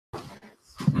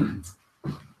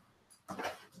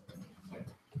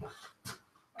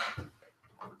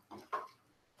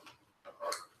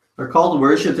Our call to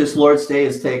worship this Lord's Day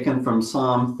is taken from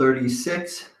Psalm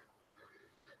 36,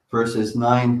 verses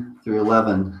 9 through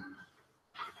 11.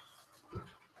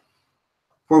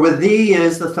 For with thee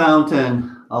is the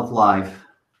fountain of life.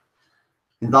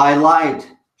 In thy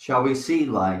light shall we see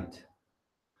light.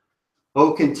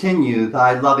 O continue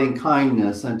thy loving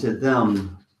kindness unto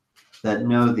them that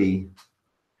know thee,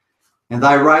 and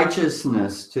thy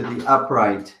righteousness to the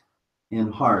upright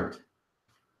in heart.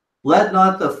 Let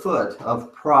not the foot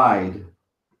of pride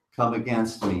come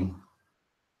against me,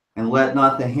 and let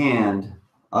not the hand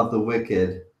of the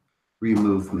wicked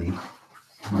remove me.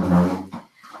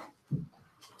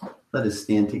 Let us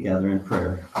stand together in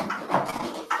prayer.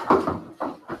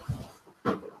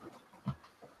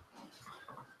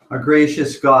 Our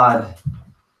gracious God,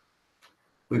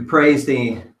 we praise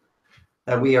thee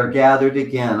that we are gathered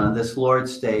again on this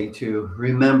Lord's Day to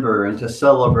remember and to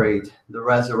celebrate the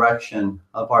resurrection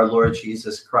of our Lord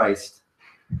Jesus Christ.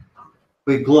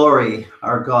 We glory,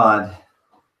 our God,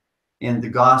 in the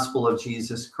gospel of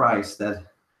Jesus Christ that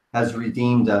has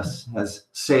redeemed us, has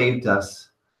saved us,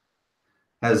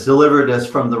 has delivered us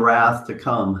from the wrath to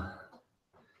come.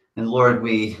 And Lord,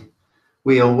 we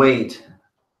await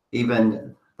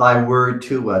even thy word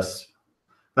to us.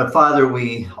 But Father,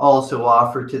 we also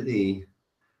offer to thee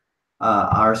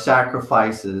our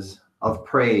sacrifices of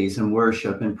praise and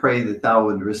worship, and pray that thou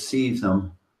would receive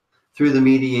them through the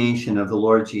mediation of the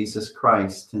Lord Jesus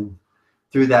Christ. And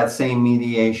through that same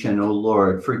mediation, O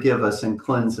Lord, forgive us and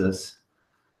cleanse us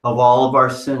of all of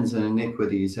our sins and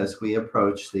iniquities as we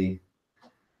approach thee,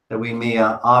 that we may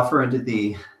offer unto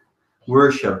thee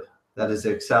worship that is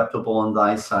acceptable in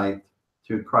thy sight,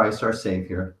 through Christ our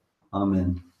Savior.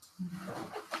 Amen.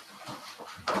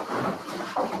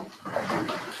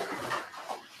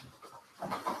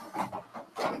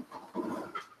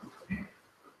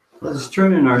 Let us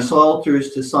turn in our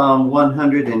Psalters to Psalm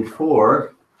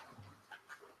 104,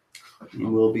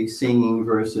 and we'll be singing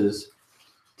verses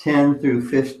 10 through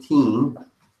 15.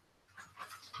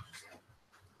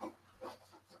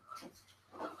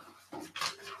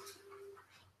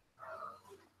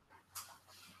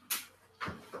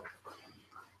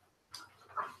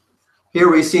 Here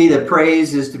we see that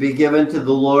praise is to be given to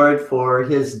the Lord for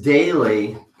his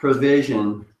daily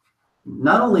provision,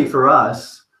 not only for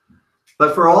us,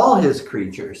 but for all his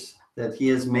creatures that he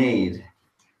has made.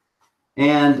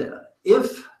 And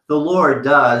if the Lord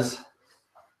does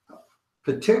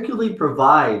particularly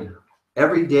provide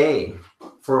every day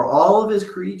for all of his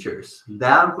creatures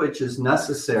that which is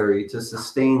necessary to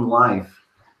sustain life,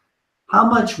 how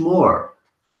much more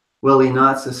will he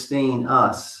not sustain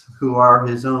us who are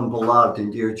his own beloved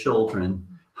and dear children?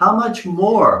 How much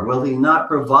more will he not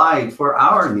provide for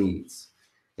our needs?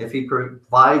 If he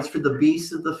provides for the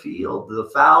beasts of the field,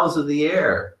 the fowls of the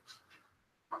air.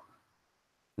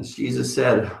 As Jesus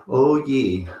said, O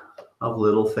ye of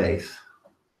little faith.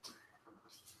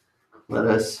 Let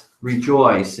us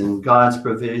rejoice in God's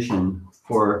provision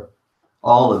for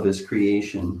all of his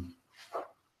creation.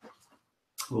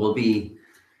 We'll be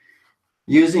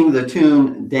using the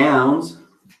tune Downs,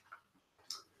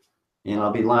 and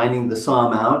I'll be lining the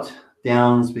psalm out.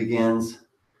 Downs begins,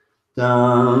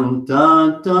 dun,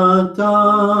 dun, dun,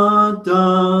 dun,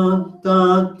 dun,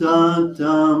 dun, dun,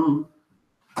 dun.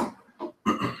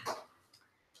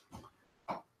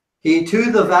 He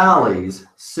to the valleys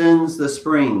sends the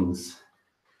springs.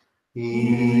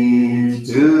 He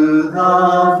to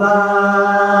the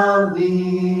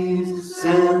valleys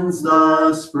sends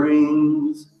the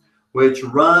springs, which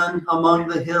run among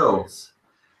the hills,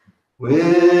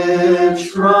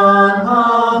 which run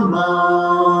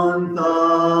among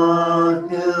the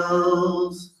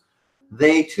hills.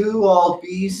 They to all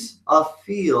beasts of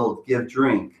field give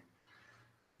drink.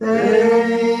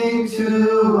 They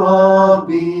to all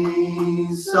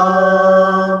beasts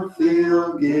of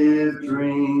field give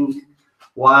drink.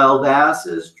 Wild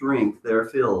asses drink their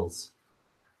fills.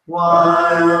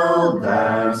 Wild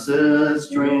asses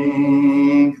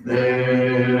drink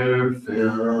their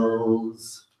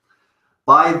fills.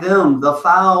 By them the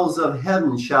fowls of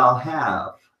heaven shall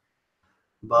have.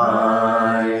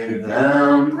 By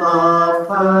them the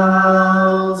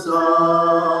fowls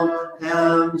of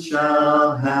heaven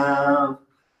shall have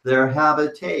their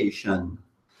habitation.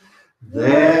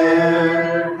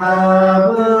 Their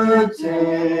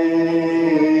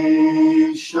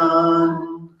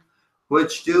habitation,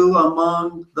 which do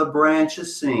among the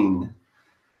branches sing,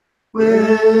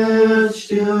 which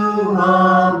do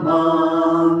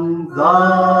among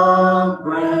the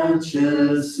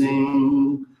branches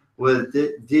sing, with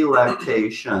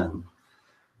delectation.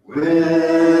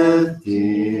 With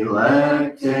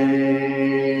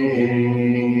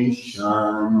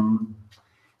delectation.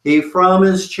 He from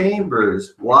his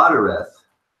chambers watereth.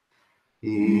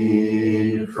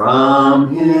 He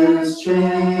from his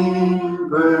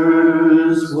chambers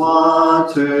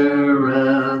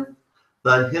watereth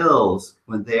the hills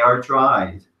when they are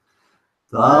dried.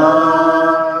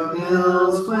 The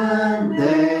hills when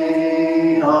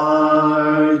they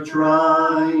are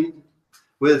dried,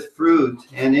 with fruit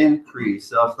and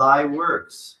increase of thy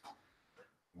works.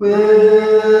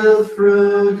 With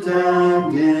fruit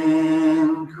and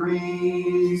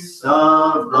increase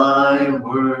of thy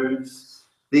works,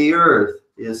 the earth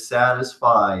is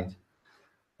satisfied.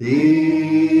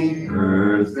 The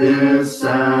earth is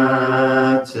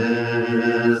satisfied.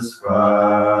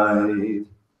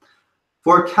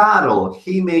 For cattle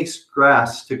he makes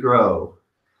grass to grow.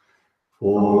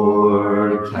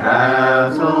 For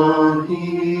cattle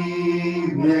he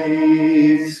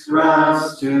makes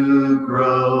grass to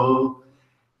grow.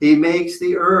 He makes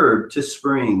the herb to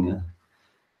spring.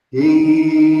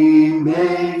 He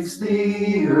makes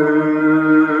the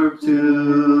herb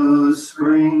to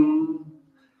spring.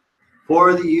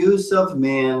 For the use of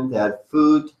man that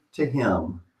food to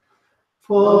him.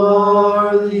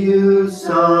 For the use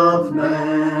of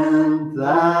man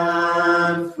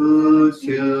that food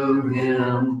to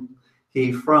him,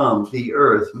 he from the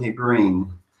earth may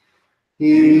bring.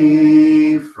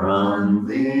 He from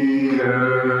the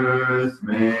earth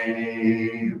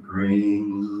may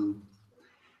bring.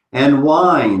 And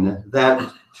wine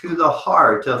that to the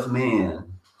heart of man.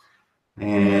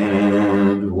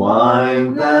 And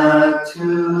wine that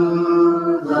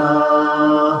to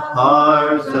the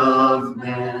heart of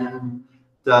man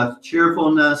doth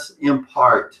cheerfulness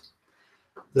impart.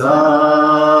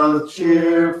 Doth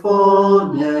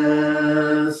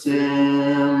cheerfulness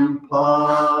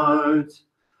impart.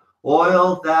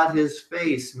 Oil that his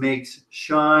face makes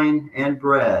shine and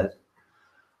bread.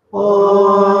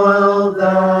 Oil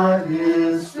that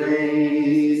his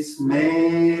face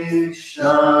makes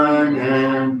shine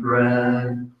and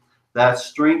bread, that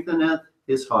strengtheneth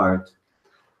his heart,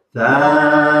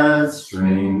 that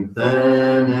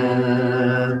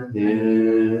strengtheneth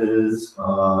his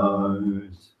heart.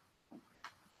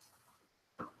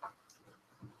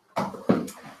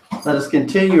 Let us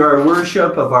continue our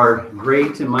worship of our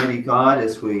great and mighty God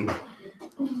as we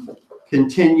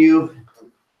continue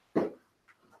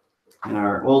in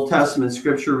our Old Testament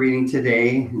scripture reading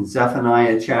today in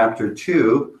Zephaniah chapter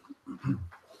 2.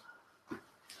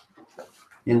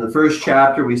 In the first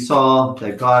chapter, we saw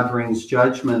that God brings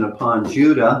judgment upon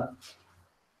Judah.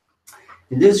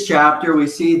 In this chapter, we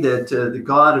see that the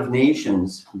God of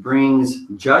nations brings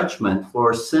judgment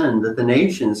for sin that the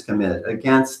nations commit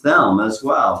against them as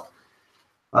well.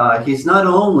 He's not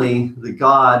only the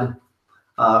God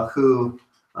who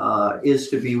is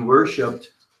to be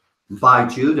worshipped by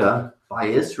Judah, by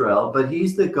Israel, but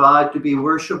he's the God to be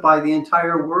worshipped by the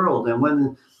entire world. And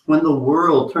when the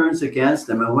world turns against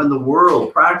him, and when the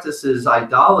world practices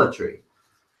idolatry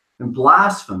and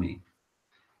blasphemy,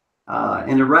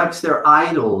 and erects their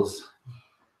idols,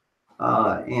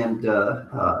 and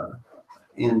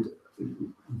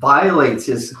violates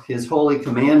his holy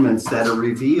commandments that are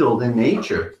revealed in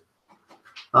nature,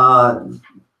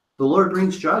 the Lord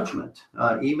brings judgment,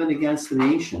 even against the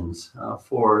nations,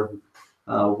 for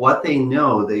what they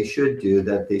know they should do,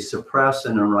 that they suppress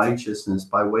in unrighteousness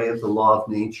by way of the law of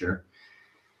nature.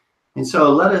 And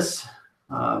so let us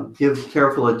give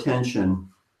careful attention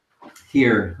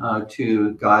here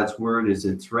to God's word as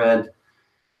it's read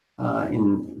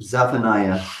in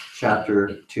Zephaniah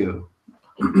chapter 2.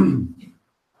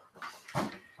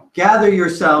 Gather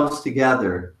yourselves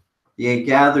together, yea,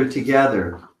 gather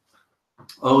together,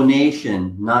 O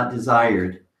nation not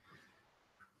desired.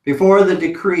 Before the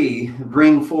decree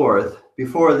bring forth,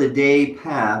 before the day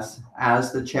pass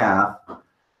as the chaff,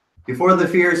 before the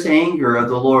fierce anger of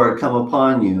the Lord come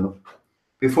upon you,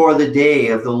 before the day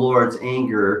of the Lord's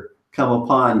anger come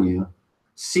upon you,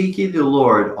 seek ye the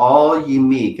Lord, all ye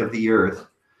meek of the earth,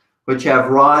 which have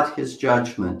wrought his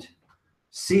judgment.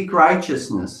 Seek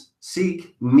righteousness,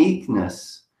 seek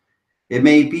meekness. It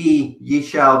may be ye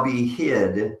shall be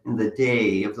hid in the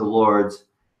day of the Lord's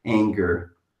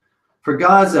anger. For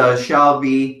Gaza shall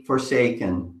be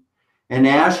forsaken, and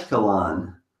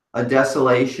Ashkelon a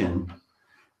desolation.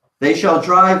 They shall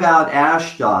drive out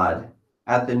Ashdod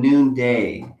at the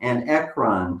noonday, and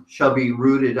Ekron shall be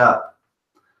rooted up.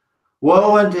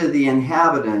 Woe unto the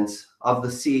inhabitants of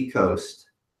the sea coast,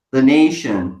 the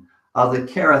nation of the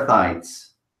Kerethites.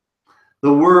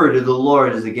 The word of the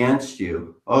Lord is against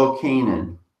you, O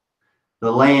Canaan.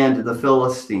 the land of the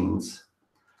Philistines.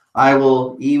 I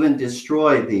will even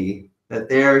destroy thee, that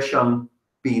there shall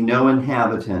be no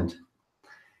inhabitant.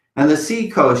 And the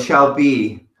seacoast shall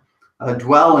be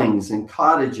dwellings and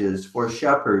cottages for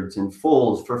shepherds and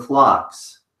folds for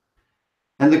flocks.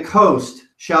 And the coast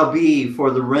shall be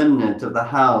for the remnant of the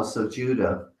house of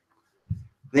Judah.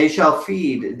 They shall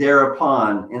feed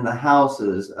thereupon in the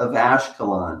houses of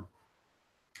Ashkelon.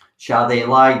 Shall they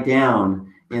lie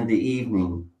down in the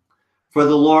evening? For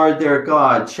the Lord their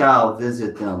God shall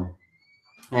visit them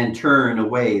and turn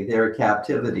away their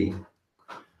captivity.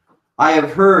 I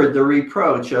have heard the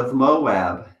reproach of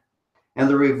Moab and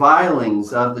the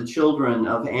revilings of the children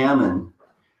of Ammon,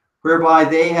 whereby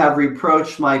they have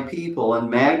reproached my people and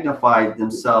magnified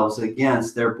themselves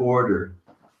against their border.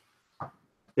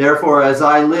 Therefore, as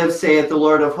I live, saith the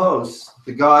Lord of hosts,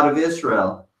 the God of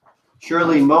Israel,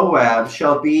 surely Moab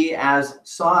shall be as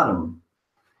Sodom,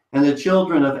 and the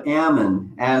children of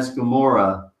Ammon as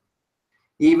Gomorrah,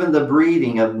 even the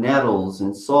breeding of nettles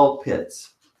and salt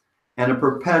pits, and a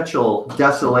perpetual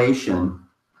desolation.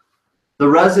 The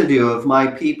residue of my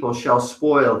people shall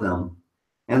spoil them,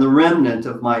 and the remnant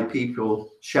of my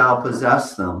people shall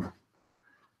possess them.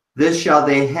 This shall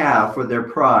they have for their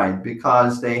pride,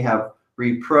 because they have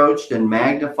reproached and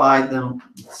magnified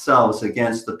themselves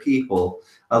against the people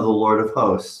of the Lord of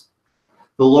hosts.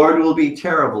 The Lord will be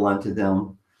terrible unto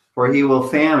them, for he will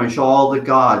famish all the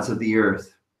gods of the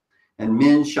earth, and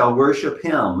men shall worship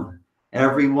him,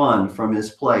 every one from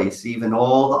his place, even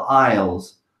all the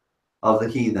isles of the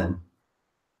heathen.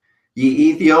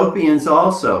 Ye Ethiopians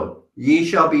also, ye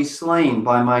shall be slain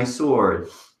by my sword,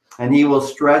 and he will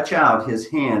stretch out his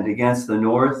hand against the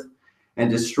north and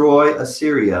destroy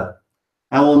Assyria,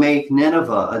 and will make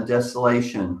Nineveh a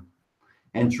desolation,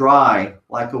 and dry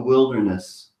like a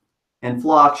wilderness. And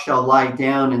flocks shall lie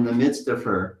down in the midst of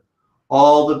her,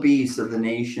 all the beasts of the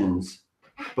nations,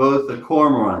 both the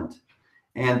cormorant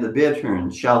and the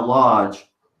bittern shall lodge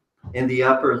in the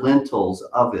upper lintels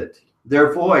of it.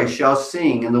 Their voice shall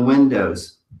sing in the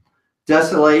windows.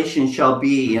 Desolation shall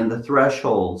be in the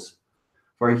thresholds,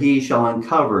 for he shall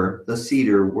uncover the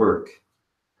cedar work.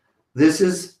 This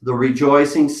is the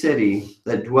rejoicing city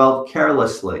that dwelt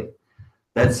carelessly,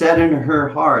 that said in her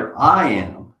heart, I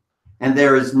am, and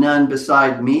there is none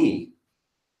beside me.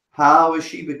 How is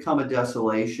she become a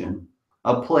desolation,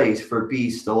 a place for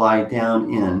beasts to lie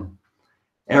down in?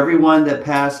 Everyone that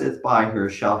passeth by her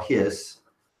shall hiss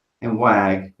and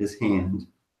wag his hand.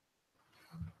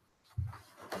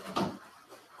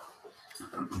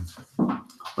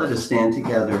 Let us stand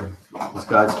together as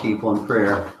God's people in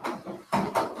prayer.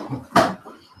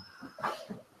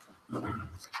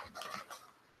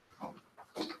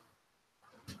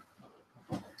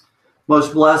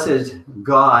 Most blessed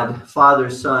God, Father,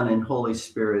 Son, and Holy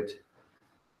Spirit,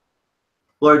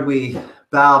 Lord, we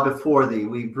bow before thee.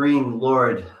 We bring,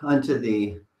 Lord, unto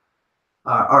thee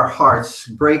our hearts,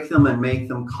 break them and make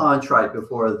them contrite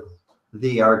before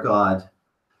thee, our God.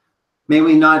 May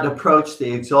we not approach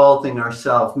thee exalting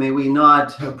ourselves. May we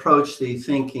not approach thee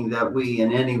thinking that we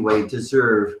in any way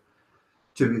deserve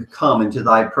to come into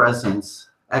thy presence,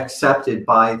 accepted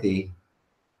by thee,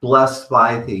 blessed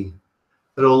by thee.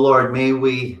 But, oh Lord, may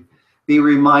we be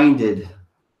reminded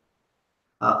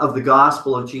of the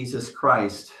gospel of Jesus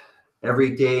Christ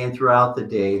every day and throughout the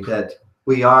day, that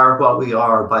we are what we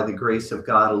are by the grace of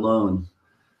God alone.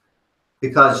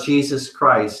 Because Jesus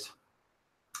Christ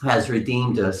has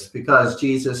redeemed us, because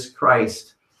Jesus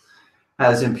Christ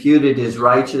has imputed his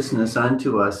righteousness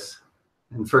unto us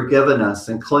and forgiven us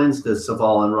and cleansed us of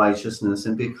all unrighteousness,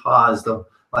 and because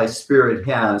thy Spirit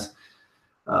has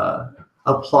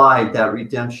applied that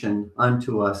redemption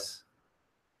unto us.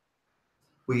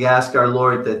 We ask our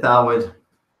Lord that thou would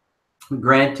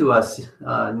grant to us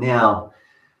now,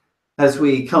 as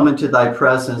we come into thy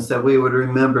presence, that we would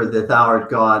remember that thou art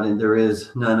God and there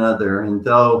is none other. And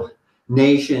though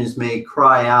nations may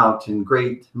cry out, and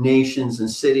great nations and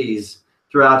cities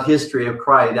throughout history have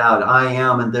cried out, I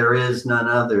am and there is none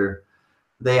other,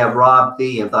 they have robbed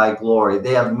thee of thy glory.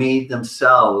 They have made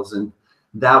themselves and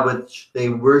that which they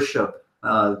worship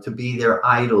to be their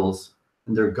idols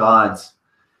and their gods.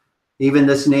 Even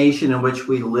this nation in which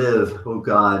we live, O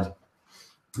God,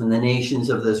 and the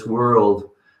nations of this world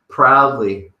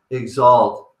proudly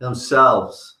exalt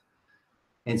themselves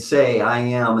and say, I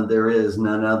am and there is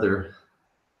none other.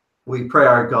 We pray,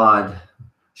 our God,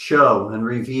 show and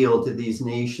reveal to these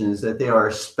nations that they are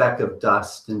a speck of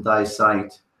dust in thy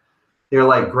sight. They are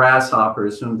like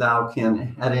grasshoppers whom thou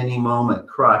can at any moment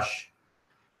crush.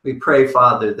 We pray,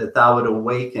 Father, that thou would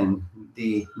awaken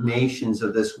the nations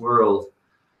of this world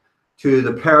to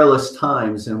the perilous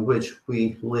times in which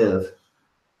we live.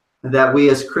 and that we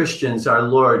as Christians, our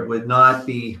Lord, would not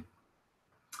be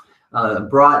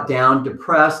brought down,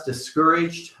 depressed,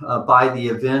 discouraged by the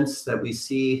events that we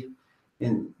see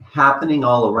happening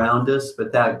all around us,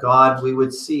 but that God, we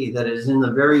would see that it is in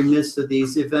the very midst of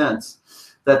these events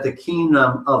that the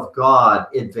kingdom of God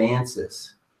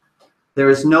advances. There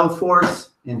is no force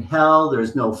in hell,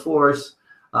 there's no force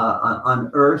on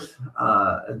earth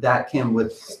that can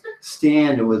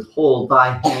withstand and withhold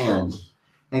thy hand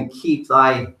and keep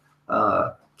thy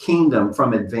kingdom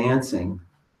from advancing.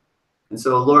 And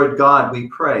so, Lord God, we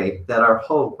pray that our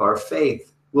hope, our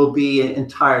faith will be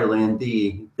entirely in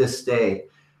thee this day,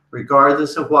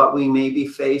 regardless of what we may be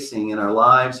facing in our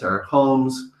lives, our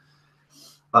homes,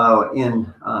 at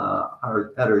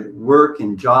our work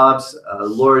and jobs,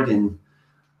 Lord, in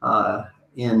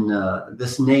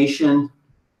this nation.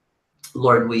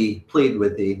 Lord, we plead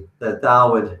with thee that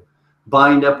thou would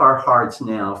bind up our hearts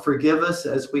now. Forgive us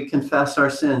as we confess our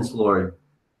sins, Lord.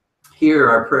 Hear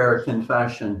our prayer of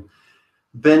confession.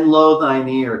 Bend low thine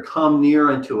ear, come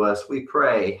near unto us, we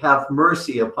pray. Have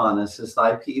mercy upon us as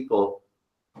thy people.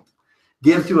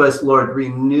 Give to us, Lord,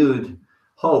 renewed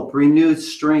hope, renewed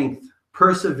strength,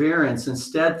 perseverance, and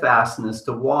steadfastness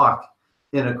to walk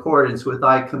in accordance with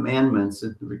thy commandments,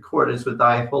 in accordance with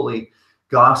thy holy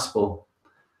gospel.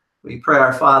 We pray,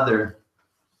 our Father,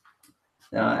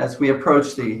 as we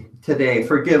approach thee today,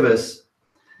 forgive us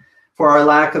for our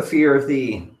lack of fear of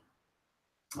thee,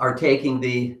 our taking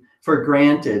thee for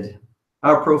granted,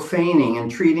 our profaning and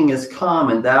treating as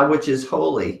common that which is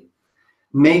holy,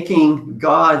 making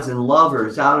gods and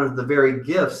lovers out of the very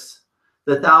gifts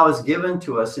that thou hast given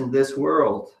to us in this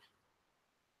world.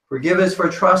 Forgive us for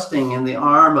trusting in the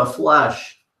arm of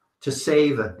flesh to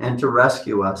save and to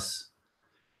rescue us,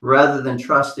 rather than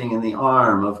trusting in the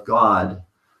arm of God,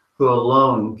 who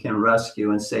alone can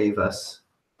rescue and save us.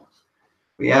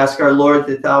 We ask our Lord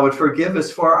that thou would forgive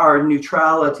us for our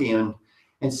neutrality and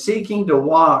seeking to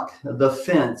walk the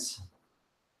fence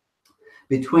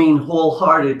between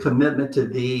wholehearted commitment to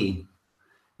thee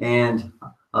and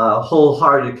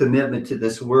wholehearted commitment to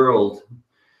this world.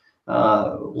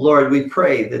 Lord, we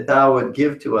pray that thou would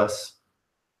give to us,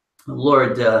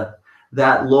 Lord,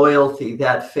 that loyalty,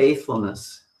 that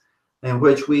faithfulness in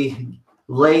which we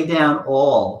lay down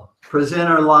all, present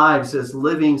our lives as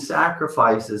living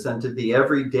sacrifices unto thee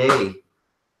every day.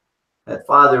 That,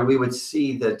 Father, we would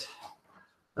see that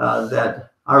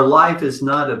our life is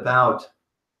not about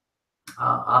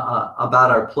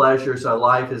our pleasures. Our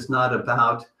life is not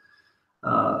about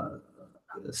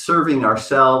serving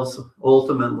ourselves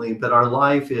ultimately, but our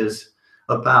life is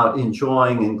about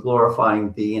enjoying and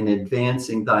glorifying thee and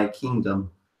advancing thy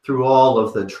kingdom through all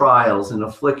of the trials and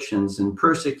afflictions and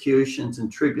persecutions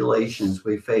and tribulations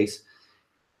we face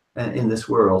in this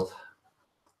world.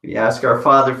 We ask our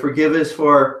Father, forgive us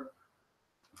for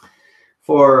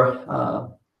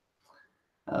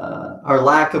our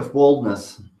lack of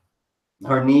boldness,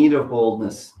 our need of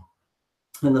boldness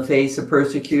in the face of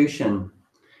persecution,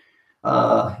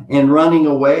 and running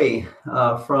away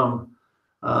from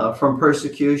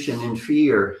persecution in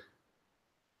fear,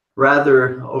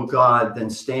 rather, O God, than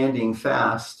standing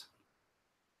fast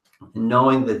and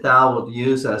knowing that thou wilt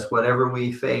use us whatever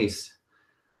we face.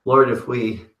 Lord, if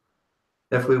we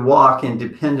walk in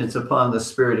dependence upon the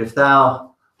Spirit, if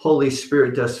thou, Holy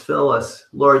Spirit, dost fill us,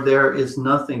 Lord, there is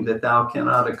nothing that thou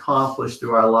cannot accomplish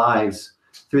through our lives,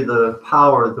 through the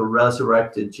power of the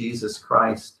resurrected Jesus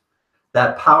Christ.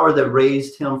 That power that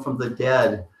raised him from the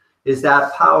dead is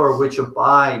that power which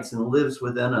abides and lives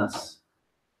within us.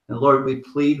 And Lord, we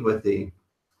plead with thee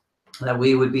that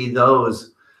we would be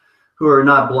those who are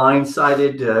not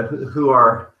blindsided, who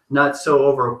are not so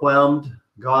overwhelmed,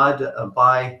 God,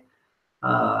 by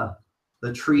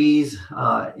the trees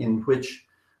in which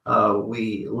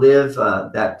we live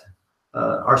that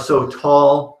are so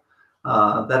tall,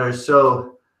 that are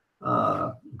so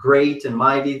great and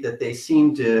mighty that they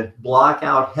seem to block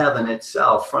out heaven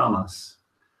itself from us.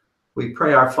 We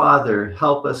pray, our Father,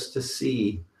 help us to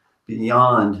see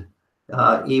beyond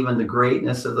even the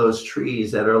greatness of those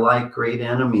trees that are like great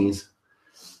enemies,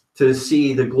 to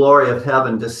see the glory of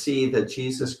heaven, to see that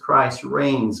Jesus Christ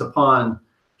reigns upon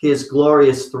his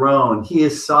glorious throne. He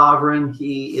is sovereign.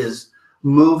 He is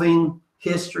moving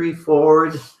history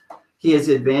forward. He is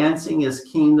advancing his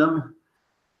kingdom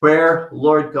where,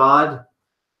 Lord God,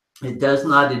 it does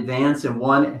not advance in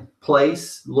one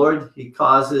place. Lord, he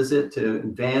causes it to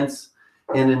advance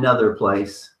in another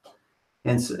place.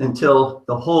 And until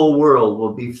the whole world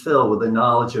will be filled with the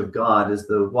knowledge of God as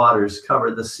the waters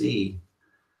cover the sea.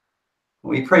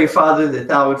 We pray, Father, that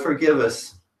thou would forgive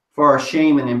us for our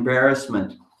shame and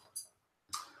embarrassment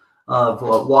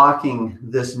of walking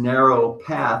this narrow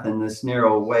path and this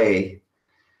narrow way,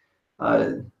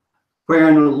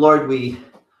 wherein, Lord, we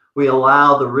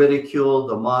allow the ridicule,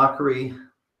 the mockery,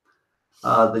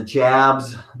 the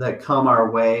jabs that come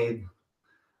our way,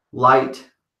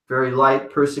 very light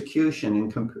persecution in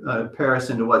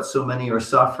comparison to what so many are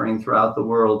suffering throughout the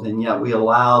world. And yet we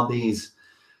allow these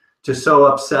to so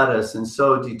upset us and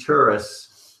so deter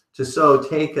us, to so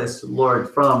take us,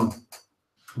 Lord, from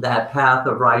that path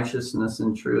of righteousness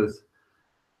and truth.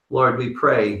 Lord, we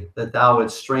pray that thou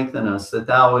would strengthen us, that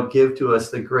thou would give to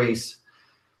us the grace,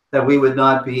 that we would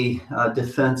not be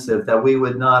defensive, that we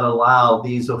would not allow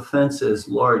these offenses,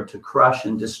 Lord, to crush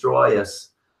and destroy us.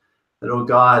 That, oh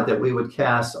God, that we would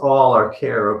cast all our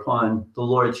care upon the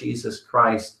Lord Jesus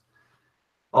Christ,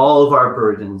 all of our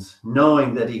burdens,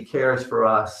 knowing that he cares for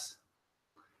us.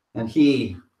 And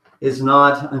he is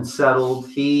not unsettled.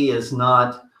 He is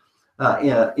not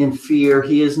in fear.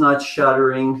 He is not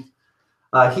shuddering.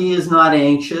 He is not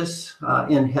anxious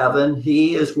in heaven.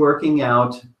 He is working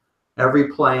out every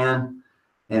plan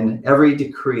and every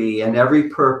decree and every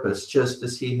purpose just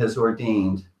as he has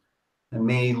ordained. And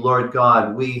may, Lord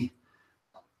God, we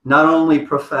not only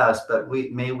profess, but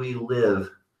may we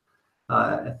live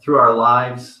through our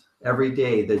lives every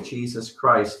day that Jesus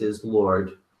Christ is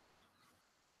Lord.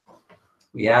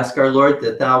 We ask our Lord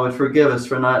that thou would forgive us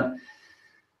for not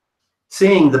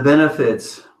seeing the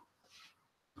benefits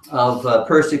of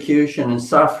persecution and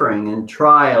suffering and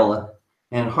trial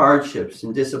and hardships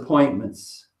and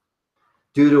disappointments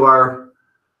due to our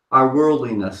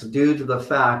worldliness, due to the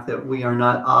fact that we are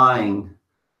not eyeing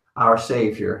our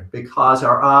Savior, because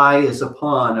our eye is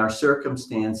upon our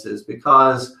circumstances,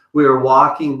 because we are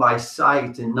walking by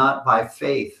sight and not by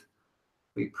faith.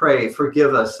 We pray,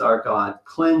 forgive us, our God,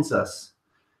 cleanse us,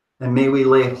 and may we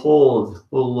lay hold,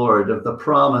 O Lord, of the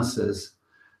promises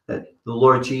that the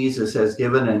Lord Jesus has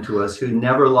given unto us, who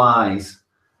never lies.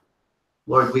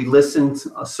 Lord, we listen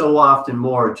so often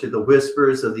more to the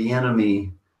whispers of the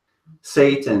enemy,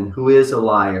 Satan, who is a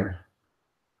liar,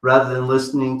 rather than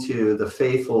listening to the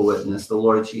faithful witness, the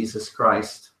Lord Jesus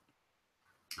Christ.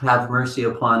 Have mercy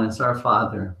upon us, our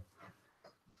Father.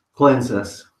 Cleanse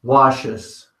us, wash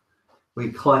us.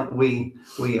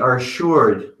 We are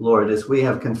assured, Lord, as we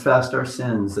have confessed our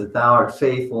sins, that thou art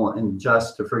faithful and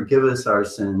just to forgive us our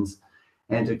sins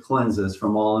and to cleanse us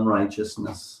from all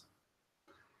unrighteousness.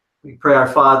 We pray, our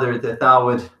Father, that thou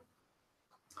would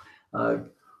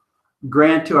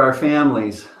grant to our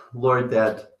families, Lord,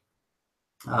 that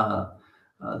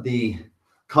the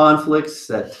conflicts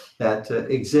that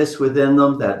exist within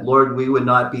them, that, Lord, we would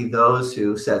not be those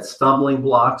who set stumbling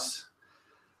blocks,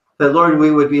 that, Lord,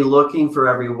 we would be looking for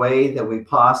every way that we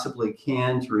possibly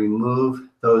can to remove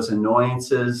those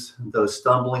annoyances, those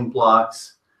stumbling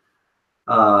blocks,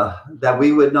 that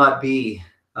we would not be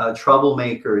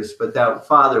troublemakers, but that,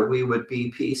 Father, we would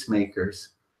be peacemakers,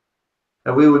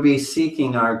 that we would be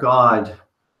seeking our God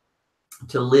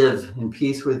to live in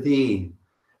peace with thee,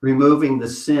 removing the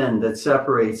sin that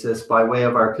separates us by way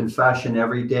of our confession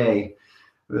every day,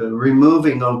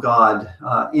 removing, oh God,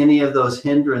 any of those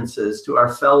hindrances to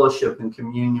our fellowship and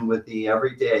communion with thee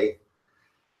every day.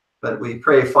 But we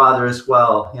pray, Father, as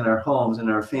well in our homes and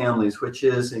our families, which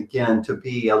is, again, to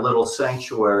be a little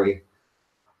sanctuary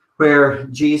where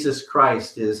Jesus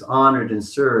Christ is honored and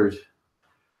served,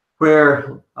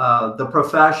 where the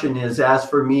profession is, as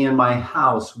for me and my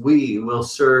house, we will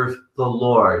serve the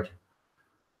Lord.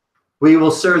 We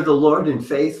will serve the Lord in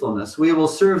faithfulness. We will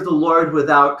serve the Lord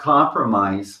without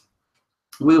compromise.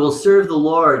 We will serve the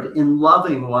Lord in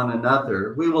loving one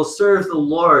another. We will serve the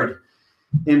Lord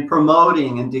in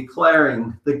promoting and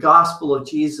declaring the gospel of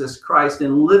Jesus Christ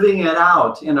and living it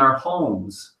out in our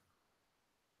homes.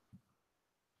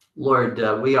 Lord,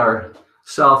 we are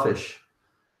selfish.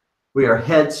 We are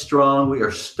headstrong. We are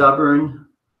stubborn.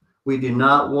 We do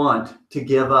not want to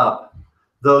give up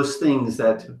those things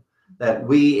that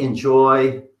we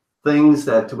enjoy, things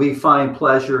that we find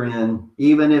pleasure in,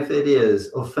 even if it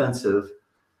is offensive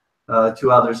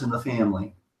to others in the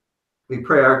family. We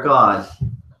pray, our God,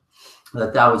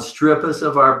 that thou would strip us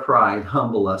of our pride,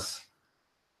 humble us,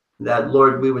 that,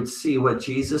 Lord, we would see what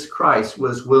Jesus Christ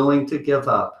was willing to give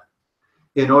up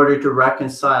in order to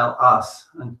reconcile us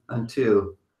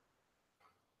unto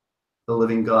the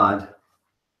living God.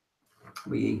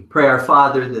 We pray, our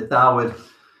Father, that thou would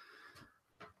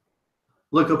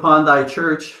look upon thy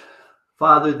church,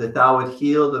 Father, that thou would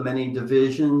heal the many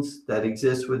divisions that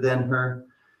exist within her,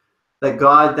 that,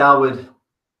 God, thou would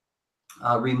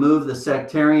remove the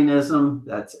sectarianism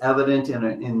that's evident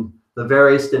in the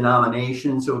various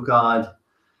denominations, oh God,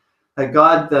 that,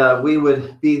 God, we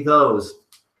would be those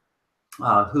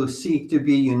who seek to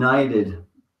be united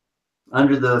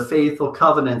under the faithful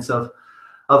covenants of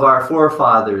our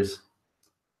forefathers,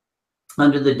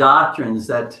 under the doctrines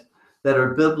that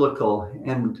are biblical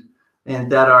and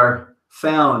that are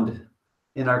found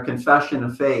in our confession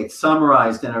of faith,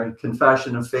 summarized in our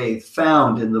confession of faith,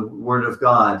 found in the Word of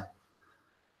God,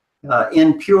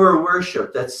 in pure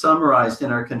worship that's summarized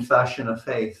in our confession of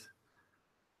faith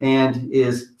and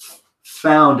is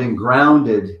found and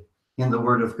grounded in the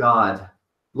Word of God.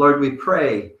 Lord, we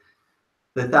pray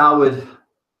that thou would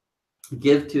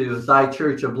give to thy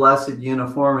church a blessed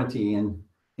uniformity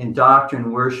in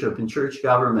doctrine, worship, and church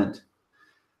government.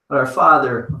 Our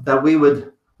Father, that we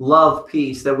would love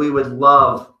peace, that we would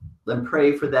love and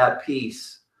pray for that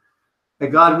peace.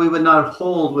 That God, we would not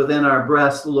hold within our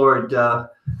breasts, Lord,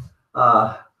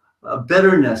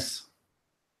 bitterness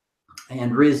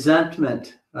and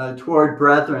resentment toward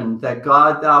brethren, that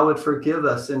God, thou would forgive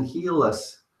us and heal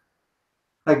us.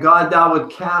 That God, thou would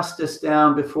cast us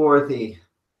down before thee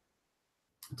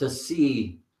to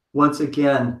see once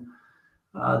again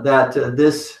that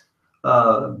this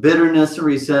bitterness and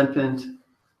resentment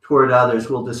toward others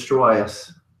will destroy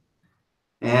us.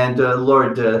 And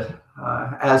Lord,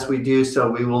 as we do so,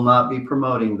 we will not be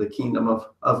promoting the kingdom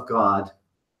of God.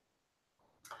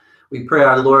 We pray,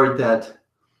 our Lord, that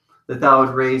thou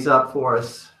would raise up for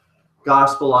us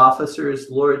gospel officers,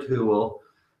 Lord, who will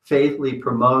faithfully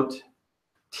promote,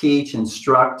 teach,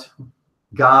 instruct,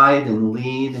 guide, and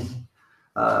lead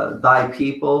thy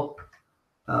people,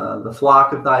 the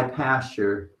flock of thy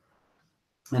pasture,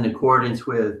 in accordance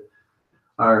with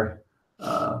our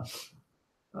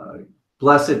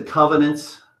blessed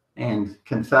covenants and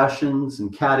confessions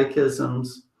and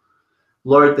catechisms.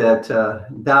 Lord, that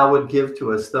thou would give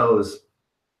to us those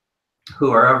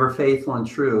who are ever faithful and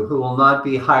true, who will not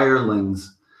be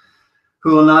hirelings,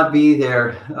 who will not be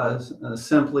there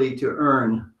simply to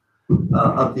earn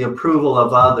of the approval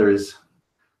of others,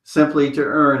 simply to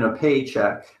earn a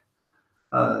paycheck,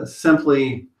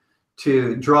 simply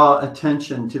to draw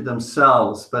attention to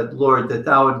themselves, but Lord, that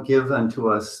thou would give unto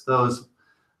us those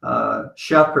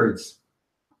shepherds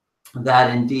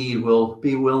that indeed will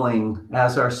be willing,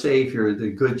 as our Savior, the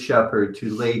Good Shepherd, to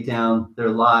lay down their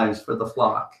lives for the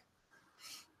flock.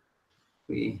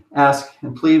 We ask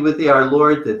and plead with thee, our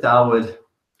Lord, that thou would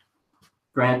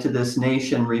grant to this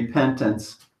nation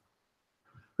repentance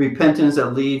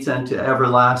that leads unto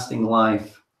everlasting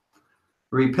life,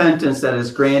 repentance that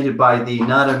is granted by thee,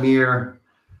 not a mere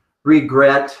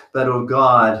regret, but, O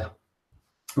God,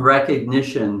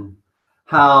 recognition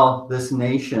how this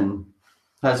nation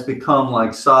has become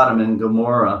like Sodom and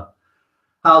Gomorrah,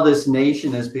 how this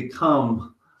nation has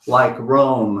become like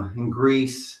Rome and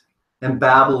Greece and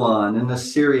Babylon and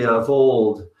Assyria of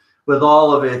old, with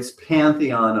all of its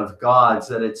pantheon of gods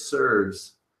that it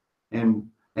serves and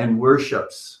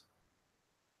worships.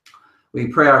 We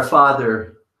pray, our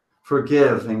Father,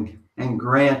 forgive and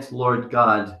grant, Lord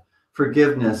God,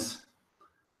 forgiveness.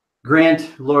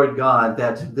 Grant, Lord God,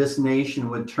 that this nation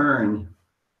would turn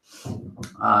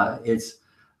its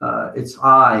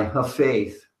eye of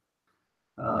faith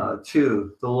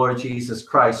to the Lord Jesus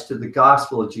Christ, to the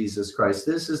gospel of Jesus Christ.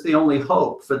 This is the only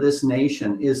hope for this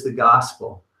nation, is the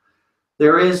gospel.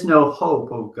 There is no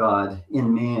hope, O God,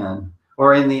 in man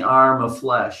or in the arm of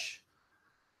flesh.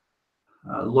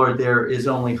 Lord, there is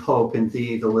only hope in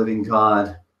thee, the living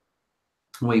God.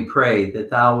 We pray that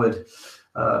thou would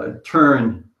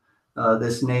turn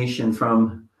this nation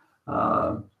from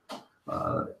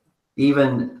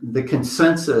even the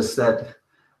consensus that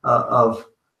of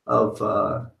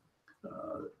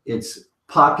its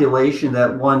population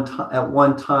that at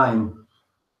one time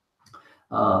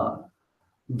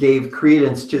gave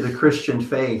credence to the Christian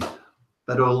faith.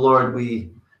 But, oh Lord,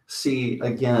 we see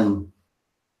again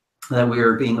that we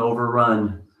are being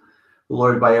overrun,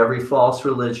 Lord, by every false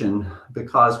religion,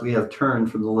 because we have turned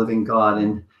from the living God,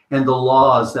 and the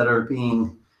laws that are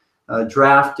being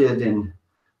drafted and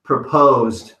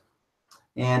proposed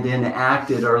and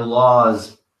enacted are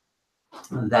laws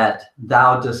that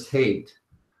thou dost hate,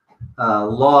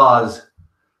 laws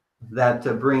that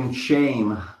bring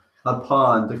shame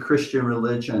upon the Christian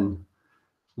religion,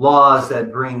 laws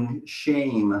that bring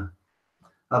shame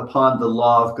upon the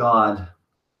law of God.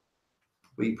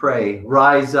 We pray,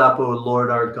 rise up, O Lord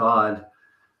our God,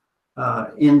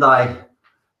 in thy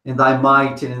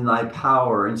might and in thy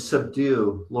power, and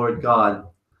subdue, Lord God,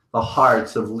 the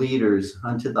hearts of leaders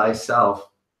unto thyself.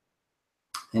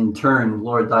 And turn,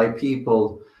 Lord, thy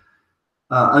people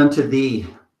unto thee.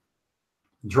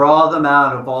 Draw them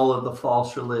out of all of the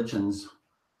false religions.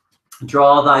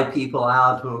 Draw thy people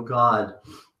out, O God,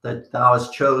 that thou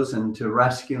hast chosen to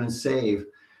rescue and save.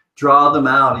 Draw them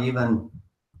out, even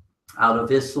out of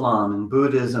Islam and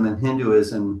Buddhism and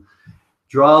Hinduism.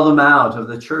 Draw them out of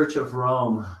the Church of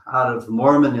Rome, out of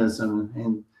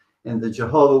Mormonism and the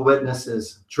Jehovah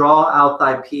Witnesses. Draw out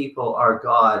thy people, our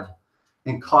God,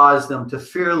 and cause them to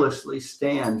fearlessly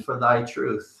stand for thy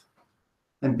truth.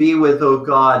 And be with, O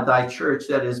God, thy church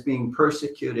that is being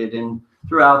persecuted and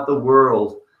throughout the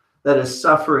world, that is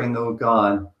suffering, O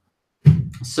God,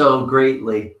 so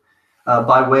greatly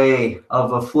by way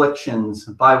of afflictions,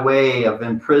 by way of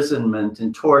imprisonment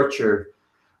and torture,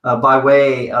 by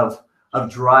way of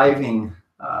driving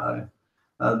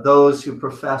those who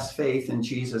profess faith in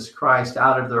Jesus Christ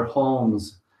out of their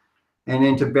homes and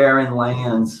into barren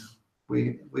lands.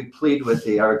 We plead with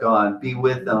thee, our God. Be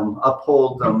with them,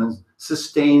 uphold them, and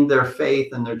sustain their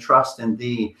faith and their trust in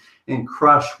thee, and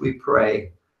crush, we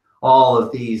pray, all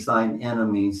of these thine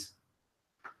enemies.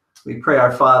 We pray,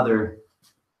 our Father,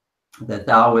 that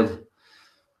thou would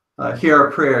hear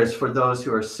our prayers for those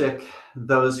who are sick,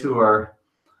 those who are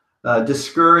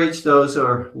discouraged, those who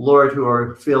are, Lord,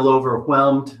 who feel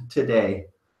overwhelmed today.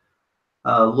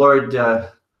 Lord,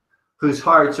 whose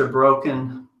hearts are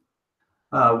broken.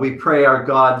 We pray, our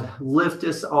God, lift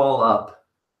us all up,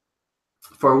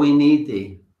 for we need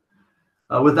thee.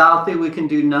 Without thee, we can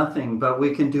do nothing, but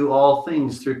we can do all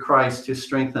things through Christ who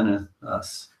strengtheneth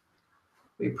us.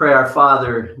 We pray, our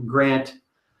Father, grant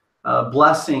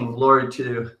blessing, Lord,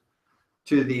 to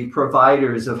the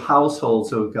providers of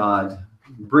households, O God.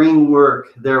 Bring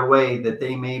work their way that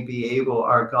they may be able,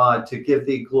 our God, to give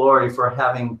thee glory for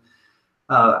having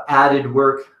added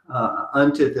work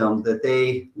unto them, that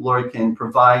they, Lord, can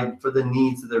provide for the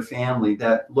needs of their family,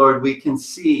 that, Lord, we can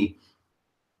see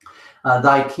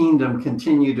thy kingdom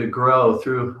continue to grow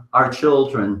through our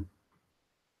children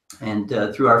and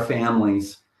through our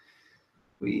families.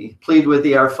 We plead with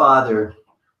thee, our Father,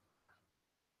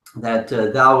 that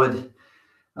thou would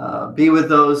be with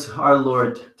those, our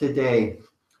Lord, today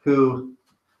who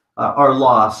are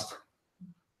lost,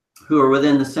 who are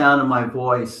within the sound of my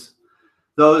voice,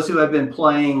 those who have been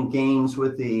playing games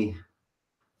with thee,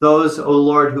 those, O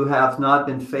Lord, who have not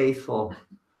been faithful,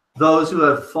 those who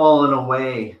have fallen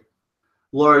away.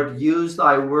 Lord, use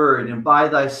thy word, and by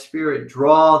thy Spirit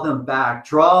draw them back,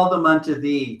 draw them unto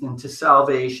thee into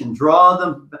salvation, draw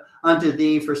them unto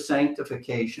thee for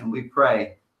sanctification, we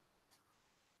pray.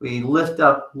 We lift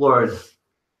up, Lord,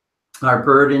 our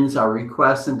burdens, our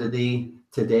requests unto thee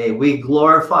today. We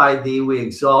glorify thee, we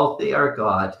exalt thee, our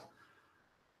God.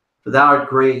 For thou art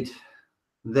great.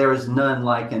 There is none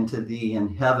like unto thee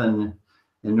in heaven,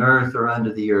 in earth, or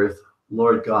under the earth,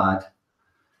 Lord God.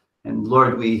 And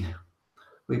Lord, we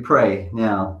pray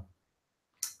now,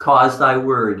 cause thy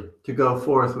word to go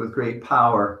forth with great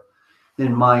power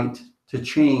and might to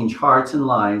change hearts and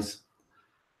lives.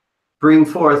 Bring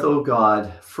forth, O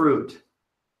God, fruit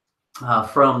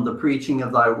from the preaching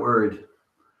of thy word.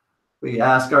 We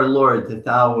ask, our Lord, that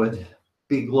thou would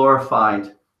be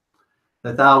glorified,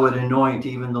 that thou would anoint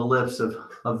even the lips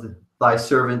of thy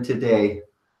servant today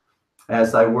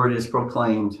as thy word is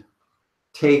proclaimed.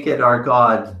 Take it, our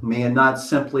God. May it not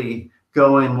simply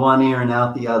go in one ear and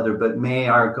out the other, but may,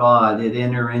 our God, it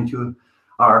enter into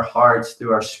our hearts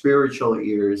through our spiritual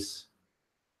ears.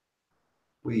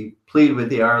 We plead with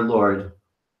thee, our Lord,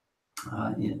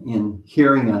 in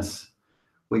hearing us.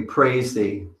 We praise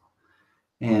thee,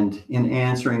 and in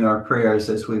answering our prayers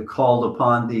as we've called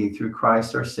upon thee through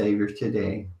Christ our Savior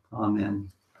today.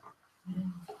 Amen.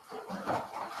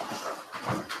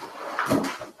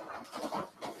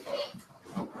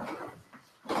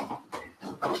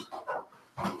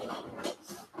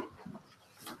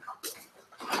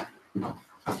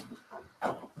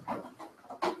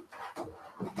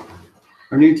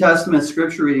 Our New Testament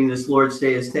scripture reading this Lord's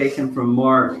Day is taken from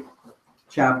Mark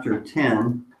chapter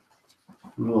 10.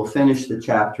 And we'll finish the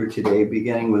chapter today,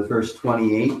 beginning with verse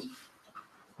 28.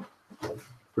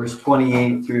 Verse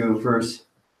 28 through verse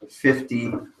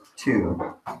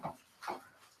 52.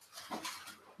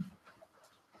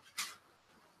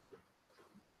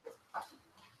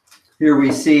 Here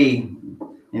we see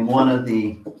in one of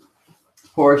the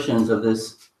portions of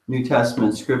this New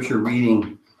Testament scripture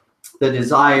reading the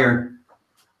desire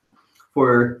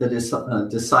for the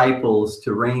disciples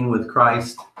to reign with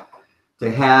Christ, to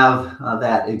have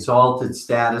that exalted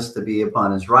status, to be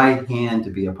upon his right hand, to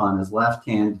be upon his left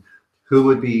hand, who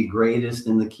would be greatest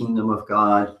in the kingdom of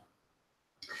God.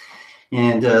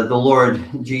 And the Lord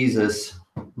Jesus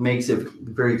makes it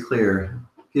very clear,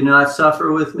 if you do not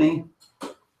suffer with me,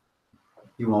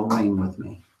 you won't reign with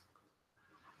me.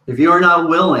 If you are not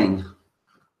willing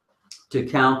to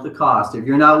count the cost, if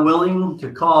you're not willing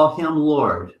to call him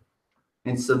Lord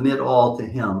and submit all to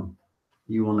him,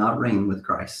 you will not reign with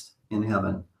Christ in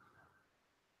heaven.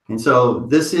 And so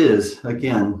this is,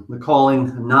 again, the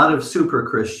calling not of super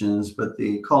Christians, but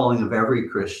the calling of every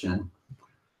Christian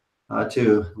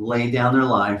to lay down their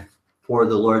life for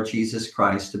the Lord Jesus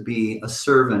Christ, to be a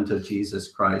servant of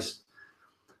Jesus Christ.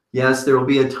 Yes, there will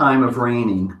be a time of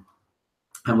reigning,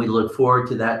 and we look forward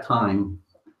to that time,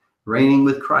 reigning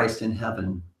with Christ in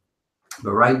heaven.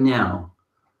 But right now,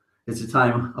 it's a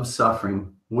time of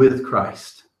suffering with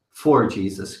Christ, for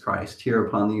Jesus Christ here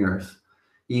upon the earth.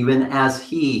 Even as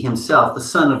he himself, the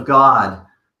Son of God,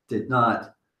 did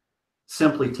not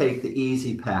simply take the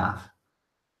easy path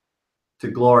to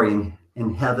glory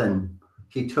in heaven.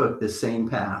 He took the same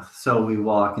path, so we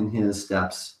walk in his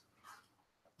steps.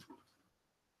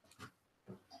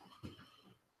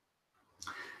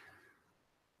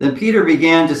 Then Peter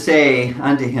began to say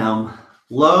unto him,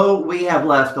 Lo, we have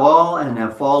left all and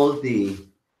have followed thee.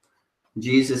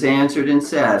 Jesus answered and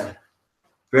said,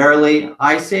 Verily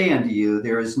I say unto you,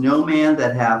 there is no man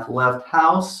that hath left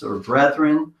house or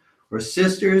brethren or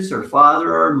sisters or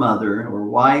father or mother or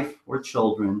wife or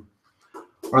children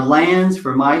or lands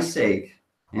for my sake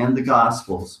and the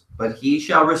gospel's, but he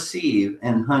shall receive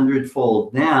an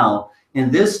hundredfold now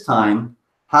in this time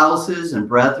houses and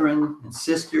brethren and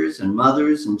sisters and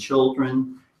mothers and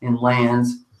children and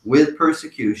lands with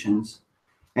persecutions,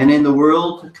 and in the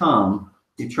world to come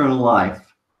eternal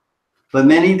life. But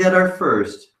many that are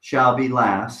first shall be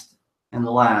last, and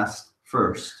the last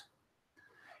first.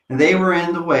 And they were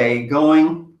in the way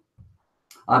going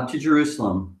up to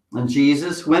Jerusalem, and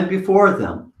Jesus went before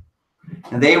them,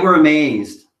 and they were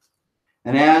amazed.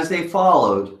 And as they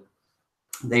followed,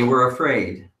 they were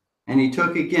afraid. And he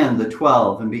took again the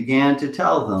 12 and began to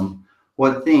tell them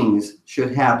what things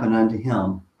should happen unto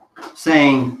him,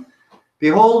 saying,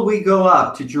 Behold, we go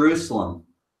up to Jerusalem,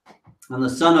 and the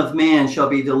Son of Man shall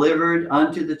be delivered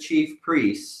unto the chief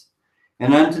priests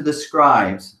and unto the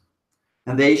scribes,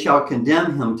 and they shall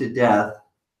condemn him to death,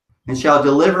 and shall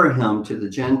deliver him to the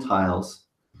Gentiles.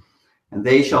 And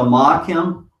they shall mock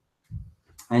him,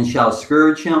 and shall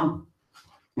scourge him,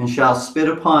 and shall spit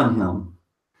upon him,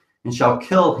 and shall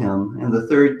kill him, and the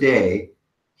third day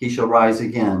he shall rise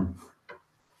again.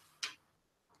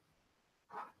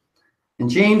 And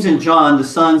James and John, the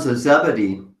sons of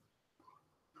Zebedee,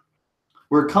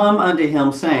 were come unto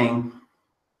him, saying,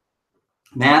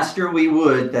 Master, we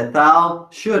would that thou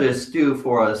shouldest do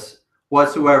for us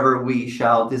whatsoever we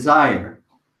shall desire.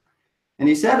 And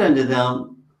he said unto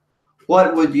them,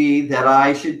 What would ye that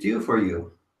I should do for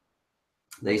you?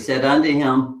 They said unto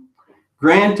him,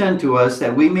 Grant unto us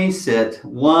that we may sit,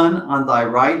 one on thy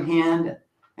right hand,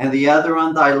 and the other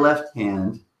on thy left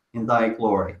hand, in thy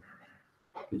glory.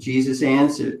 But Jesus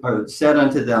answered, or said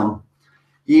unto them,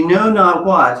 Ye know not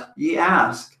what ye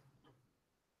ask.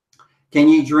 Can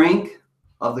ye drink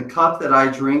of the cup that I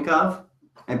drink of,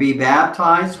 and be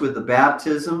baptized with the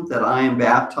baptism that I am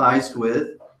baptized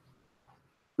with?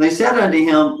 They said unto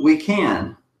him, We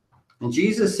can. And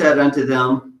Jesus said unto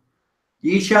them,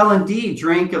 Ye shall indeed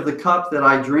drink of the cup that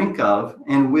I drink of,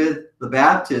 and with the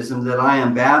baptism that I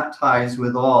am baptized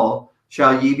withal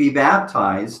shall ye be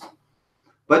baptized.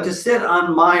 But to sit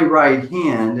on my right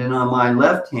hand and on my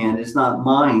left hand is not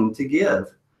mine to give,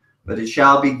 but it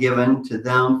shall be given to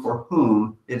them for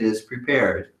whom it is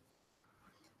prepared.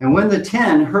 And when the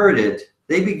 10 heard it,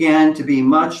 they began to be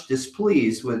much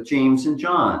displeased with James and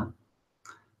John.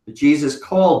 But Jesus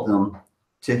called them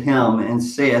to him and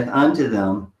saith unto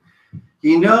them,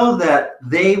 Ye know that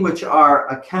they which are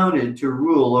accounted to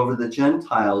rule over the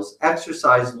Gentiles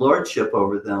exercise lordship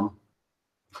over them,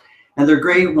 and their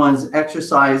great ones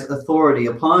exercise authority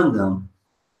upon them.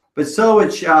 But so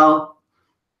it shall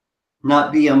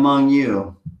not be among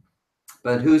you.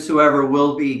 But whosoever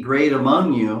will be great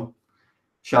among you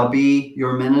shall be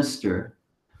your minister.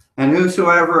 And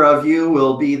whosoever of you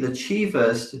will be the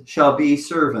chiefest shall be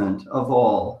servant of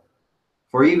all.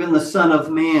 For even the Son of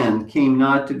Man came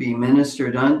not to be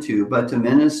ministered unto, but to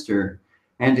minister,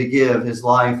 and to give his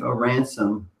life a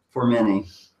ransom for many.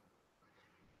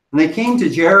 And they came to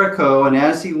Jericho, and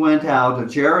as he went out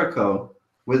of Jericho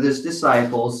with his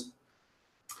disciples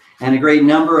and a great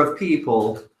number of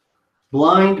people,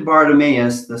 blind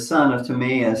Bartimaeus, the son of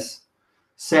Timaeus,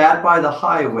 sat by the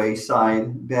highway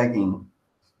side begging.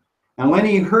 And when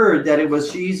he heard that it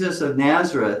was Jesus of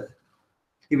Nazareth,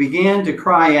 he began to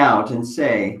cry out and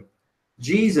say,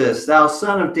 Jesus, thou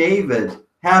son of David,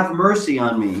 have mercy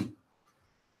on me.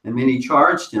 And many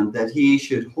charged him that he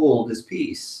should hold his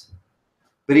peace.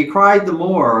 But he cried the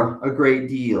more a great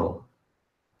deal,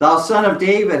 Thou son of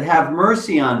David, have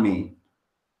mercy on me.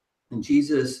 And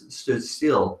Jesus stood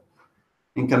still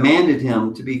and commanded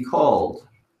him to be called.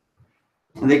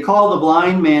 And they called the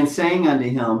blind man, saying unto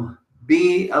him,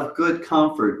 Be of good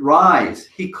comfort, rise,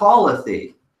 he calleth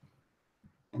thee.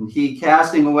 And he,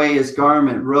 casting away his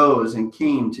garment, rose and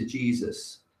came to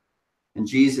Jesus. And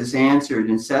Jesus answered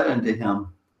and said unto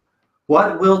him,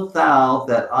 What wilt thou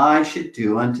that I should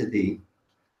do unto thee?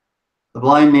 The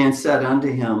blind man said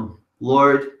unto him,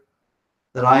 Lord,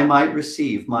 that I might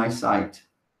receive my sight.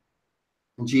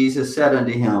 And Jesus said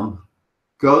unto him,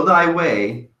 Go thy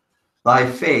way, thy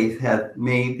faith hath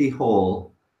made thee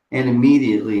whole. And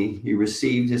immediately he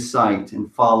received his sight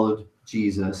and followed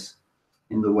Jesus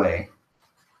in the way.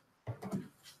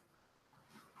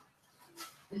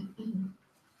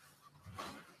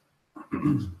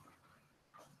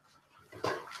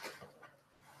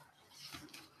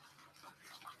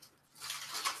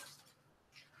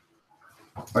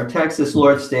 Our text this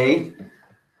Lord's Day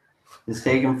is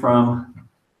taken from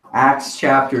Acts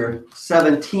chapter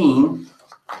 17,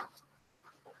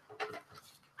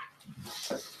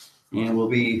 and we'll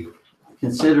be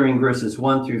considering verses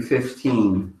 1 through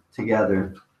 15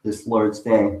 together this Lord's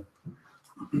Day.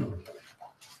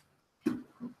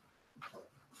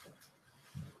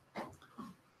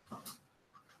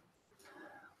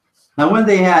 Now, when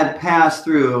they had passed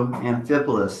through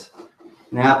Amphipolis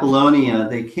and Apollonia,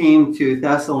 they came to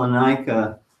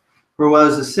Thessalonica, where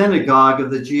was a synagogue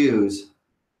of the Jews.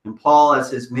 And Paul,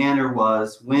 as his manner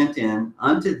was, went in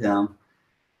unto them,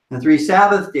 and 3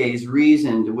 Sabbath days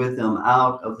reasoned with them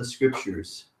out of the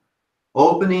Scriptures,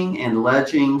 opening and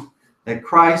alleging that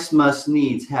Christ must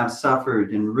needs have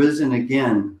suffered and risen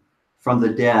again from the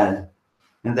dead,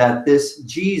 and that this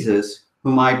Jesus,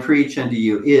 whom I preach unto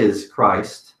you, is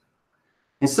Christ.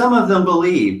 And some of them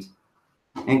believed,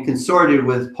 and consorted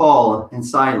with Paul and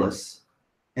Silas,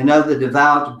 and of the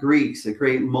devout Greeks a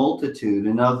great multitude,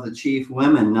 and of the chief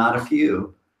women not a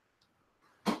few.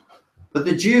 But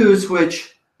the Jews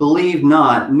which believed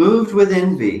not, moved with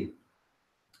envy,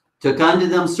 took unto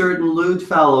them certain lewd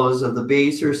fellows of the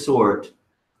baser sort,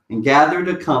 and gathered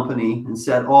a company, and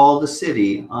set all the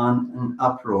city on an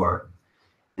uproar,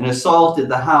 and assaulted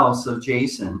the house of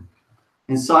Jason,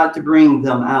 and sought to bring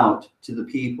them out to the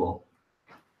people.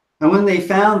 And when they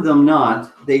found them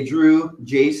not, they drew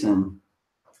Jason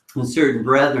and certain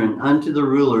brethren unto the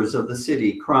rulers of the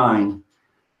city, crying,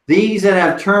 These that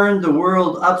have turned the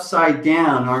world upside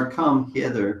down are come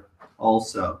hither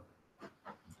also,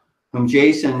 whom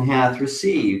Jason hath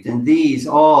received, and these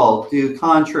all do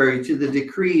contrary to the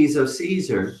decrees of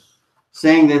Caesar,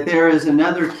 saying that there is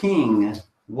another king,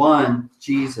 one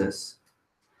Jesus.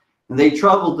 And they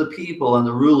troubled the people and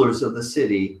the rulers of the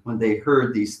city when they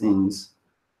heard these things.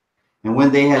 And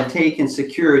when they had taken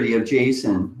security of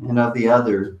Jason and of the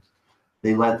other,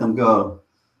 they let them go.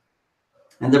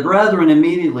 And the brethren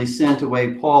immediately sent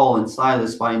away Paul and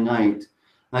Silas by night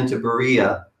unto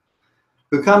Berea,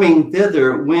 who coming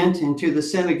thither went into the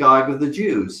synagogue of the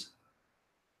Jews.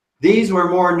 These were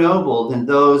more noble than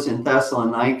those in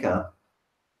Thessalonica,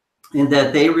 in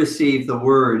that they received the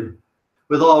word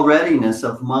with all readiness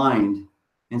of mind,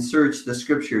 and searched the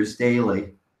Scriptures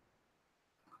daily,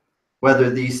 whether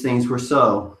these things were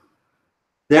so.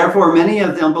 Therefore many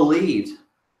of them believed,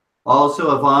 also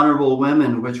of honorable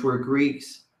women which were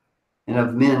Greeks, and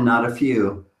of men not a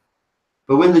few.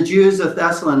 But when the Jews of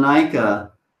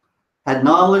Thessalonica had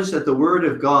knowledge that the word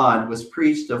of God was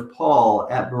preached of Paul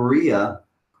at Berea,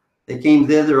 they came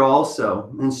thither also,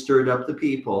 and stirred up the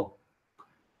people.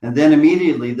 And then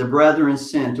immediately the brethren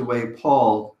sent away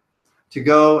Paul to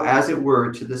go, as it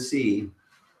were, to the sea.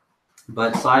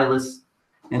 But Silas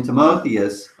and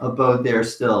Timotheus abode there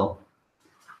still.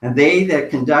 And they that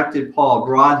conducted Paul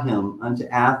brought him unto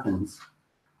Athens,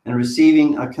 and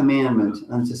receiving a commandment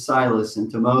unto Silas and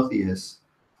Timotheus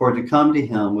for to come to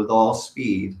him with all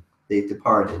speed, they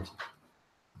departed.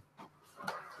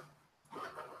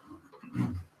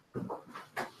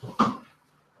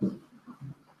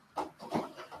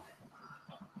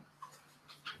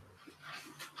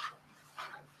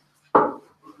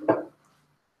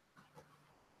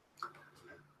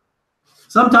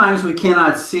 Sometimes we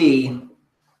cannot see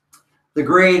the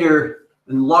greater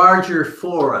and larger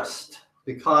forest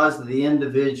because of the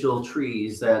individual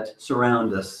trees that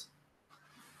surround us.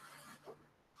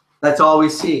 That's all we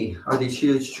see are these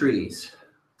huge trees.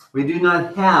 We do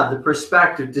not have the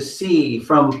perspective to see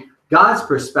from God's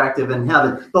perspective in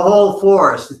heaven the whole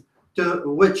forest, to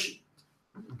which,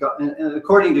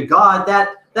 according to God,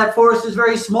 that forest is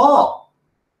very small.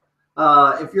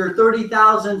 If you're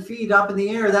 30,000 feet up in the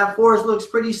air, that forest looks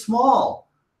pretty small.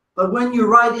 But when you're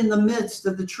right in the midst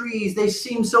of the trees, they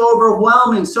seem so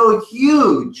overwhelming, so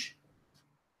huge.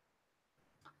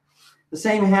 The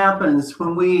same happens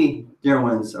when we, dear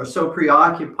ones, are so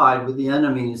preoccupied with the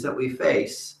enemies that we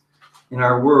face in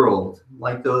our world,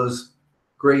 like those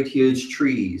great huge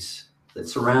trees that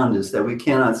surround us, that we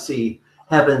cannot see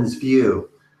heaven's view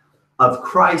of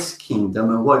Christ's kingdom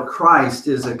and what Christ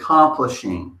is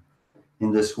accomplishing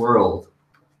in this world,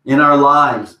 in our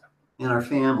lives, in our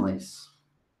families.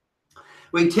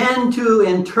 We tend to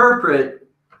interpret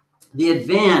the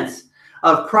advance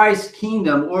of Christ's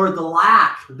kingdom or the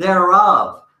lack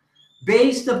thereof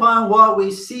based upon what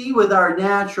we see with our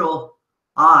natural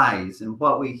eyes and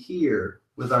what we hear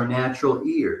with our natural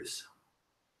ears.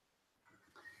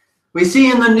 We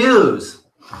see in the news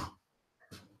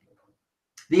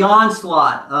the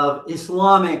onslaught of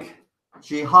Islamic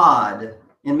jihad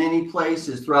in many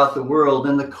places throughout the world,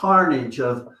 and the carnage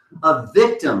of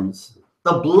victims,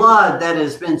 the blood that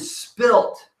has been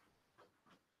spilt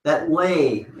that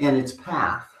lay in its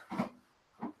path.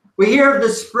 We hear of the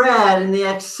spread and the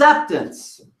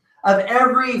acceptance of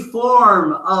every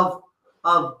form of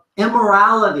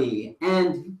immorality,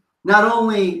 and not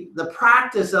only the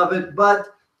practice of it, but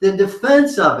the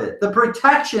defense of it, the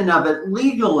protection of it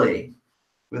legally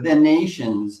within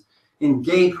nations, in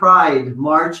gay pride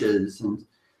marches, and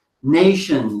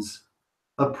nations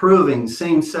approving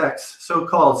same-sex,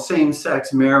 so-called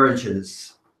same-sex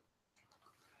marriages.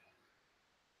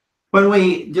 When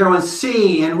we, dear ones,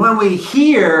 see and when we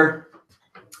hear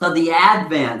of the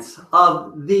advance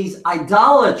of these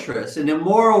idolatrous and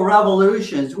immoral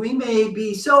revolutions, we may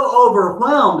be so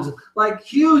overwhelmed like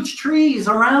huge trees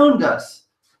around us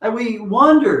that we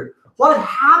wonder, what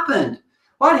happened?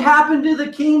 What happened to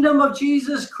the kingdom of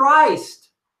Jesus Christ?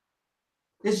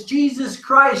 Is Jesus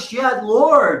Christ yet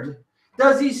Lord?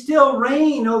 Does he still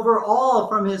reign over all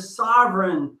from his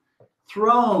sovereign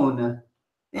throne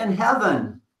in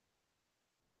heaven?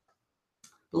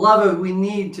 Beloved, we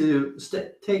need to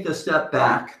take a step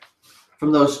back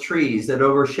from those trees that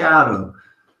overshadow,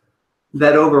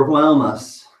 that overwhelm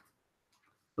us.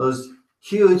 Those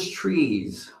huge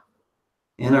trees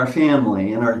in our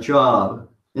family, in our job,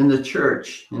 in the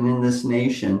church, and in this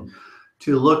nation,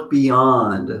 to look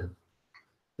beyond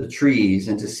the trees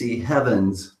and to see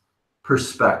heaven's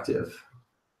perspective.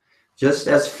 Just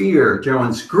as fear, dear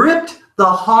ones, gripped the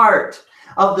heart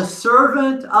of the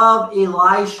servant of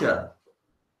Elisha,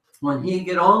 when he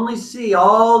could only see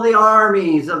all the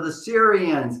armies of the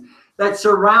Syrians that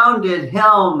surrounded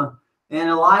him and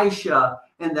Elisha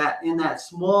in that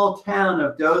small town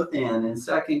of Dothan in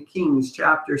 2 Kings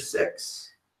chapter 6.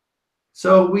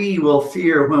 So we will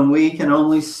fear when we can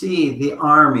only see the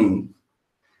army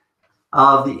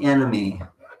of the enemy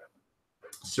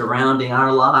surrounding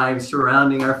our lives,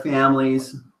 surrounding our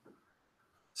families,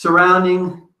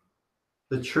 surrounding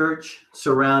the church,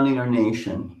 surrounding our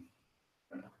nation.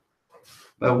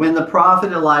 But when the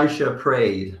prophet Elisha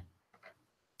prayed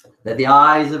that the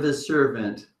eyes of his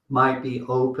servant might be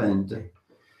opened,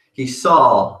 he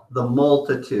saw the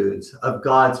multitudes of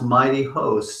God's mighty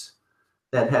hosts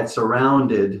that had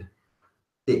surrounded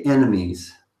the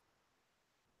enemies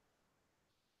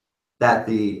that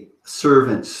the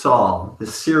servant saw, the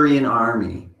Syrian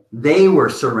army. They were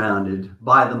surrounded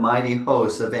by the mighty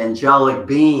hosts of angelic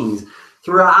beings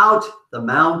throughout the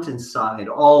mountainside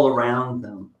all around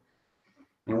them,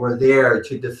 and were there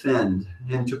to defend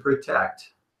and to protect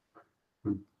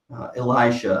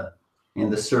Elisha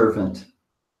and the servant.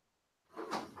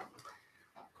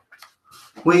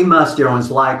 We must, dear ones,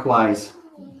 likewise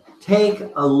take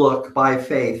a look by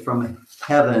faith from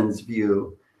heaven's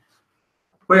view,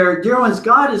 where, dear ones,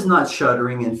 God is not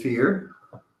shuddering in fear,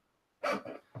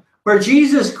 where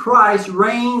Jesus Christ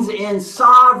reigns in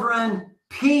sovereign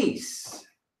peace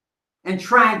and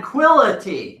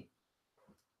tranquility,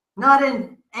 not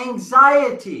in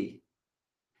anxiety,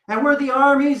 and where the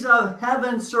armies of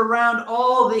heaven surround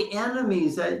all the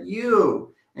enemies that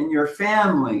you and your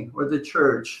family or the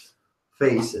church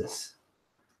faces.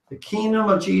 The kingdom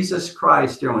of Jesus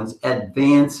Christ, dear ones,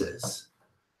 advances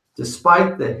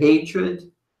despite the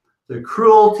hatred, the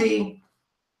cruelty,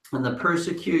 and the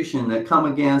persecution that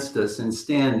come against us in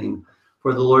standing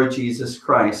for the Lord Jesus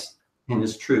Christ and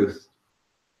his truth.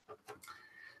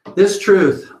 This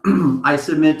truth, I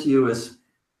submit to you, is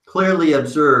clearly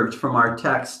observed from our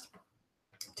text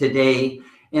today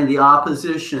in the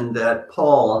opposition that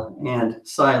Paul and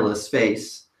Silas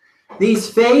face. These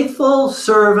faithful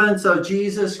servants of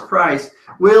Jesus Christ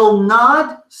will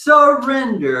not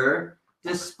surrender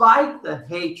despite the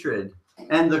hatred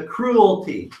and the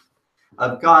cruelty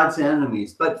of God's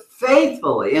enemies, but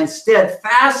faithfully and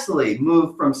steadfastly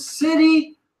move from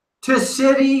city to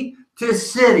city to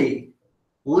city,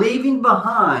 leaving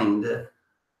behind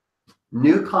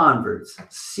new converts,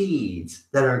 seeds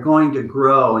that are going to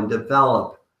grow and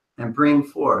develop and bring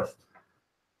forth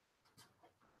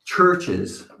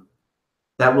churches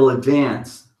that will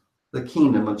advance the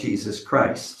kingdom of Jesus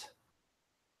Christ.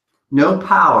 No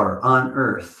power on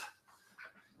earth,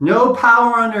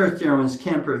 dear ones,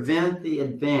 can prevent the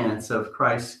advance of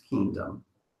Christ's kingdom.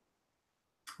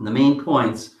 And the main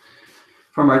points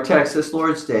from our text this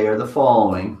Lord's Day are the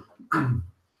following.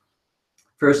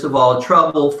 First of all,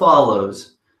 trouble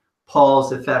follows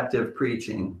Paul's effective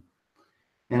preaching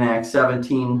in Acts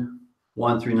 17,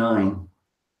 1-9.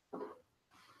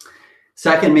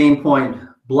 Second main point,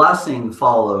 blessing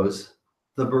follows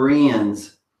the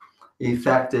Bereans'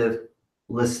 effective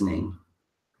listening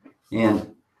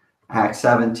in Acts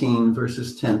 17,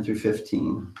 verses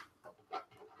 10-15.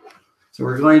 So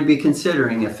we're going to be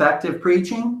considering effective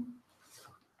preaching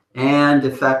and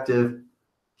effective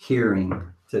hearing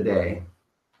today,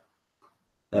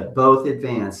 that both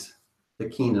advance the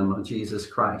kingdom of Jesus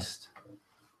Christ.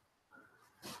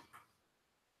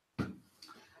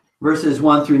 Verses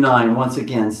 1-9, once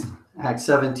again, Acts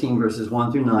 17, verses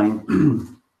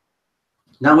 1-9.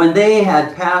 Now when they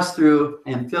had passed through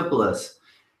Amphipolis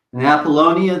and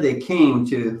Apollonia, they came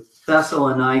to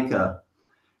Thessalonica,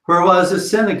 where was a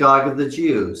synagogue of the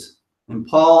Jews. And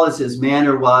Paul, as his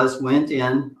manner was, went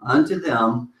in unto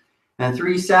them, and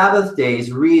 3 Sabbath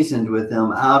days reasoned with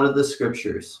them out of the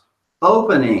Scriptures,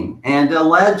 opening and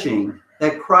alleging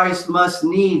that Christ must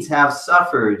needs have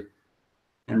suffered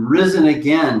and risen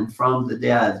again from the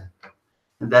dead,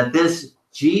 and that this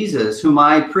Jesus, whom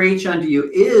I preach unto you,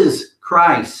 is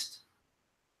Christ.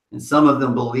 And some of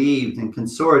them believed and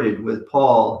consorted with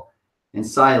Paul and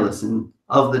Silas, and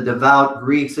of the devout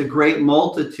Greeks a great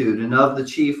multitude, and of the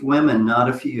chief women not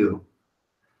a few.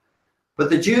 But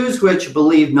the Jews which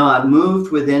believed not,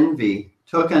 moved with envy,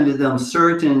 took unto them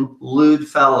certain lewd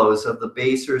fellows of the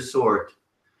baser sort,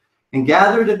 and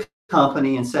gathered a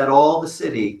company, and set all the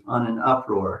city on an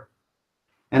uproar,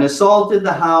 and assaulted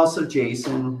the house of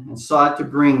Jason, and sought to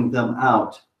bring them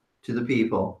out to the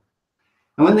people.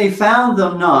 And when they found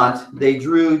them not, they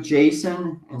drew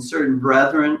Jason and certain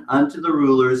brethren unto the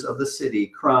rulers of the city,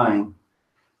 crying,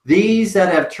 These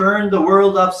that have turned the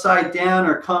world upside down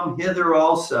are come hither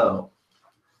also,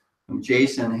 whom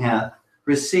Jason hath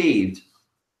received.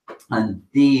 And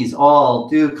these all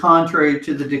do contrary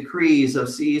to the decrees of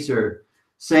Caesar,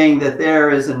 saying that there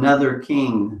is another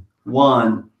king,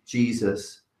 one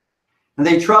Jesus. And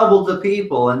they troubled the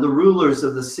people and the rulers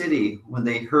of the city when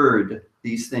they heard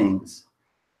these things.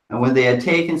 And when they had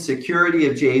taken security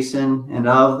of Jason and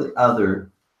of the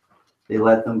other, they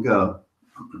let them go.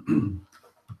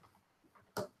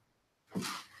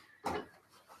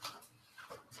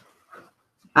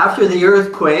 After the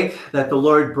earthquake that the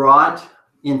Lord brought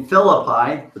in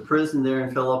Philippi, the prison there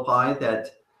in Philippi that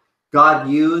God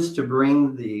used to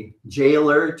bring the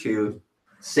jailer to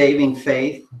saving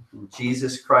faith in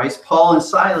Jesus Christ, Paul and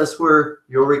Silas were,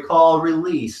 you'll recall,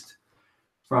 released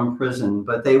from prison,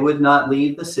 but they would not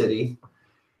leave the city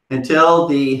until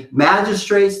the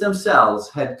magistrates themselves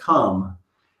had come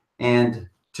and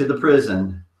to the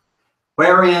prison,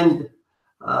 wherein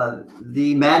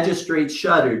the magistrates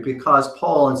shuddered because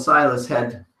Paul and Silas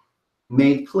had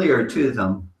made clear to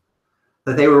them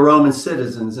that they were Roman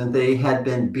citizens, and they had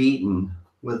been beaten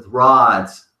with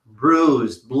rods,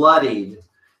 bruised, bloodied.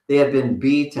 They had been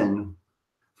beaten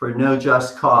for no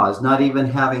just cause, not even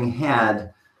having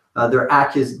had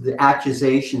the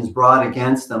accusations brought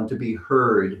against them to be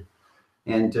heard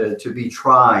and to be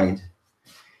tried.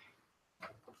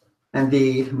 And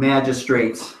the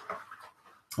magistrates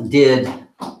did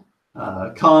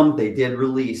come, they did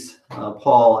release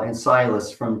Paul and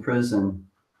Silas from prison.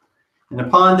 And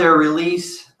upon their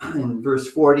release, in verse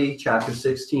 40, chapter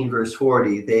 16, verse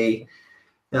 40, they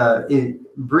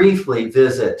briefly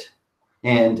visit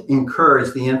and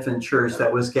encourage the infant church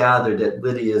that was gathered at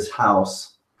Lydia's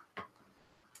house.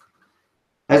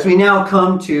 As we now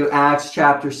come to Acts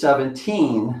chapter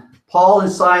 17, Paul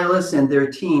and Silas and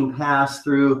their team pass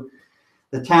through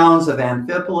the towns of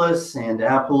Amphipolis and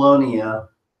Apollonia.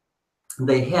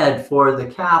 They head for the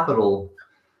capital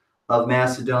of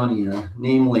Macedonia,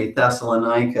 namely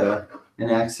Thessalonica, in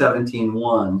Acts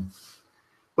 17:1,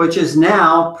 which is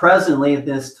now presently at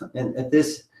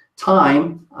this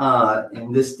time,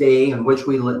 in this day in which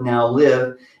we now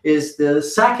live, is the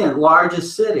second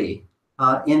largest city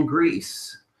in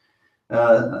Greece.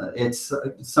 It's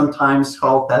sometimes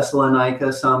called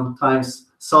Thessalonica, sometimes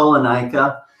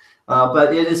Salonika,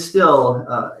 but it is still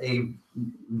a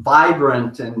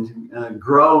vibrant and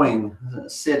growing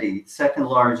city, second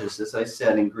largest, as I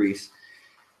said, in Greece.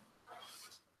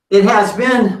 It has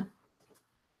been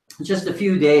just a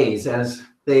few days as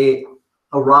they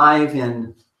arrive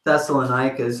in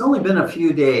Thessalonica. It's only been a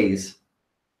few days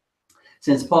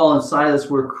since Paul and Silas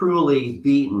were cruelly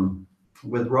beaten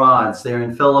with rods there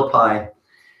in Philippi.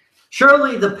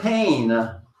 Surely the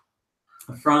pain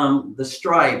from the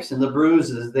stripes and the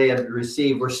bruises they had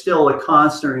received were still a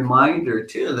constant reminder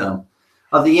to them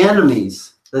of the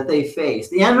enemies that they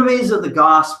faced, the enemies of the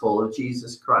gospel of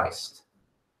Jesus Christ.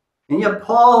 And yet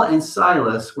Paul and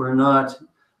Silas were not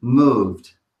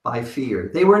moved by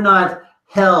fear. They were not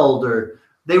held, or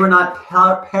they were not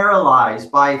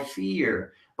paralyzed by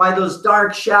fear, by those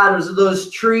dark shadows of those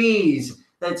trees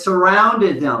that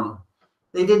surrounded them.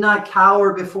 They did not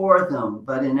cower before them,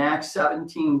 but in Acts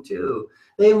 17:2,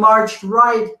 they marched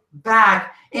right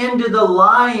back into the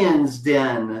lion's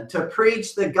den to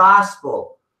preach the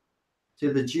gospel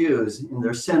to the Jews in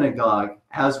their synagogue,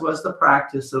 as was the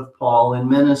practice of Paul in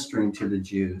ministering to the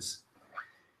Jews.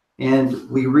 And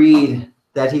we read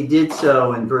that he did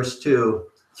so in verse 2,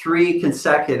 3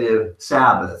 consecutive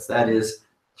Sabbaths, that is,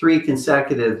 3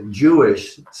 consecutive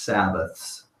Jewish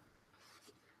Sabbaths.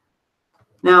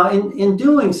 Now, in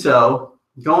doing so,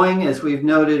 going, as we've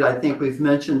noted, I think we've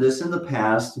mentioned this in the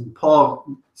past, Paul,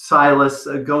 Silas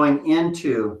going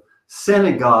into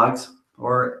synagogues,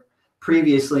 or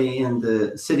previously in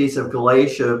the cities of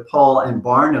Galatia, Paul and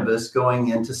Barnabas going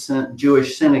into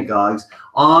Jewish synagogues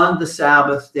on the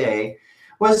Sabbath day,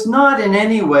 was not in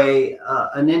any way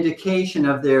an indication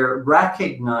of their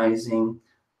recognizing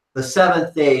the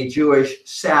seventh-day Jewish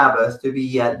Sabbath to be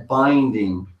yet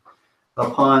binding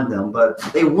upon them. But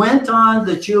they went on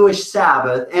the Jewish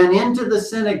Sabbath and into the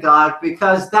synagogue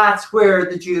because that's where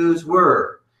the Jews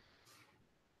were.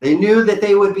 They knew that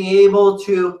they would be able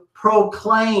to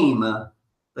proclaim.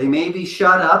 They may be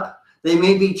shut up, they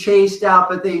may be chased out,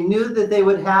 but they knew that they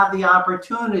would have the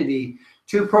opportunity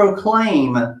to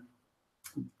proclaim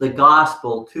the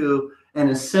gospel to an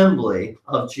assembly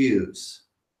of Jews.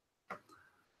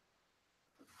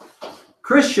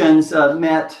 Christians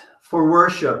met for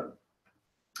worship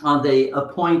on the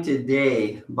appointed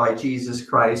day by Jesus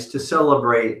Christ to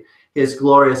celebrate his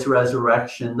glorious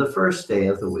resurrection, the first day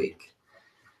of the week.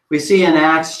 We see in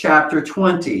Acts chapter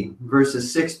 20,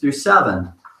 verses 6 through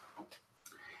 7,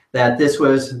 that this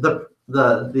was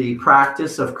the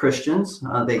practice of Christians.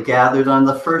 They gathered on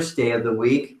the first day of the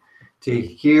week to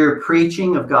hear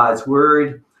preaching of God's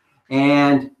word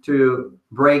and to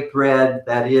break bread,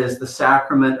 that is the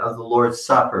sacrament of the Lord's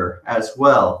Supper as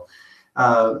well.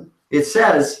 It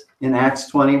says in Acts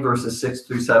 20, verses 6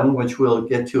 through 7, which we'll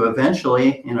get to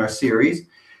eventually in our series,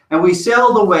 and we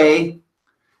sailed away.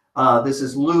 This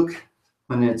is Luke,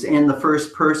 when it's in the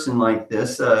first person like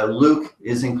this. Luke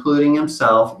is including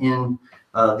himself in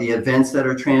the events that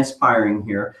are transpiring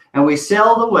here. And we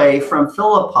sailed away from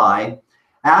Philippi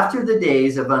after the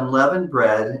days of unleavened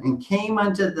bread, and came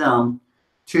unto them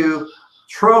to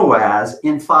Troas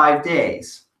in 5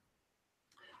 days,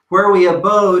 where we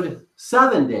abode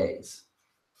 7 days.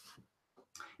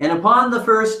 And upon the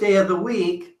first day of the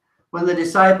week, when the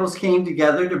disciples came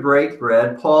together to break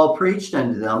bread, Paul preached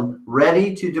unto them,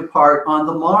 ready to depart on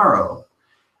the morrow,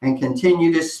 and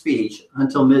continued his speech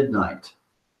until midnight.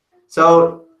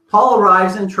 So Paul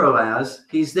arrives in Troas.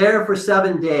 He's there for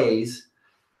 7 days,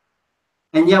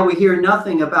 and yet we hear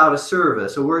nothing about a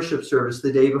service, a worship service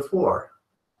the day before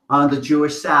on the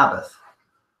Jewish Sabbath.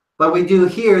 But we do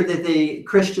hear that the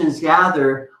Christians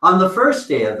gather on the first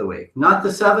day of the week, not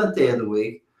the seventh day of the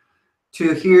week,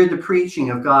 to hear the preaching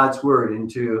of God's word and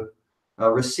to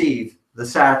receive the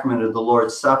sacrament of the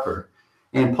Lord's Supper.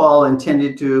 And Paul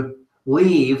intended to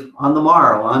leave on the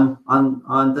morrow,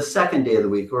 on the second day of the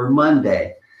week, or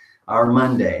Monday.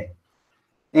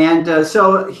 And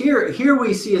so here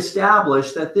we see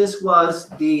established that this was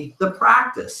the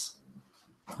practice.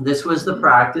 This was the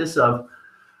practice of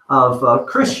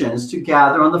Christians to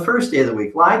gather on the first day of the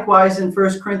week. Likewise, in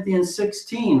 1 Corinthians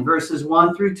 16, verses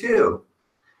 1 through 2,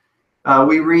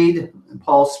 we read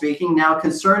Paul speaking, now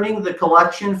concerning the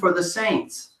collection for the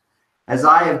saints, as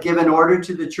I have given order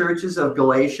to the churches of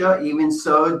Galatia, even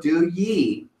so do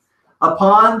ye.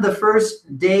 Upon the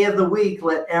first day of the week,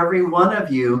 let every one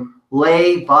of you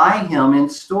lay by him in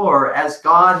store, as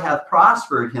God hath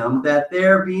prospered him, that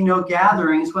there be no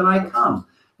gatherings when I come.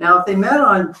 Now, if they met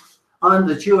on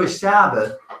the Jewish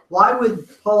Sabbath, why would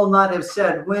Paul not have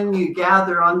said, when you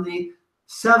gather on the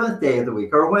seventh day of the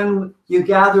week, or when you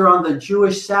gather on the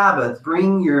Jewish Sabbath,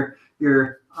 bring your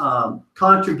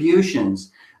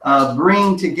contributions,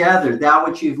 bring together that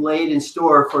which you've laid in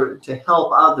store to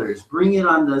help others, bring it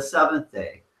on the seventh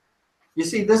day. You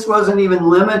see, this wasn't even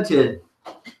limited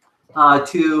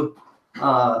to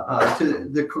to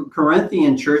the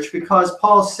Corinthian church, because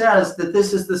Paul says that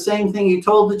this is the same thing he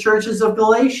told the churches of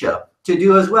Galatia to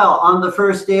do as well on the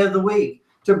first day of the week,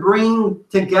 to bring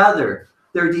together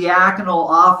their diaconal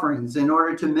offerings in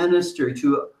order to minister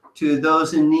to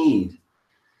those in need.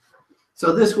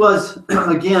 So this was,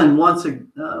 again, once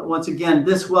again,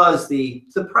 this was the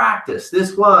practice.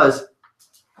 This was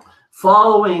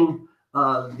following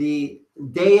the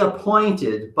day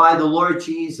appointed by the Lord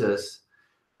Jesus,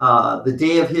 the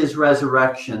day of his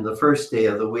resurrection, the first day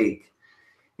of the week.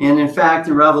 And in fact,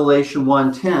 in Revelation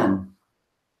 1:10,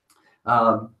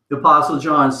 the Apostle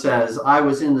John says, I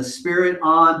was in the Spirit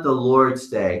on the Lord's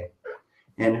day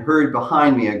and heard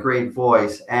behind me a great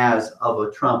voice as of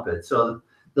a trumpet. So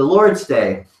the Lord's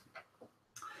day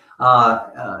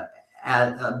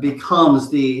becomes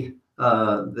the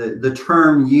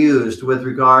term used with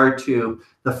regard to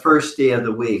the first day of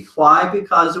the week. Why?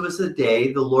 Because it was the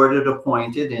day the Lord had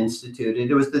appointed, instituted.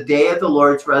 It was the day of the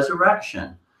Lord's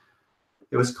resurrection.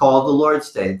 It was called the Lord's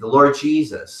Day, the Lord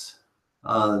Jesus,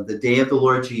 the day of the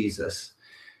Lord Jesus.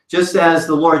 Just as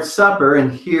the Lord's Supper,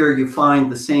 and here you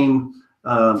find the same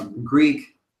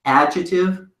Greek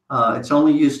adjective. It's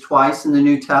only used twice in the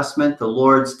New Testament, the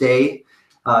Lord's Day,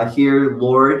 here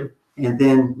Lord, and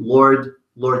then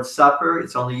Lord's Supper.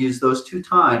 It's only used those two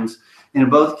times. And in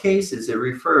both cases, it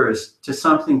refers to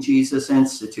something Jesus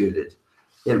instituted.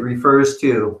 It refers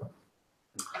to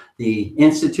the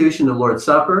institution of Lord's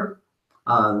Supper,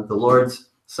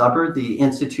 the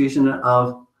institution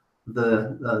of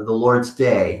the Lord's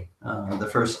Day, the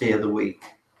first day of the week.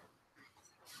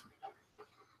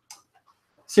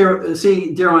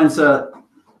 See, dear ones,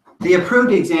 the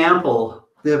approved example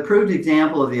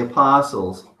of the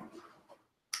apostles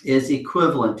is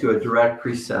equivalent to a direct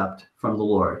precept from the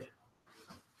Lord.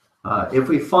 If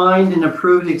we find an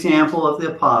approved example of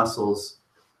the apostles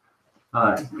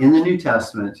in the New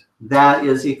Testament, that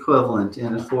is equivalent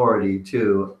in authority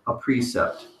to a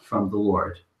precept from the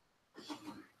Lord.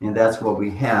 And that's what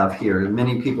we have here.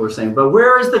 Many people are saying, but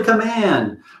where is the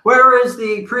command? Where is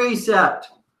the precept?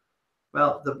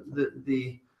 Well,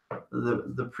 the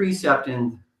precept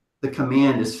and the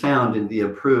command is found in the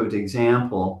approved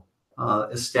example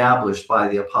established by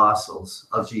the apostles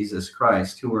of Jesus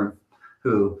Christ,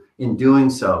 who in doing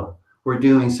so, were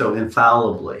doing so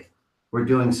infallibly. We're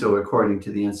doing so according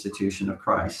to the institution of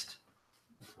Christ.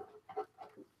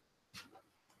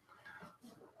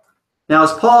 Now,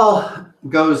 as Paul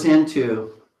goes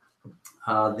into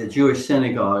the Jewish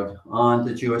synagogue on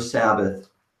the Jewish Sabbath,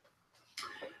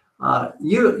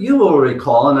 you will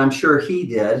recall, and I'm sure he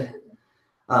did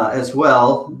as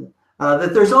well,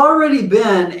 that there's already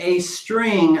been a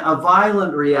string of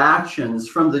violent reactions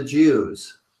from the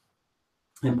Jews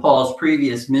in Paul's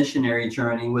previous missionary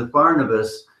journey with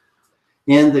Barnabas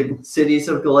in the cities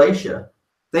of Galatia.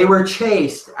 They were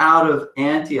chased out of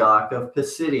Antioch of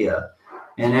Pisidia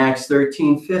in Acts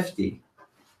 13:50.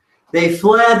 They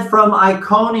fled from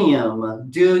Iconium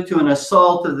due to an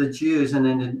assault of the Jews and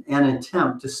an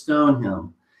attempt to stone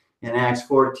him in Acts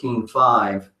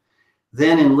 14:5.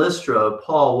 Then in Lystra,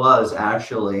 Paul was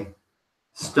actually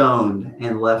stoned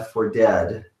and left for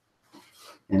dead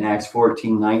in Acts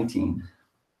 14:19.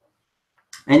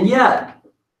 And yet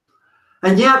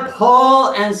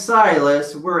Paul and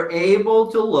Silas were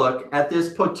able to look at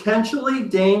this potentially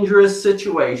dangerous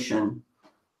situation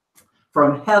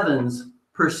from heaven's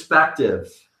perspective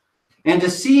and to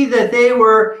see that they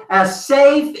were as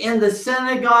safe in the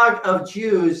synagogue of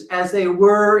Jews as they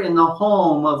were in the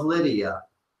home of Lydia.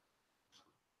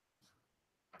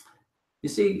 You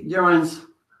see, dear ones,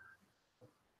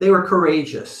 they were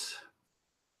courageous.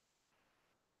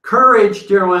 Courage,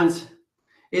 dear ones,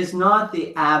 is not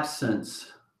the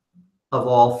absence of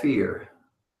all fear.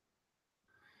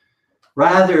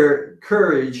 Rather,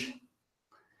 courage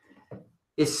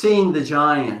is seeing the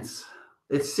giants.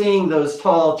 It's seeing those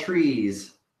tall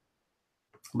trees,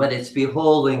 but it's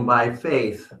beholding by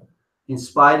faith. In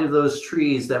spite of those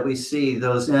trees that we see,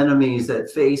 those enemies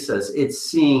that face us, it's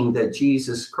seeing that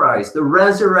Jesus Christ, the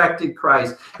resurrected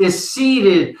Christ, is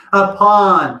seated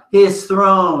upon his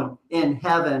throne in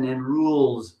heaven and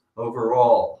rules over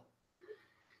all.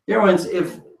 Dear ones,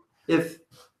 if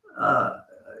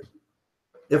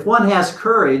one has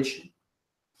courage,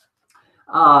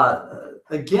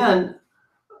 again,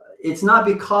 it's not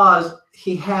because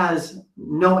he has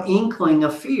no inkling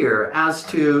of fear as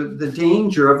to the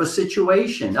danger of a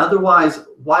situation. Otherwise,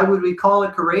 why would we call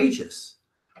it courageous?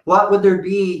 What would there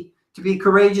be to be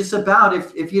courageous about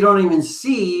if you don't even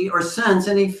see or sense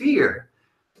any fear?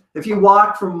 If you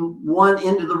walk from one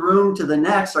end of the room to the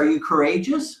next, are you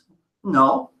courageous?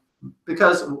 No.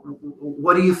 because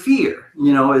what do you fear,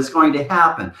 is going to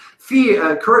happen?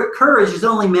 Fear, courage is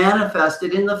only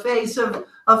manifested in the face of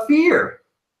fear.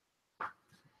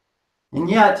 And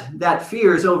yet that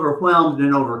fear is overwhelmed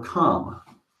and overcome.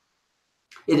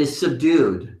 It is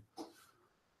subdued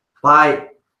by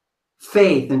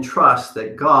faith and trust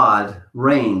that God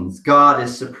reigns. God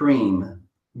is supreme.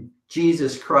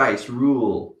 Jesus Christ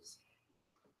rules.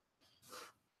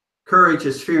 Courage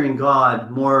is fearing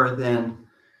God more than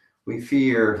we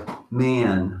fear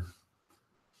man,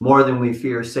 more than we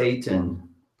fear Satan,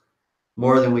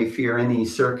 more than we fear any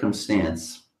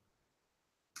circumstance,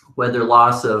 whether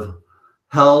loss of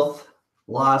health,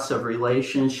 loss of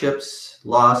relationships,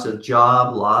 loss of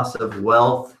job, loss of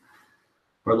wealth,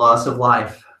 or loss of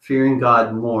life. Fearing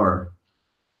God more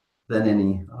than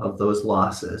any of those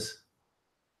losses.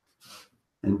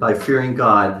 And by fearing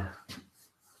God,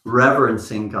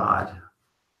 reverencing God,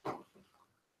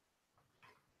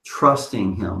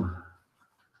 trusting him,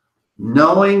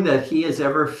 knowing that he is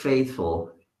ever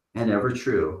faithful and ever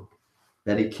true,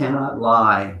 that he cannot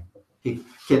lie. He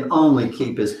can only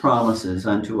keep his promises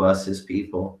unto us, his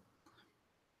people.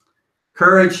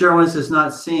 Courage, dear ones, is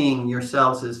not seeing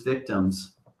yourselves as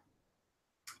victims,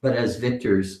 but as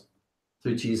victors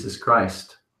through Jesus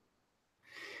Christ.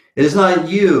 It is not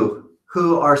you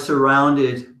who are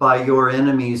surrounded by your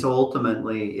enemies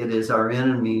ultimately. It is our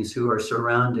enemies who are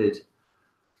surrounded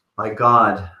by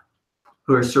God,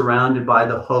 who are surrounded by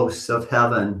the hosts of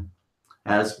heaven,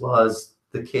 as was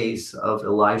the case of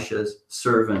Elisha's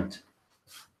servant.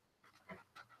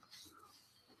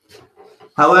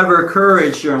 However,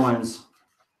 courage, dear ones,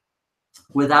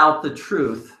 without the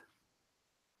truth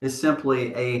is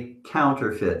simply a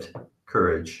counterfeit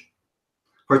courage.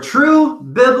 For true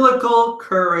biblical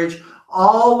courage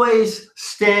always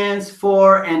stands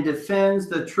for and defends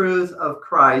the truth of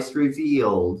Christ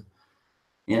revealed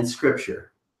in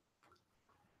Scripture.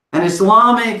 An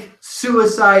Islamic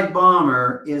suicide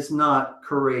bomber is not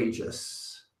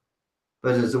courageous,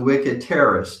 but is a wicked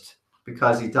terrorist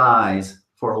because he dies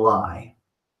for a lie.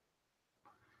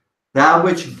 That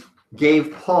which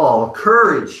gave Paul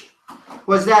courage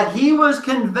was that he was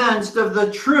convinced of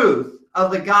the truth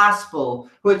of the gospel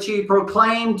which he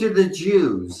proclaimed to the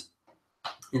Jews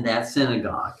in that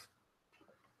synagogue.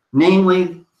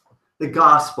 Namely, the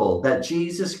gospel that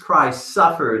Jesus Christ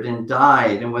suffered and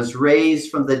died and was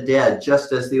raised from the dead,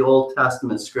 just as the Old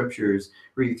Testament scriptures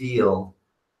reveal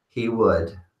he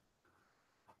would.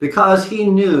 Because he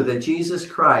knew that Jesus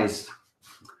Christ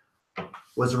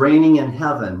was reigning in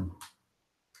heaven,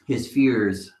 his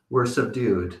fears were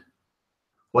subdued.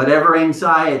 Whatever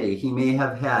anxiety he may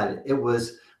have had, it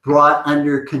was brought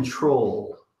under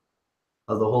control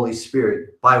of the Holy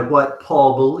Spirit by what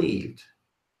Paul believed.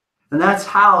 And that's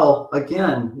how,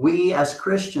 again, we as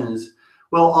Christians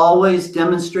will always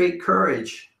demonstrate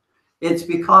courage. It's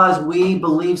because we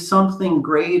believe something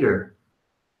greater.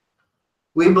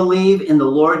 We believe in the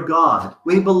Lord God.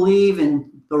 We believe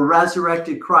in the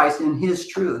resurrected Christ and his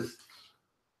truth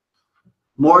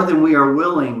more than we are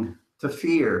willing to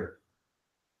fear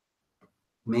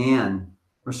man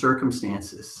or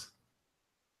circumstances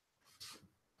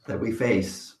that we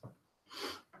face.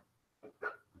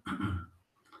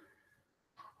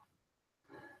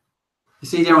 You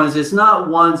see, dear ones, it's not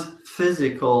one's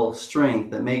physical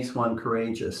strength that makes one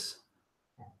courageous.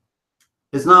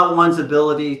 It's not one's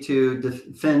ability to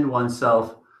defend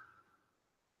oneself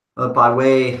by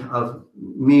way of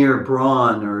mere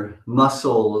brawn or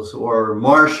muscles or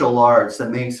martial arts that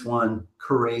makes one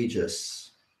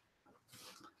courageous.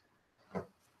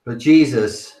 But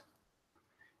Jesus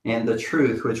and the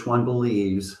truth which one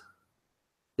believes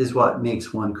is what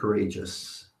makes one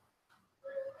courageous.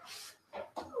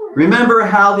 Remember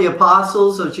how the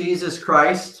apostles of Jesus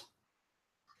Christ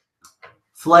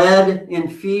fled in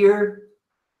fear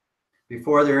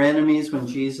before their enemies when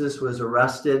Jesus was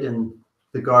arrested in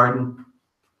the Garden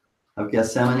of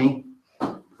Gethsemane.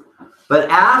 But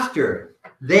after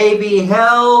they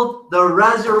beheld the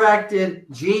resurrected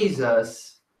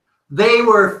Jesus, they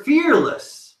were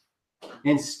fearless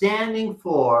in standing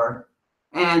for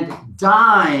and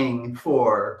dying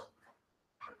for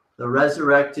the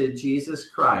resurrected Jesus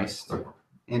Christ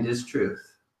and his truth.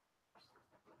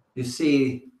 You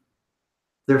see,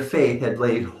 their faith had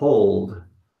laid hold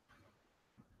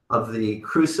of the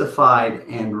crucified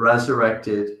and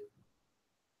resurrected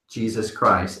Jesus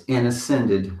Christ and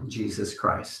ascended Jesus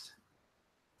Christ.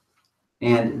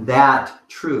 And that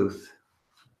truth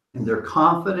and their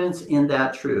confidence in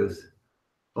that truth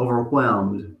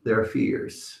overwhelmed their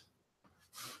fears.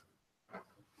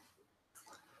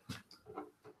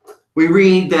 We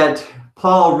read that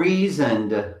Paul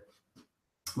reasoned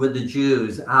with the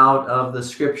Jews out of the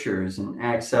scriptures in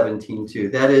Acts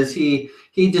 17:2. That is, he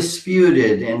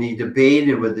disputed and he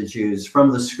debated with the Jews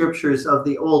from the scriptures of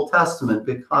the Old Testament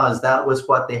because that was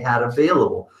what they had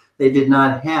available. They did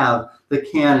not have the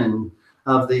canon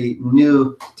of the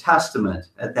New Testament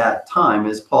at that time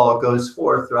as Paul goes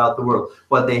forth throughout the world.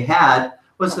 What they had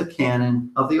was the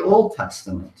canon of the Old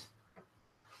Testament.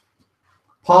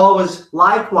 Paul was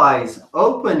likewise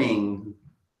opening,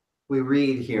 we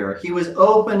read here, he was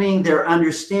opening their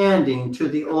understanding to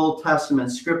the Old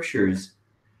Testament scriptures,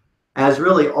 as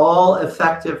really all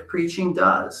effective preaching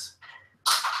does.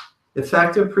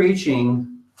 Effective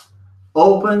preaching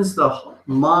opens the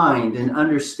mind and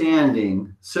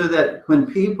understanding so that when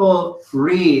people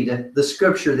read the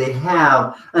scripture, they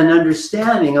have an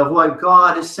understanding of what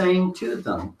God is saying to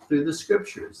them through the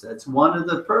scriptures. That's one of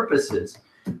the purposes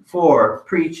for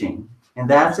preaching, and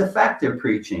that's effective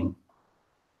preaching.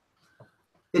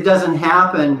 It doesn't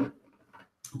happen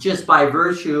just by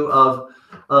virtue of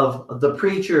the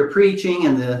preacher preaching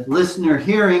and the listener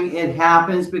hearing. It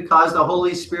happens because the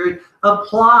Holy Spirit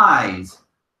applies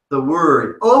the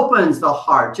word, opens the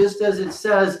heart, just as it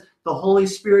says the Holy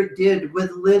Spirit did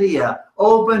with Lydia,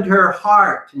 opened her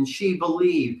heart and she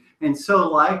believed. And so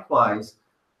likewise,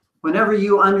 whenever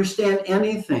you understand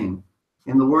anything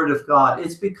in the Word of God,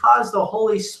 it's because the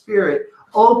Holy Spirit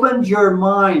opened your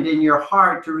mind and your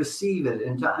heart to receive it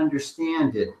and to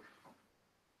understand it.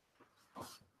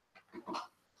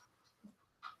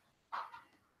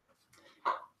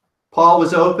 Paul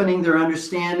was opening their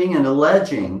understanding and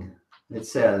alleging, it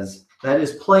says, that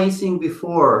is placing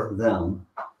before them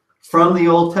from the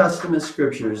Old Testament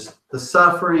scriptures the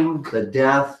suffering, the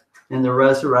death, and the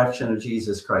resurrection of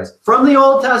Jesus Christ. From the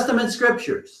Old Testament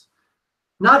scriptures.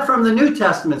 Not from the New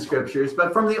Testament scriptures,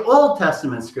 but from the Old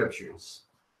Testament scriptures.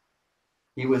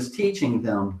 He was teaching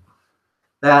them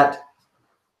that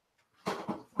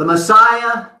the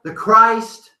Messiah, the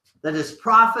Christ that is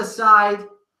prophesied,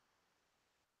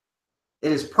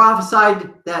 it is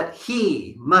prophesied that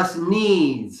he must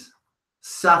needs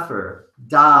suffer,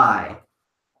 die,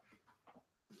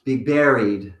 be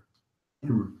buried,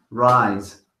 and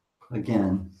rise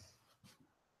again.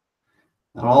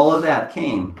 And all of that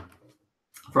came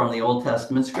from the Old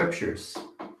Testament scriptures.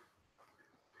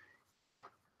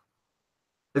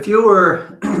 If you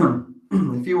were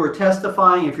if you were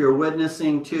testifying, if you were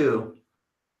witnessing to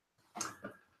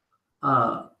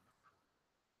a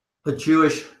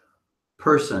Jewish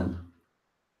person,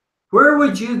 where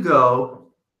would you go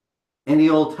in the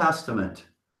Old Testament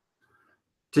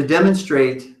to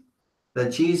demonstrate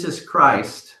that Jesus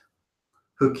Christ,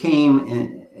 who came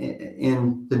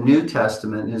in the New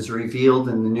Testament, is revealed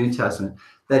in the New Testament,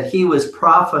 that he was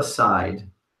prophesied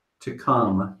to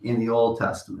come in the Old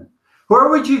Testament? Where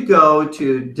would you go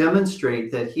to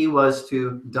demonstrate that he was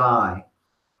to die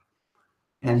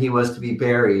and he was to be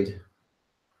buried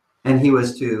and he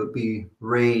was to be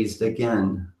raised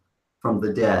again from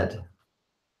the dead?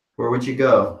 Where would you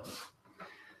go?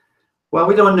 Well,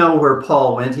 we don't know where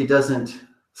Paul went. He doesn't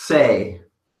say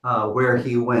where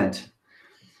he went.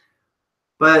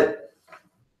 But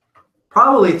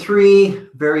probably three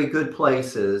very good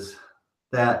places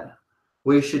that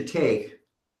we should take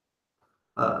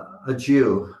a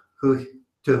Jew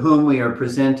to whom we are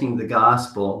presenting the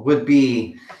gospel would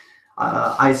be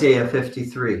Isaiah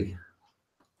 53.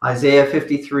 Isaiah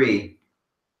 53.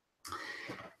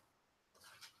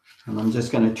 And I'm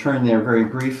just going to turn there very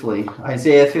briefly.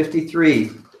 Isaiah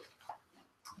 53,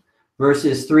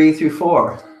 verses 3 through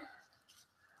 4.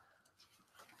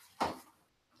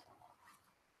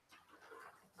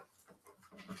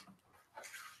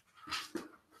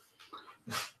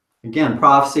 Again,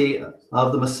 prophecy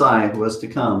of the Messiah who was to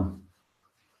come.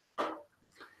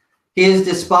 He is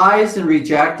despised and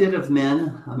rejected of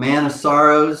men, a man of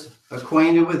sorrows,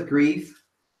 acquainted with grief.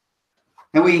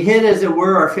 And we hid, as it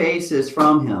were, our faces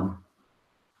from him.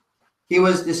 He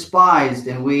was despised,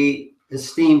 and we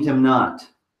esteemed him not.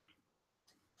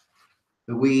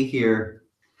 The we here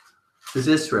is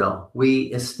Israel.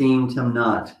 We esteemed him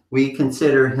not. We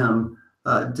consider him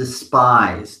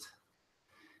despised.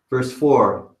 Verse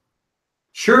 4.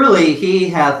 Surely he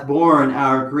hath borne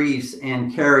our griefs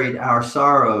and carried our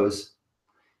sorrows.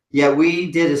 Yet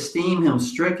we did esteem him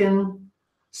stricken,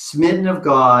 smitten of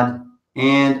God,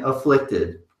 and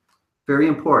afflicted. Very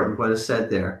important what is said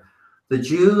there. The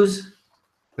Jews,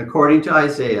 according to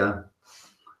Isaiah,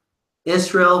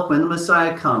 Israel, when the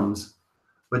Messiah comes,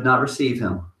 would not receive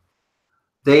him.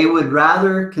 They would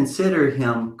rather consider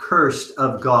him cursed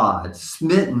of God,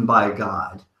 smitten by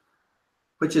God,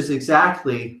 which is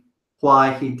exactly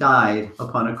why he died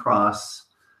upon a cross,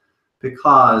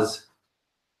 because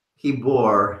he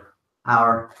bore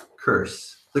our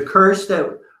curse. The curse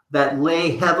that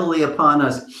lay heavily upon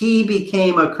us, he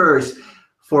became a curse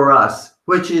for us,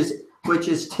 which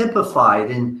is typified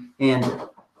and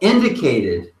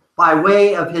indicated by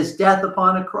way of his death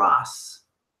upon a cross.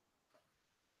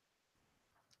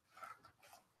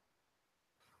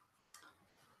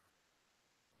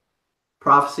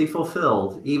 Prophecy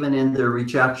fulfilled, even in their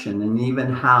rejection and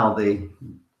even how they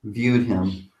viewed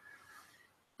him.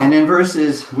 And in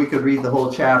verses, we could read the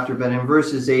whole chapter, but in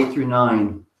verses 8 through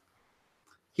 9,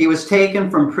 he was taken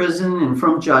from prison and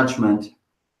from judgment.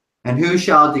 And who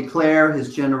shall declare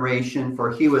his generation?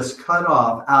 For he was cut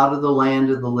off out of the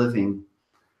land of the living.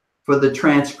 For the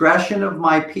transgression of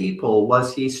my people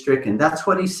was he stricken. That's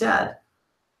what he said.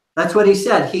 That's what he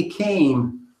said. He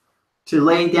came to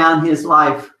lay down his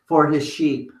life for his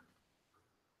sheep.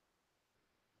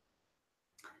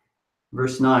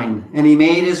 Verse 9, and he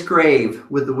made his grave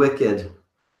with the wicked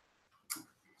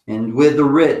and with the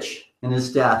rich in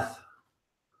his death.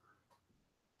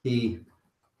 He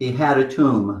had a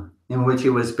tomb in which he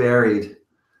was buried.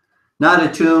 Not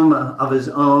a tomb of his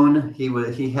own.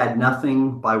 He had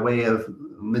nothing by way of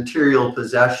material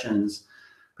possessions,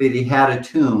 but he had a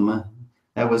tomb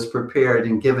that was prepared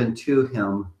and given to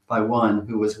him by one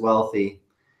who was wealthy.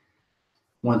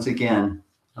 Once again,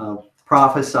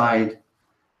 prophesied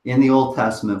in the Old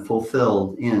Testament,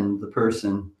 fulfilled in the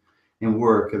person and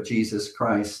work of Jesus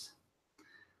Christ.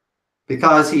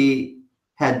 Because he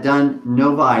had done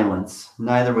no violence,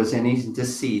 neither was any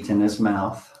deceit in his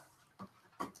mouth.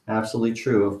 Absolutely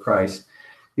true of Christ.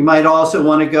 You might also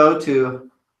want to go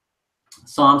to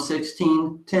Psalm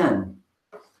 16:10.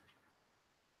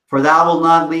 For thou wilt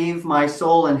not leave my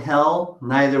soul in hell,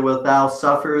 neither wilt thou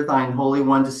suffer thine Holy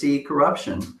One to see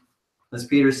corruption. As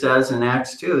Peter says in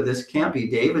Acts 2, this can't be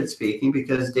David speaking,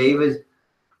 because David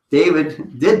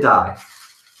did die.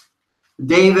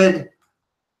 David's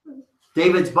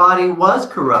body was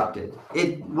corrupted.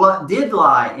 It did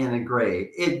lie in a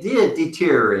grave. It did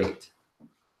deteriorate.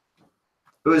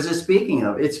 Who is it speaking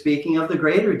of? It's speaking of the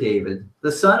greater David,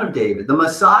 the son of David, the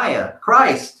Messiah,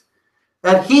 Christ,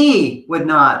 that he would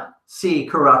not see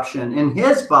corruption in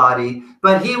his body,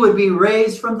 but he would be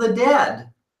raised from the dead.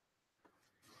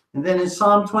 And then in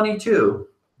Psalm 22,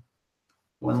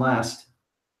 one last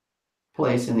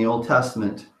place in the Old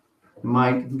Testament, you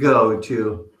might go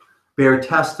to bear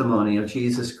testimony of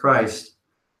Jesus Christ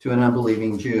to an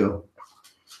unbelieving Jew.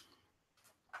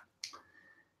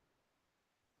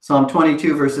 Psalm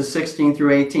 22, verses 16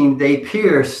 through 18, they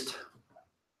pierced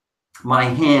my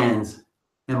hands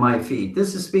and my feet.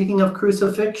 This is speaking of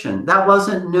crucifixion. That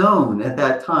wasn't known at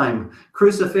that time.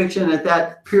 Crucifixion at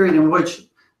that period in which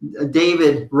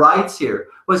David writes here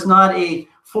was not a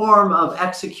form of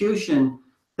execution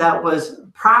that was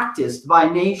practiced by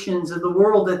nations of the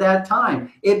world at that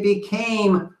time. It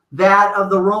became that of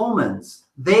the Romans.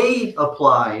 They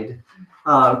applied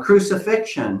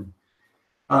crucifixion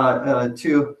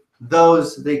to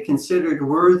those they considered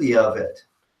worthy of it.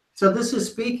 So this is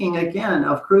speaking again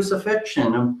of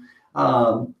crucifixion,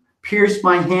 pierced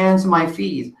my hands, my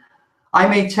feet. I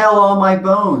may tell all my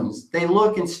bones. They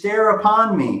look and stare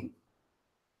upon me.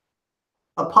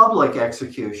 A public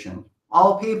execution.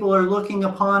 All people are looking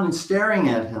upon and staring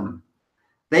at him.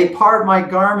 They part my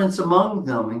garments among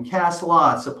them and cast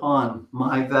lots upon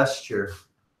my vesture.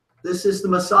 This is the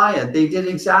Messiah. They did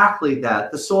exactly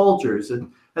that. The soldiers at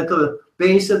the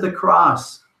base of the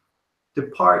cross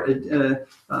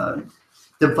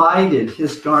divided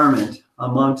his garment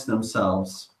amongst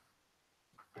themselves.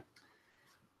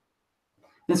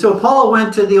 And so Paul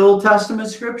went to the Old Testament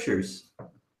scriptures.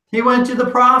 He went to the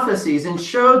prophecies and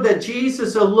showed that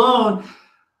Jesus alone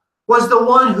was the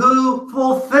one who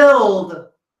fulfilled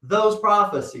those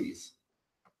prophecies.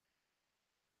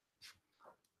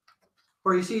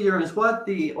 For you see, there is what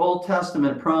the Old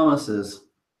Testament promises,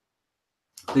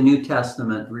 the New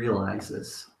Testament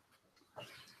realizes.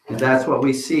 And that's what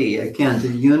we see. Again, the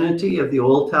unity of the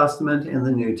Old Testament and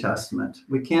the New Testament.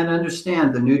 We can't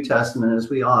understand the New Testament as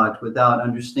we ought without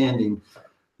understanding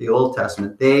the Old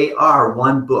Testament. They are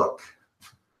one book.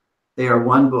 They are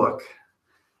one book.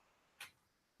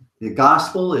 The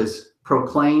gospel is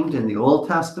proclaimed in the Old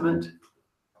Testament.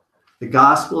 The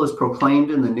gospel is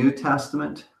proclaimed in the New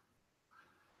Testament.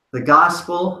 The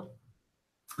gospel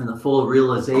and the full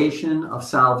realization of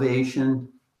salvation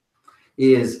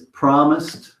is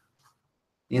promised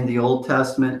in the Old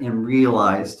Testament and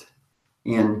realized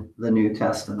in the New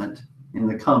Testament, in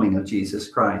the coming of Jesus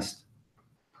Christ.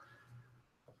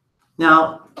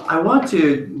 Now, I want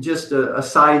to just a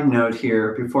side note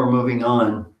here before moving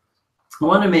on. I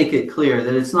want to make it clear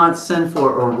that it's not sinful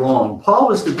or wrong. Paul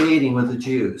was debating with the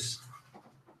Jews.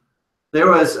 There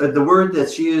was the word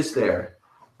that's used there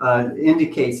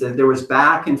indicates that there was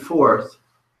back and forth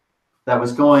that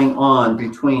was going on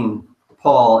between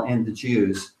Paul and the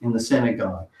Jews in the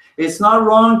synagogue. It's not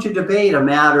wrong to debate a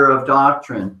matter of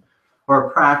doctrine or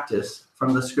practice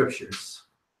from the scriptures.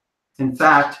 In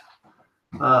fact,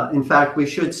 we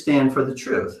should stand for the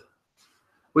truth.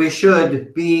 We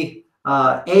should be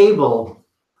able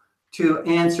to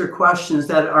answer questions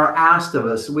that are asked of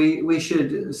us. We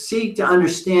should seek to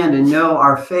understand and know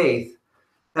our faith,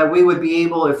 that we would be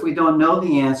able, if we don't know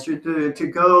the answer, to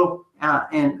go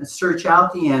and search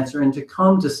out the answer and to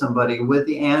come to somebody with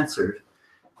the answer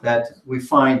that we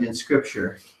find in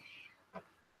Scripture.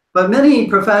 But many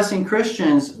professing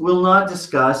Christians will not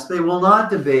discuss, they will not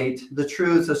debate the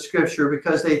truths of Scripture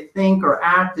because they think or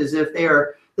act as if they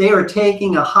are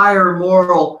taking a higher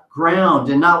moral ground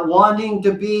and not wanting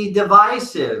to be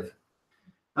divisive.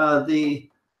 The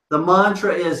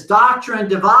mantra is doctrine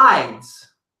divides.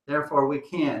 Therefore, we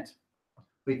can't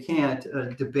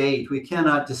debate. We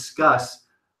cannot discuss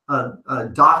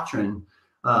doctrine.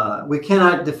 We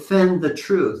cannot defend the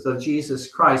truth of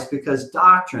Jesus Christ because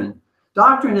doctrine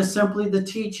is simply the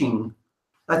teaching.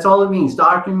 That's all it means.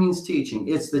 Doctrine means teaching.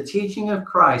 It's the teaching of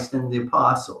Christ and the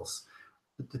apostles,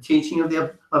 the teaching of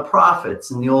the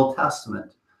prophets in the Old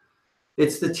Testament.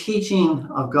 It's the teaching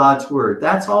of God's word.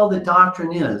 That's all that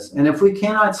doctrine is. And if we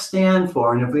cannot stand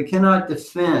for and if we cannot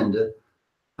defend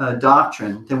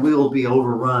doctrine, then we will be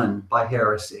overrun by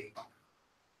heresy.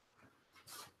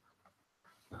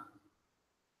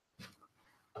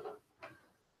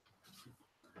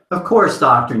 Of course,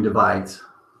 doctrine divides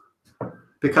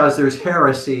because there's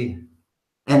heresy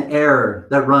and error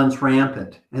that runs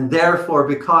rampant. And therefore,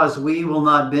 because we will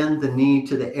not bend the knee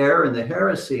to the error and the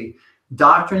heresy,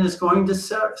 doctrine is going to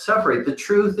separate. The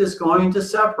truth is going to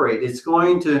separate. It's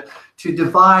going to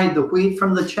divide the wheat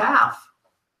from the chaff.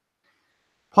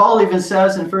 Paul even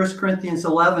says in 1 Corinthians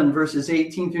 11, verses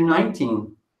 18 through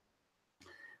 19,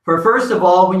 "For first of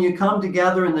all, when you come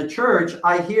together in the church,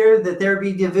 I hear that there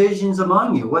be divisions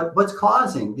among you." What's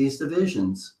causing these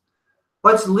divisions?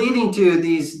 What's leading to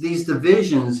these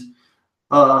divisions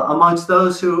amongst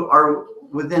those who are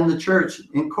within the church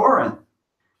in Corinth?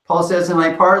 Paul says, "And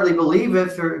I partly believe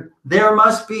it, for there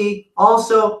must be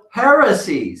also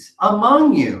heresies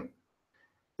among you,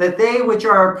 that they which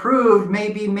are approved may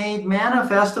be made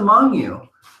manifest among you."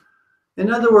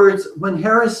 In other words, when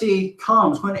heresy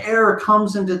comes, when error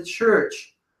comes into the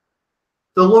church,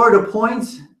 the Lord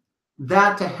appoints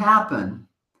that to happen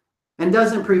and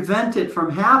doesn't prevent it from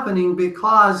happening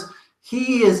because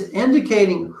he is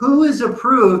indicating who is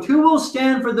approved, who will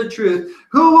stand for the truth,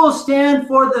 who will stand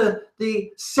for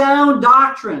the sound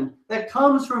doctrine that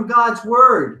comes from God's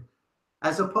word,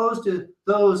 as opposed to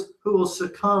those who will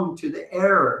succumb to the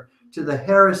error, to the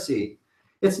heresy.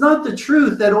 It's not the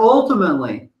truth that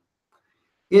ultimately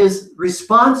is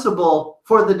responsible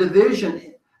for the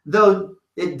division, though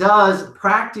it does,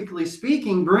 practically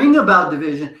speaking, bring about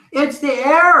division. It's the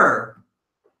error.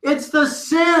 It's the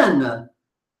sin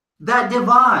that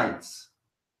divides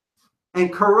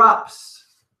and corrupts.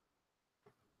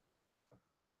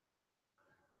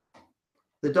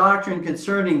 The doctrine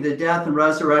concerning the death and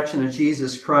resurrection of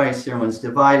Jesus Christ, dear ones,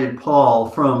 divided Paul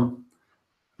from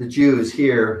the Jews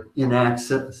here in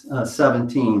Acts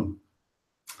 17.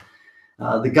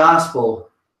 The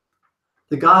gospel,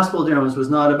 dear ones,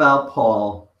 was not about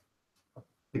Paul.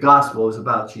 The gospel was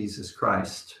about Jesus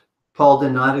Christ. Paul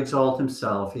did not exalt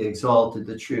himself. He exalted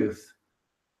the truth.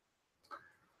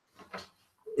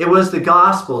 It was the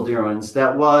gospel, dear ones,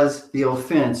 that was the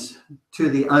offense to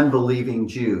the unbelieving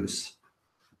Jews.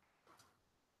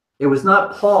 It was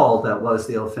not Paul that was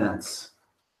the offense.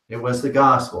 It was the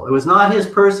gospel. It was not his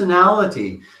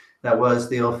personality that was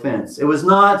the offense. It was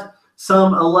not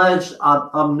some alleged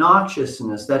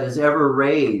obnoxiousness that is ever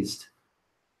raised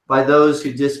by those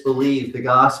who disbelieve the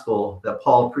gospel that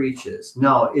Paul preaches.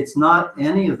 No, it's not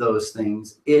any of those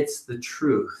things. It's the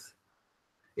truth.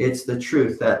 It's the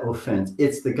truth that offends.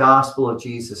 It's the gospel of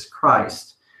Jesus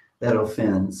Christ that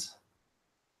offends.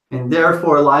 And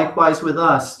therefore, likewise with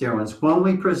us, dear ones, when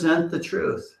we present the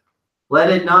truth, let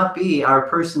it not be our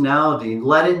personality.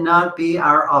 Let it not be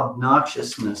our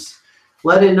obnoxiousness.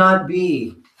 Let it not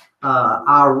be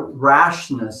our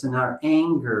rashness and our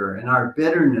anger and our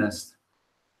bitterness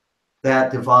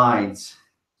that divides.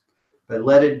 But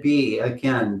let it be,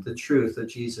 again, the truth of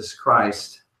Jesus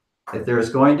Christ. If there is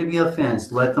going to be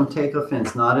offense, let them take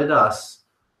offense, not at us.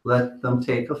 Let them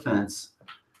take offense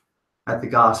at the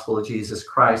gospel of Jesus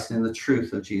Christ and the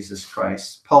truth of Jesus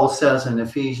Christ. Paul says in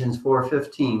Ephesians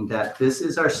 4:15 that this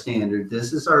is our standard,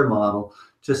 this is our model,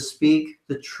 to speak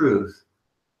the truth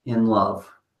in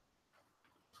love.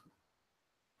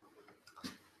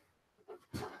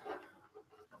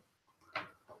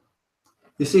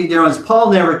 You see, dear ones,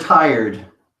 Paul never tired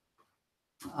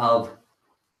of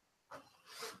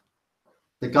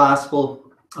the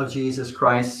gospel of Jesus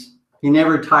Christ. He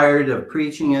never tired of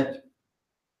preaching it,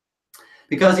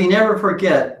 because he never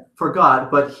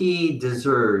forgot what he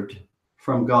deserved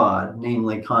from God,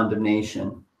 namely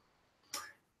condemnation,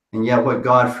 and yet what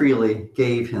God freely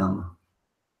gave him,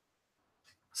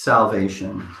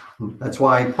 salvation. That's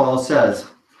why Paul says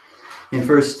in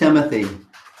 1 Timothy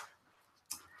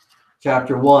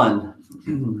chapter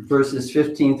 1, verses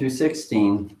 15 through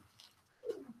 16,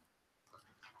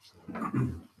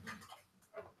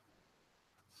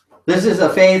 this is a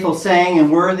faithful saying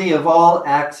and worthy of all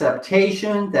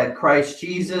acceptation, that Christ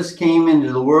Jesus came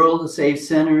into the world to save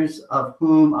sinners, of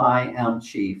whom I am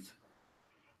chief.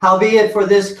 Howbeit for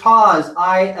this cause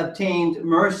I obtained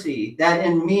mercy, that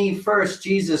in me first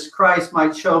Jesus Christ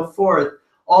might show forth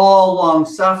all long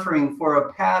suffering for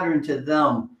a pattern to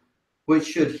them which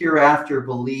should hereafter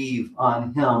believe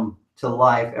on him to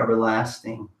life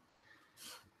everlasting.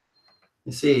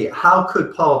 You see, how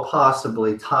could Paul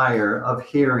possibly tire of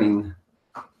hearing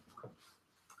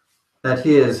that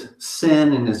his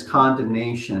sin and his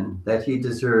condemnation that he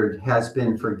deserved has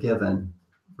been forgiven,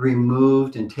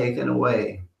 removed, and taken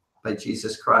away by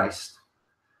Jesus Christ?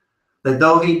 That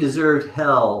though he deserved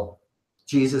hell,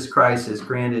 Jesus Christ has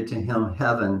granted to him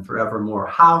heaven forevermore.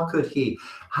 How could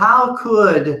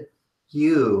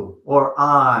you or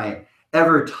I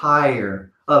ever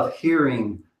tire of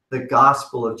hearing the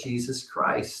gospel of Jesus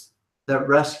Christ that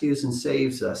rescues and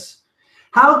saves us?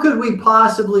 How could we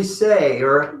possibly say,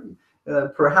 or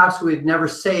perhaps we'd never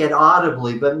say it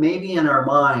audibly, but maybe in our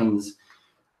minds,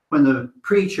 when the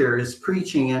preacher is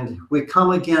preaching and we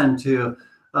come again to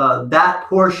that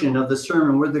portion of the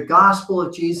sermon where the gospel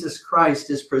of Jesus Christ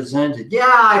is presented.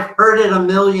 Yeah, I've heard it a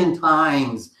million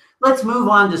times. Let's move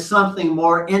on to something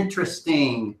more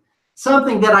interesting,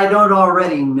 something that I don't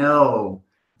already know,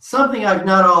 something I've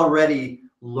not already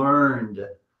learned.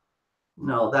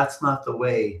 No, that's not the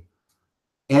way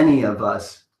any of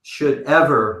us should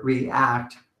ever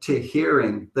react to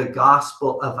hearing the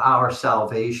gospel of our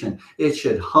salvation. It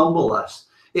should humble us.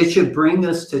 It should bring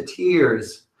us to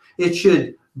tears. It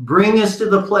should bring us to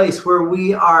the place where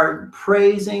we are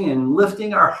praising and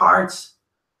lifting our hearts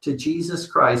to Jesus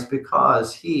Christ,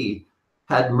 because he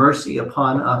had mercy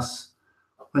upon us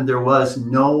when there was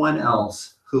no one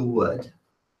else who would.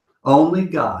 Only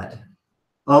God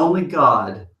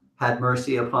had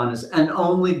mercy upon us, and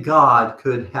only God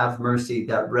could have mercy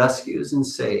that rescues and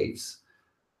saves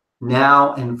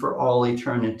now and for all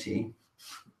eternity.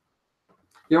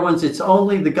 Dear ones, it's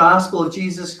only the gospel of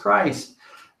Jesus Christ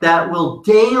that will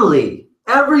daily,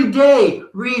 every day,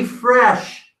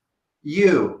 refresh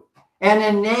you and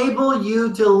enable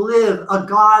you to live a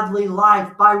godly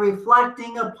life by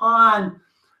reflecting upon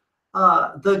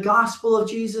the gospel of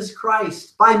Jesus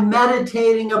Christ, by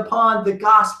meditating upon the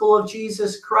gospel of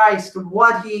Jesus Christ and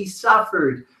what he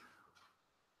suffered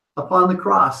upon the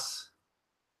cross,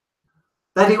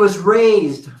 that he was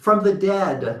raised from the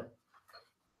dead,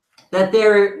 that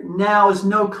there now is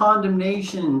no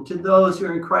condemnation to those who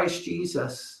are in Christ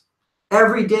Jesus.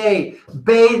 Every day,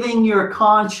 bathing your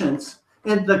conscience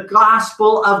in the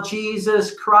gospel of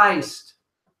Jesus Christ.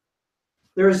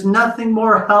 There is nothing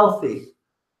more healthy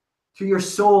to your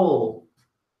soul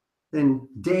than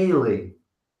daily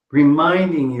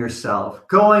reminding yourself,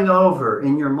 going over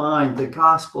in your mind the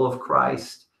gospel of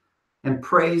Christ and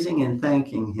praising and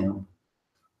thanking him.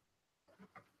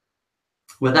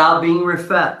 Without being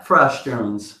refreshed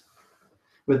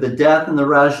with the death and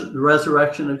the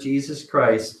resurrection of Jesus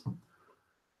Christ,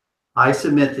 I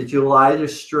submit that you'll either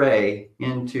stray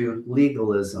into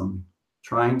legalism,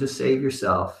 trying to save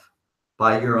yourself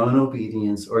by your own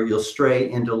obedience, or you'll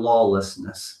stray into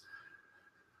lawlessness,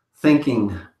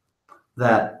 thinking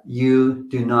that you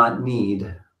do not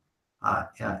need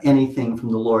anything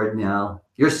from the Lord now.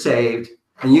 You're saved,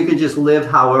 and you can just live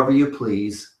however you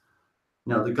please.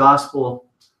 No, the gospel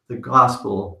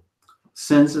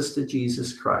sends us to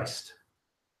Jesus Christ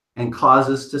and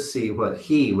causes us to see what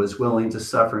he was willing to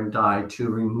suffer and die to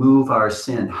remove our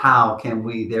sin. How can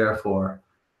we therefore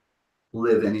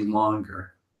live any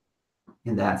longer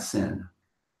in that sin?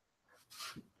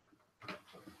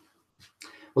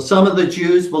 Well, some of the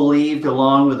Jews believed,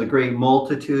 along with a great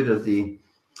multitude of the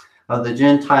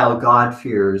Gentile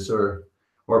God-fearers or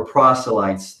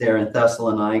proselytes there in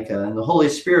Thessalonica, and the Holy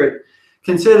Spirit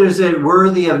considers it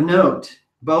worthy of note,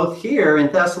 both here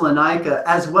in Thessalonica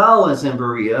as well as in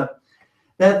Berea,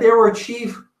 that there were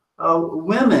chief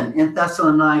women in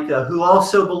Thessalonica who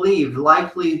also believed,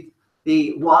 likely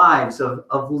the wives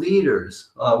of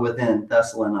leaders within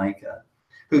Thessalonica,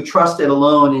 who trusted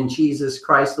alone in Jesus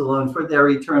Christ alone for their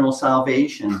eternal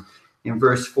salvation, in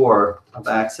verse 4 of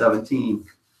Acts 17.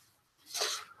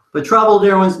 But troubled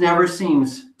dear ones never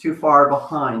seems too far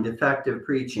behind effective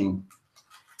preaching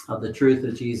of the truth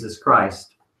of Jesus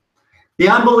Christ. The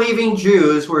unbelieving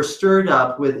Jews were stirred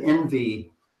up with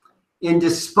envy in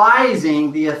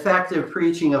despising the effective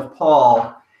preaching of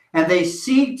Paul, and they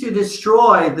seek to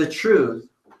destroy the truth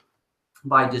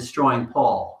by destroying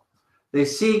Paul. They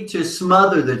seek to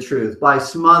smother the truth by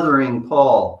smothering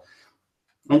Paul.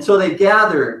 And so they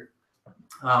gathered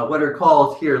what are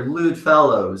called here lewd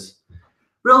fellows.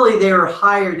 Really, they were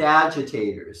hired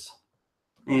agitators.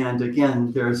 And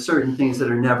again, there are certain things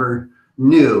that are never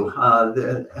new.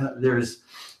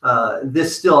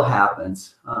 This still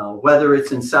happens, whether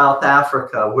it's in South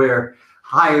Africa, where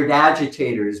hired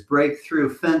agitators break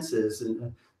through fences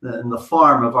in the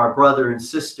farm of our brother and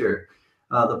sister,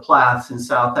 the Plaths in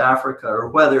South Africa, or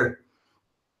whether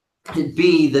it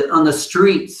be that on the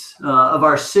streets of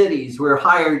our cities where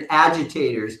hired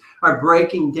agitators are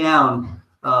breaking down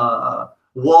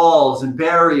walls and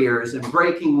barriers and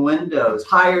breaking windows,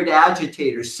 hired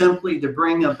agitators simply to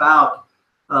bring about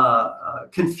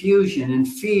confusion and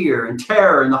fear and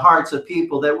terror in the hearts of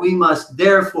people, that we must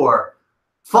therefore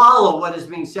follow what is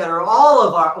being said, or all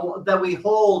of our that we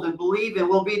hold and believe in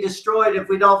will be destroyed if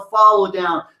we don't follow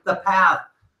down the path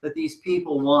that these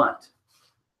people want.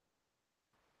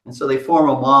 And so they form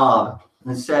a mob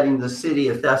and setting the city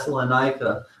of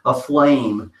Thessalonica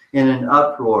aflame in an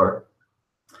uproar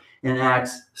in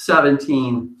Acts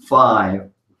 17:5.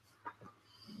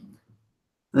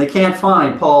 They can't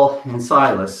find Paul and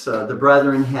Silas. The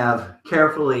brethren have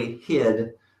carefully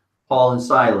hid Paul and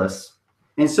Silas.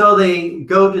 And so they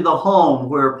go to the home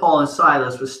where Paul and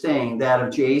Silas were staying, that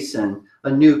of Jason, a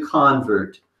new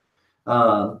convert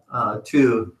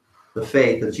to the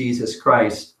faith of Jesus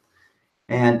Christ.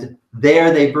 And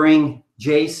there they bring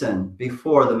Jason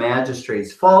before the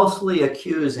magistrates, falsely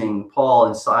accusing Paul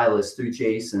and Silas through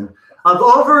Jason of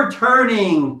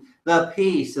overturning the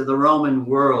peace of the Roman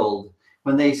world,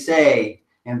 when they say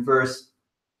in verse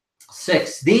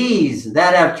 6, these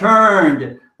that have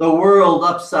turned the world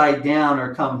upside down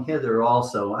are come hither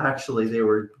also. Actually, they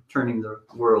were turning the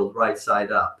world right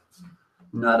side up,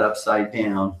 not upside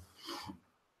down.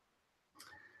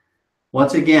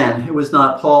 Once again, it was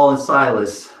not Paul and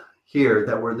Silas here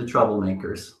that were the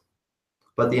troublemakers,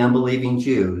 but the unbelieving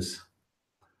Jews.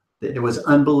 It was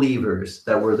unbelievers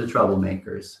that were the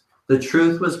troublemakers. The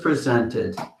truth was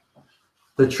presented.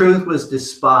 The truth was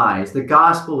despised. The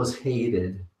gospel was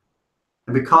hated.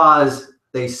 And because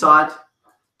they sought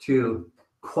to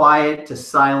quiet, to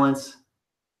silence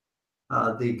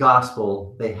the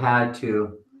gospel, they had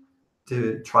to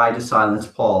try to silence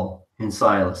Paul and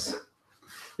Silas.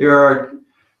 There are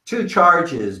two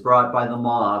charges brought by the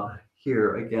mob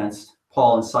here against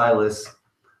Paul and Silas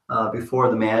before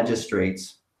the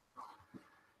magistrates.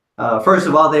 First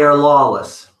of all, they are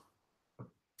lawless.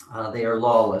 They are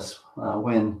lawless.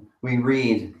 When we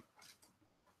read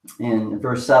in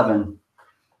verse 7,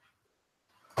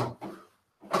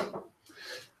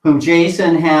 whom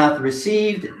Jason hath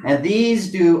received, and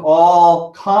these do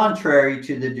all contrary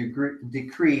to the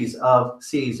decrees of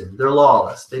Caesar. They're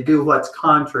lawless. They do what's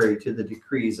contrary to the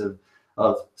decrees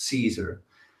of Caesar.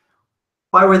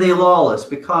 Why were they lawless?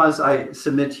 Because, I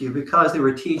submit to you, because they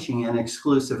were teaching an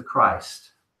exclusive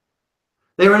Christ.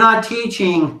 They were not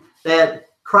teaching that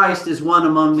Christ is one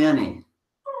among many.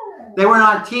 They were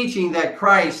not teaching that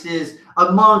Christ is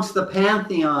amongst the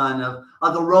pantheon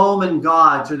of the Roman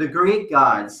gods or the Greek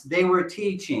gods. They were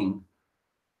teaching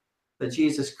that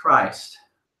Jesus Christ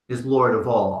is Lord of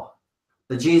all.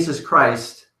 That Jesus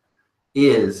Christ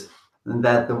is, and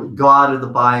that the God of the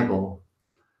Bible,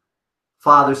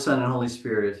 Father, Son, and Holy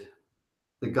Spirit,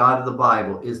 the God of the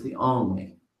Bible, is the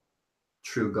only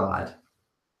true God.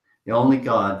 The only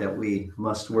God that we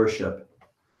must worship.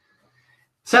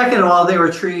 Second of all, they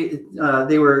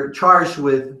were charged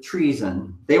with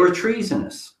treason. They were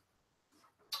treasonous.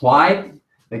 Why?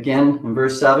 Again, in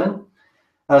verse 7,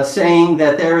 saying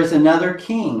that there is another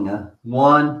king,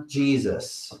 one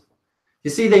Jesus.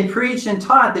 You see, they preached and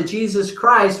taught that Jesus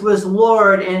Christ was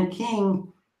Lord and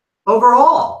King over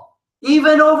all,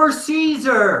 even over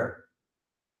Caesar.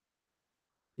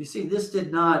 You see, this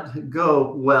did not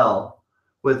go well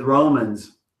with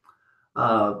Romans,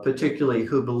 particularly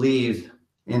who believed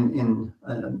in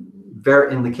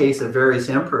in the case of various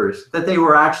emperors, that they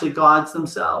were actually gods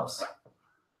themselves.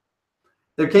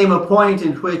 There came a point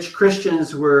in which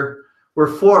Christians were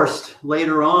forced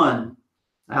later on,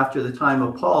 after the time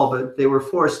of Paul, but they were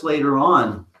forced later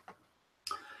on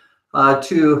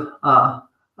to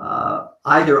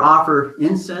either offer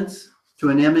incense to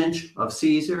an image of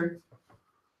Caesar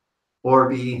or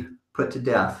be put to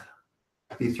death,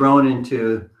 be thrown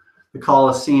into the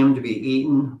Colosseum to be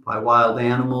eaten by wild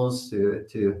animals,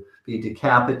 to be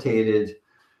decapitated,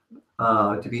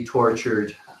 to be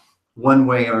tortured one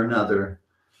way or another,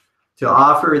 to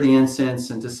offer the incense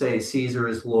and to say Caesar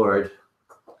is Lord.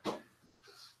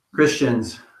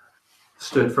 Christians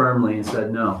stood firmly and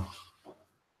said, no,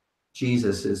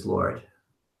 Jesus is Lord.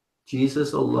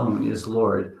 Jesus alone is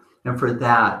Lord. And for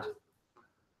that,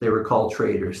 they were called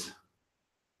traitors,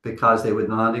 because they would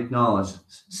not acknowledge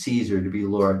Caesar to be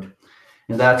Lord.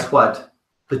 And that's what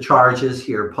the charge is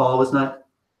here. Paul was not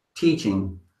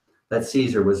teaching that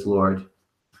Caesar was Lord,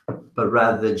 but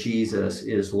rather that Jesus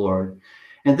is Lord.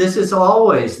 And this is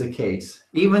always the case.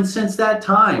 Even since that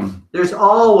time, there's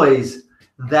always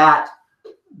that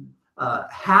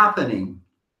happening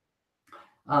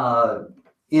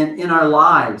in our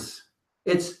lives.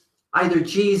 It's either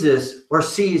Jesus or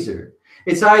Caesar.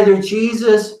 It's either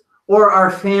Jesus or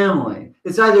our family.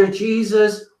 It's either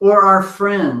Jesus or our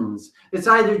friends. It's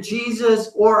either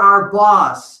Jesus or our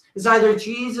boss. It's either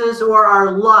Jesus or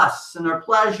our lusts and our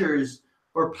pleasures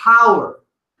or power.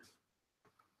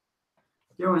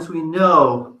 Dear ones, we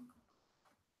know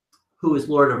who is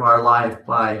Lord of our life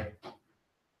by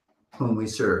whom we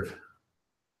serve.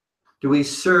 Do we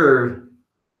serve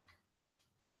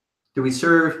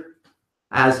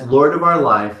as Lord of our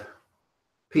life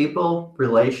people,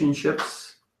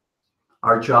 relationships,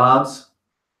 our jobs?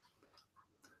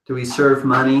 Do we serve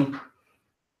money?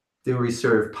 Do we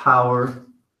serve power,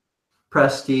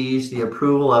 prestige, the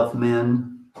approval of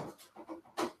men,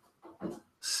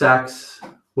 sex?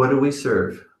 What do we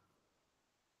serve?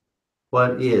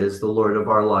 What is the Lord of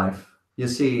our life? You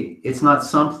see, it's not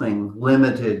something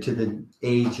limited to the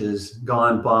ages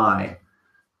gone by,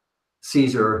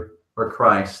 Caesar or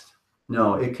Christ.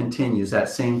 No, it continues. That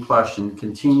same question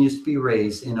continues to be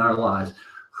raised in our lives.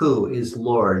 Who is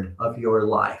Lord of your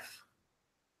life?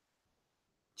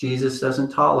 Jesus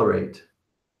doesn't tolerate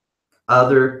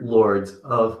other lords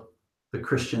of the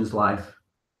Christian's life.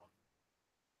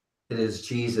 It is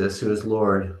Jesus who is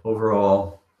Lord over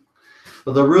all.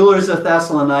 Well, the rulers of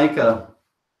Thessalonica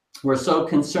were so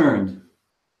concerned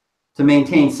to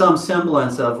maintain some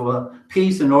semblance of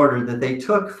peace and order that they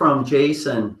took from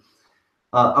Jason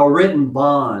a written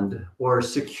bond or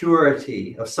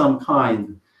security of some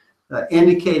kind,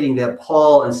 indicating that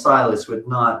Paul and Silas would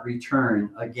not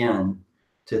return again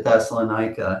to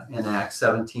Thessalonica in Acts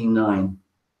 17:9,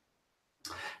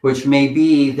 which may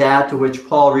be that to which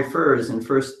Paul refers in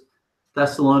 1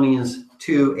 Thessalonians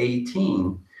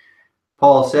 2:18.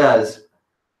 Paul says,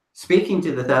 speaking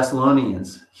to the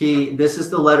Thessalonians, this is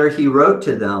the letter he wrote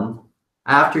to them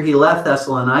after he left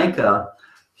Thessalonica.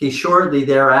 He shortly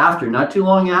thereafter, not too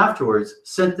long afterwards,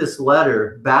 sent this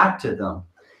letter back to them.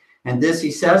 And this he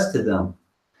says to them,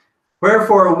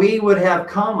 wherefore we would have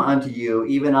come unto you,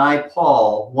 even I,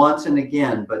 Paul, once and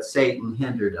again, but Satan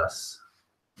hindered us.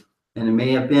 And it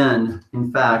may have been,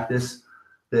 in fact,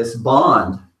 this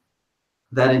bond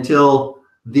that until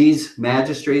these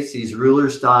magistrates, these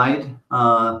rulers died,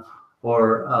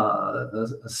 or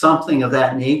something of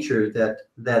that nature,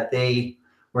 that they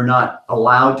were not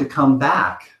allowed to come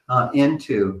back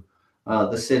into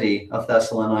the city of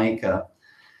Thessalonica.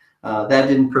 That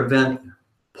didn't prevent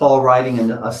Paul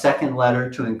writing a second letter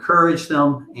to encourage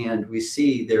them, and we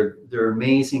see their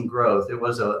amazing growth. It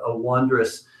was a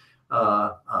wondrous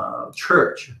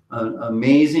church, an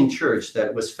amazing church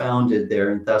that was founded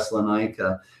there in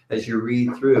Thessalonica. As you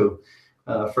read through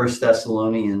 1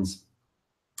 Thessalonians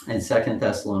and 2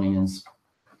 Thessalonians.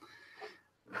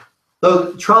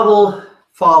 Though trouble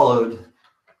followed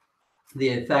the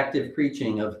effective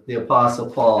preaching of the Apostle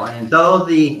Paul, and though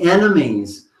the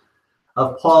enemies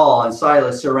of Paul and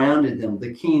Silas surrounded them,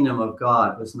 the kingdom of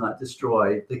God was not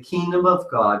destroyed. The kingdom of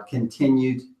God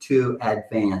continued to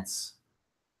advance.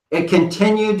 It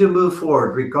continued to move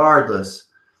forward regardless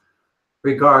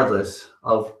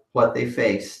of what they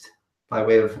faced by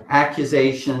way of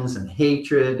accusations and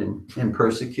hatred and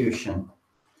persecution.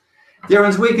 Dear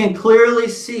ones, we can clearly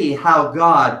see how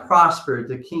God prospered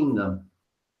the kingdom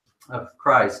of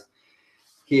Christ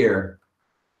here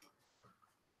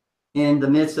in the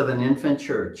midst of an infant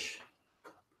church.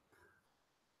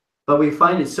 But we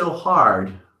find it so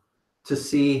hard to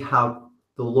see how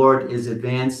the Lord is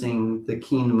advancing the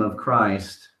kingdom of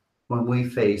Christ when we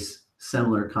face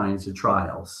similar kinds of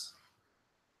trials.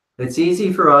 It's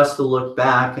easy for us to look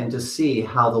back and to see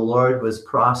how the Lord was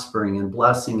prospering and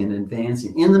blessing and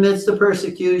advancing in the midst of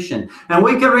persecution. And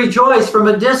we can rejoice from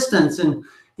a distance in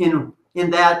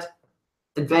that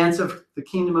advance of the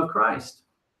kingdom of Christ.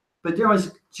 But dear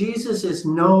ones, Jesus is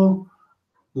no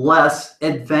less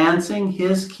advancing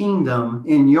his kingdom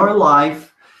in your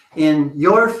life, in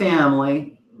your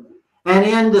family, and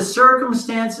in the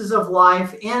circumstances of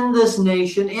life, in this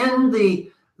nation, in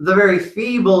the very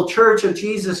feeble church of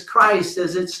Jesus Christ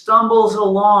as it stumbles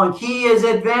along. He is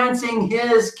advancing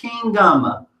his kingdom.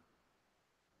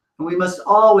 And we must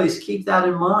always keep that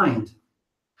in mind.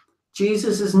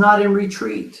 Jesus is not in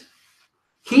retreat.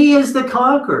 He is the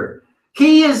conqueror.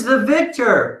 He is the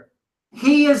victor.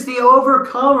 He is the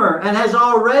overcomer and has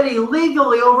already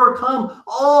legally overcome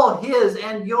all his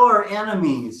and your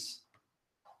enemies.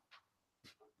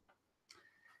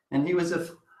 And he was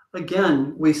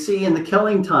again, we see in the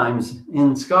killing times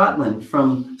in Scotland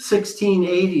from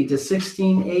 1680 to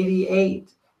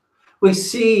 1688. We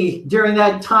see during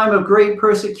that time of great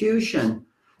persecution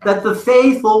that the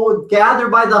faithful would gather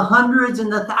by the hundreds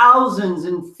and the thousands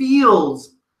in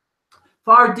fields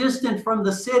far distant from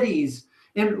the cities,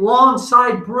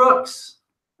 alongside brooks,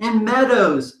 in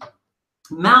meadows,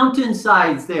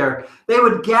 mountainsides there. They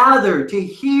would gather to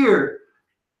hear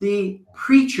the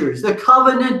preachers, the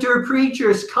Covenanter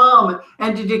preachers come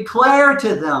and to declare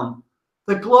to them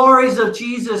the glories of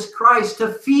Jesus Christ,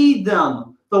 to feed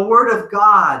them the word of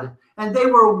God. And they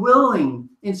were willing,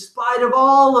 in spite of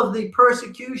all of the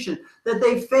persecution that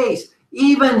they faced,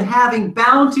 even having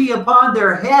bounty upon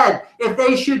their head, if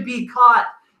they should be caught.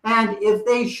 And if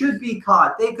they should be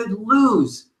caught, they could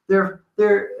lose their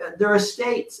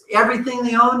estates, everything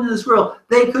they owned in this world.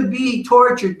 They could be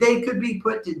tortured. They could be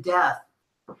put to death.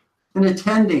 And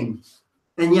attending,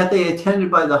 and yet they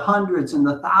attended by the hundreds and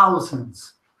the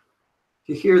thousands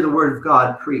to hear the word of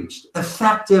God preached.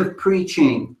 Effective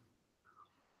preaching.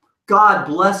 God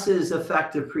blesses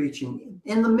effective preaching.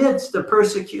 In the midst of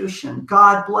persecution,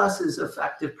 God blesses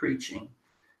effective preaching.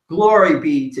 Glory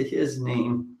be to his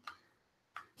name.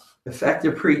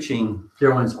 Effective preaching,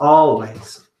 dear ones,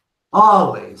 always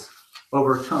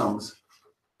overcomes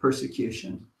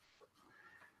persecution.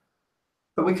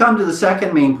 But we come to the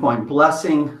second main point.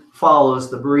 Blessing follows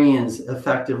the Bereans'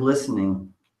 effective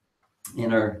listening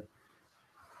in our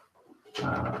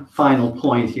final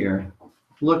point here.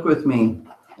 Look with me,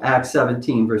 Acts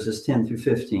 17, verses 10 through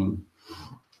 15.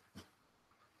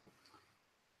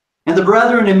 And the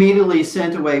brethren immediately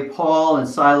sent away Paul and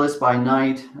Silas by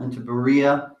night unto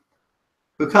Berea,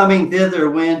 who coming thither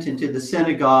went into the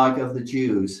synagogue of the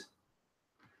Jews.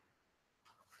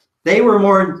 These were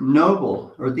more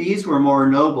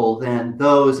noble than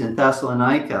those in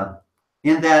Thessalonica,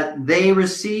 in that they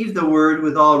received the word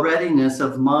with all readiness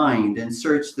of mind and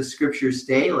searched the scriptures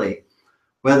daily,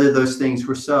 whether those things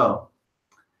were so.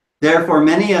 Therefore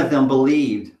many of them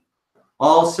believed,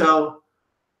 also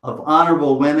of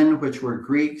honorable women which were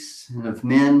Greeks, and of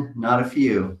men not a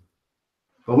few.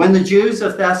 But when the Jews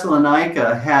of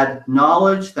Thessalonica had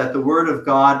knowledge that the word of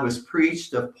God was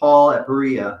preached of Paul at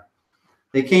Berea,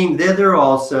 they came thither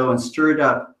also and stirred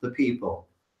up the people.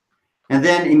 And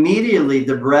then immediately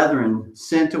the brethren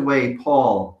sent away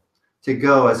Paul to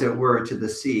go, as it were, to the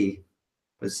sea.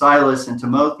 But Silas and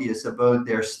Timotheus abode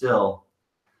there still.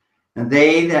 And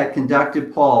they that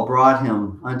conducted Paul brought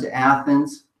him unto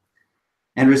Athens,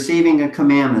 and receiving a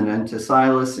commandment unto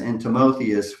Silas and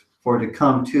Timotheus for to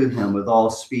come to him with all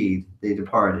speed, they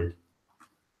departed.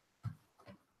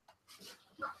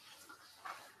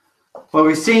 Well,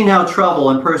 we've seen how trouble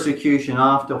and persecution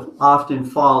often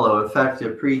follow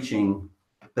effective preaching,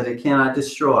 but it cannot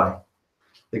destroy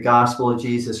the gospel of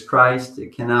Jesus Christ.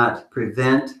 It cannot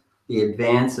prevent the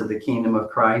advance of the kingdom of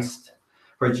Christ.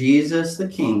 For Jesus, the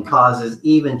King, causes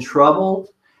even trouble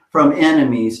from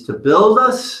enemies to build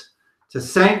us, to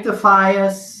sanctify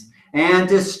us, and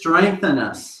to strengthen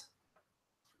us.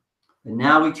 And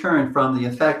now we turn from the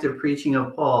effective preaching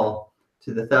of Paul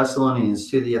to the Thessalonians,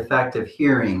 to the effective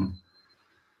hearing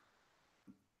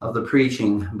of the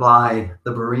preaching by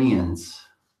the Bereans.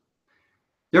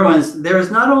 There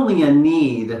is not only a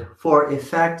need for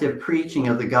effective preaching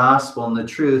of the gospel and the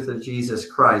truth of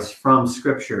Jesus Christ from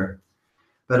Scripture,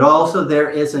 but also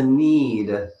there is a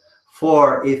need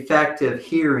for effective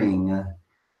hearing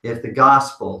if the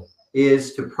gospel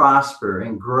is to prosper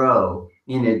and grow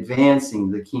in advancing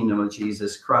the kingdom of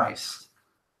Jesus Christ.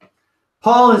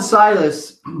 Paul and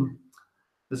Silas,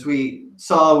 as we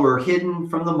saw, were hidden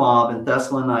from the mob in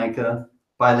Thessalonica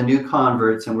by the new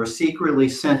converts and were secretly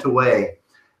sent away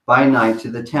by night to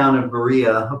the town of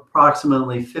Berea,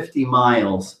 approximately 50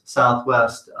 miles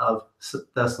southwest of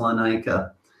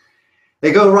Thessalonica.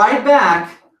 They go right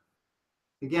back,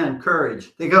 again,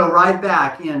 courage. They go right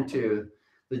back into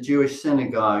the Jewish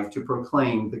synagogue to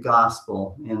proclaim the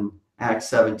gospel in Acts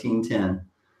 17:10.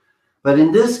 But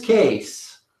in this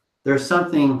case, there's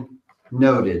something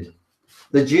noted.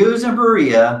 The Jews in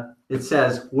Berea, it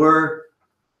says, were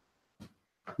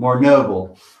more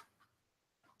noble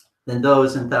than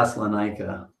those in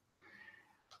Thessalonica.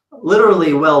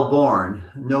 Literally well-born.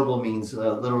 Noble means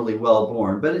literally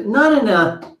well-born, but not in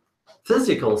a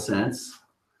physical sense,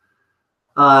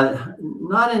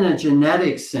 not in a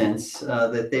genetic sense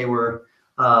that they were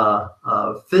that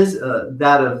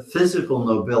of physical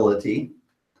nobility,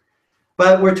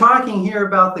 but we're talking here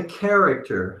about the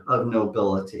character of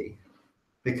nobility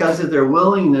because of their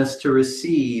willingness to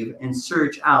receive and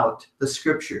search out the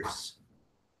scriptures,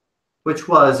 which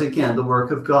was, again, the work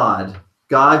of God,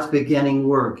 God's beginning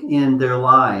work in their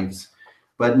lives.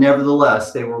 But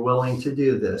nevertheless, they were willing to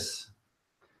do this.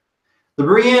 The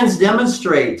Bereans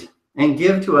demonstrate and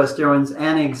give to us, dear ones,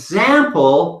 an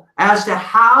example as to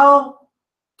how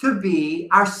to be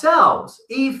ourselves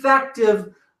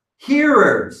effective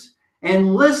hearers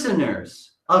and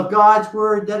listeners of God's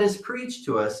word that is preached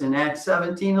to us in Acts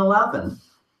 17:11.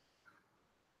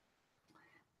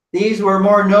 These were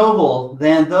more noble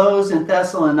than those in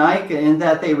Thessalonica in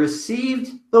that they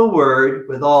received the word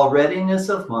with all readiness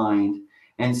of mind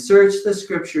and searched the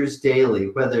scriptures daily,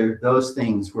 whether those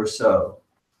things were so.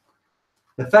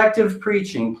 Effective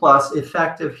preaching plus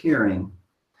effective hearing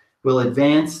will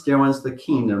advance, dear ones, the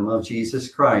kingdom of Jesus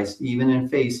Christ, even in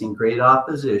facing great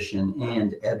opposition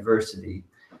and adversity.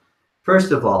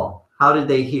 First of all, how did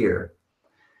they hear?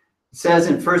 It says,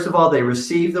 first of all, they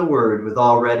received the word with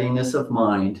all readiness of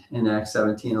mind in Acts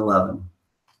 17:11.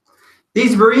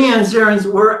 These Bereans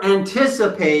were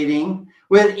anticipating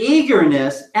with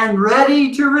eagerness and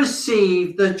ready to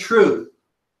receive the truth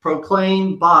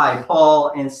proclaimed by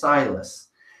Paul and Silas.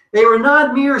 They were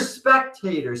not mere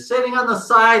spectators sitting on the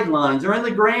sidelines or in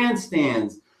the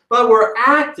grandstands, but were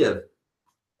active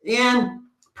in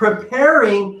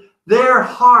preparing their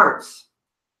hearts,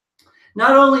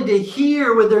 not only to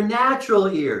hear with their natural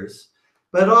ears,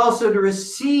 but also to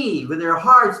receive with their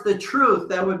hearts the truth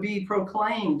that would be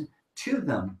proclaimed to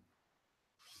them.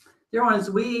 Dear ones,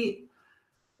 we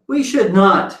should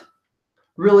not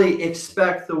really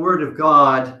expect the word of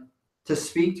God to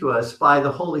speak to us by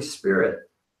the Holy Spirit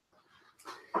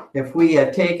if we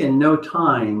have taken no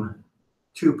time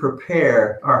to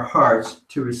prepare our hearts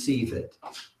to receive it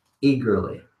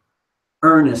eagerly,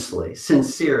 earnestly,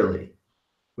 sincerely,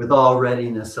 with all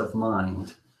readiness of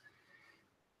mind.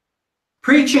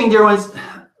 Preaching, dear ones,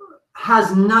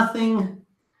 has nothing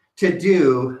to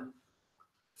do,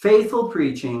 faithful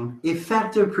preaching,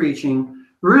 effective preaching,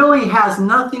 really has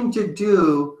nothing to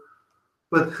do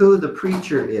with who the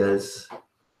preacher is.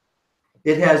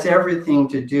 It has everything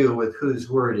to do with whose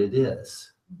word it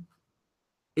is.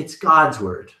 It's God's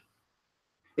word.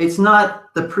 It's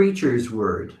not the preacher's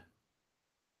word.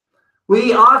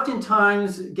 We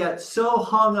oftentimes get so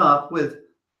hung up with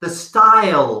the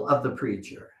style of the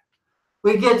preacher.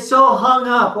 We get so hung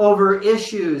up over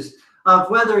issues of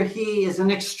whether he is an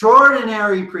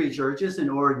extraordinary preacher or just an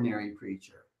ordinary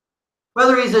preacher,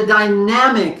 whether he's a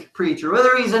dynamic preacher,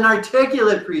 whether he's an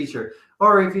articulate preacher,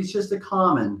 or if he's just a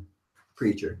common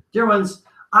preacher. Dear ones,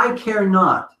 I care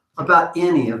not about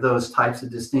any of those types of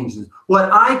distinctions.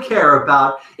 What I care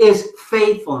about is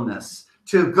faithfulness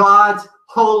to God's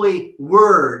holy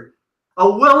word, a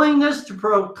willingness to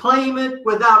proclaim it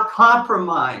without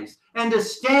compromise and to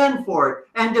stand for it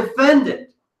and defend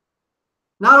it,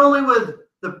 not only with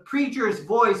the preacher's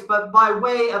voice, but by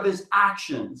way of his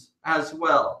actions as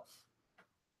well.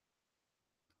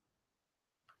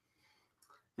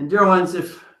 And dear ones,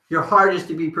 if your heart is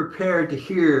to be prepared to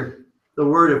hear the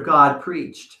word of God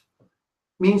preached, it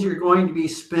means you're going to be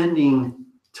spending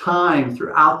time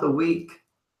throughout the week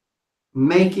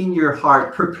making your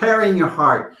heart, preparing your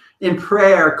heart in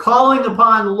prayer, calling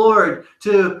upon the Lord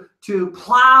to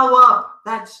plow up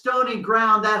that stony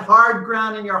ground, that hard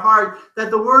ground in your heart, that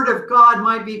the word of God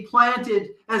might be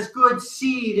planted as good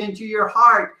seed into your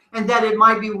heart, and that it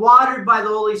might be watered by the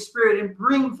Holy Spirit and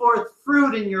bring forth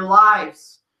fruit in your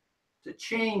lives to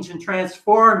change and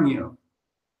transform you.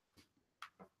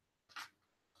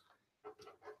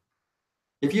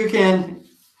 If you can,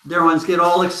 dear ones, get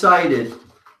all excited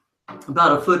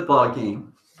about a football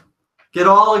game, get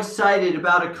all excited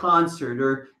about a concert,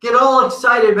 or get all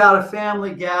excited about a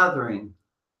family gathering,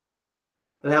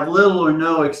 but have little or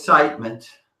no excitement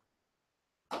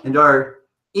and are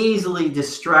easily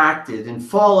distracted and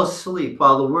fall asleep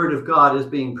while the word of God is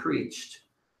being preached,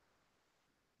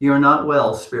 you're not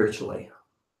well spiritually.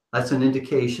 That's an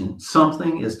indication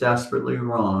something is desperately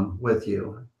wrong with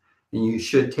you. And you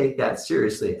should take that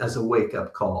seriously as a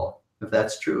wake-up call, if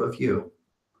that's true of you.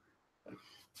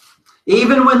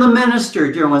 Even when the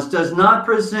minister, dear ones, does not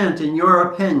present, in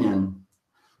your opinion,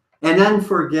 an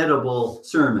unforgettable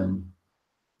sermon,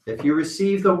 if you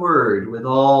receive the word with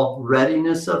all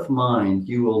readiness of mind,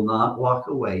 you will not walk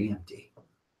away empty.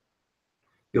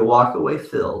 You'll walk away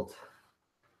filled.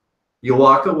 You'll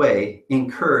walk away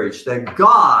encouraged that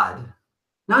God,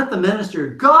 not the minister,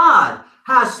 God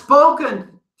has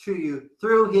spoken to you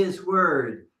through his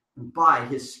word and by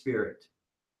his Spirit.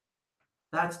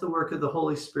 That's the work of the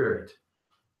Holy Spirit,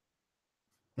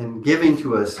 and giving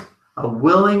to us a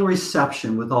willing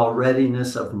reception with all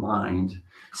readiness of mind.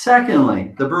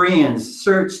 Secondly, the Bereans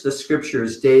searched the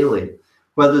scriptures daily,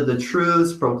 whether the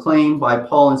truths proclaimed by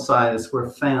Paul and Silas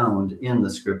were found in the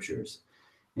scriptures.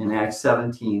 In Acts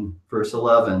 17, verse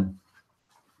 11.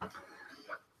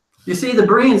 You see, the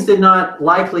Bereans did not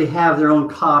likely have their own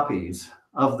copies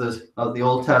of the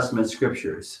Old Testament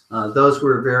scriptures. Those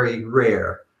were very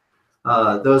rare.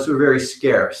 Those were very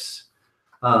scarce.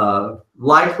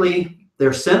 Likely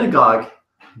their synagogue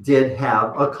did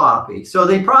have a copy. So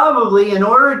they probably, in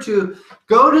order to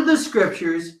go to the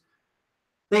scriptures,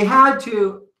 they had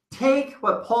to take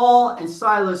what Paul and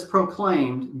Silas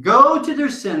proclaimed, go to their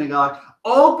synagogue,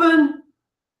 open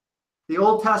the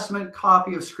Old Testament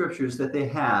copy of scriptures that they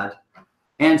had,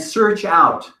 and search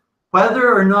out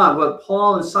whether or not what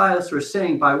Paul and Silas were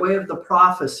saying by way of the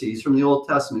prophecies from the Old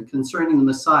Testament concerning the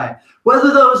Messiah,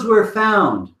 whether those were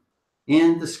found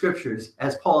in the scriptures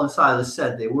as Paul and Silas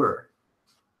said they were.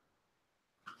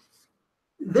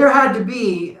 There had to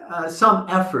be some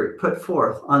effort put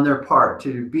forth on their part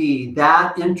to be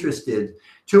that interested,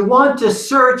 to want to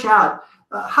search out.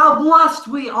 How blessed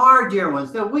we are, dear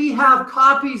ones, that we have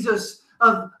copies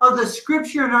of the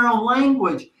scripture in our own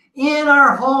language, in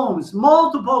our homes,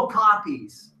 multiple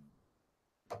copies.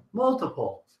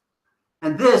 Multiple.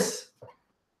 And this,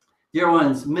 dear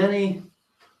ones, many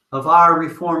of our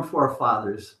Reformed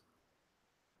forefathers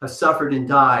have suffered and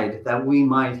died that we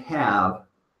might have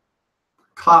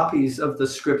copies of the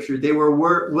scripture. They were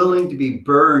willing to be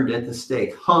burned at the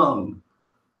stake, hung,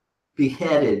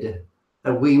 beheaded,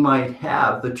 that we might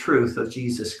have the truth of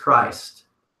Jesus Christ.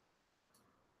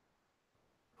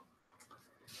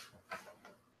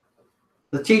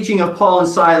 The teaching of Paul and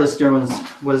Silas, dear ones,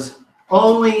 was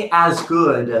only as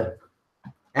good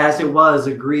as it was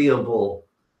agreeable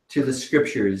to the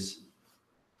scriptures.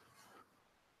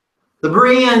 The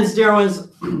Bereans, dear ones,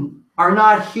 are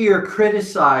not here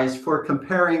criticized for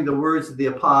comparing the words of the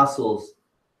apostles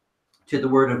to the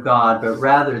word of God, but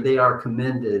rather they are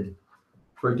commended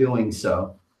for doing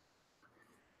so.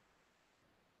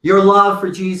 Your love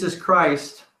for Jesus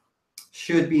Christ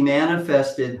should be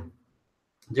manifested,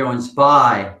 dear ones,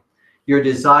 by your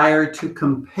desire to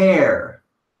compare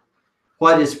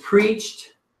what is preached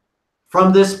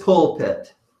from this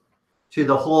pulpit to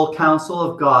the whole counsel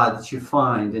of God that you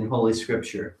find in Holy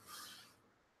Scripture.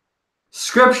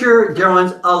 Scripture, dear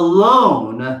ones,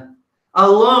 alone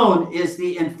is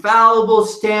the infallible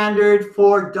standard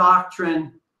for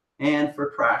doctrine and for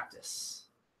practice.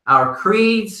 Our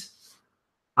creeds,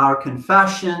 our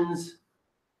confessions,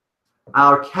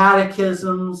 our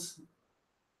catechisms,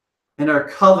 and our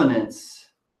covenants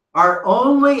are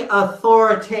only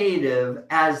authoritative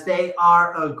as they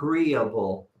are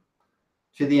agreeable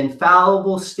to the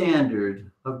infallible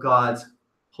standard of God's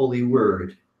holy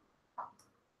word,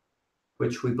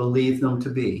 which we believe them to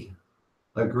be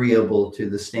agreeable to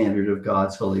the standard of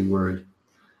God's holy word.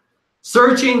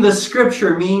 Searching the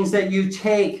scripture means that you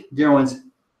take, dear ones,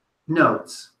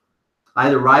 notes,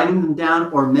 either writing them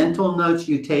down or mental notes.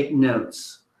 You take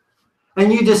notes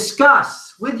and you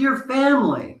discuss with your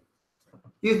family.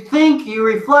 You think, you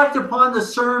reflect upon the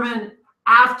sermon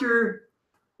after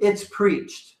it's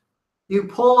preached. You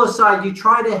pull aside, you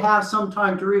try to have some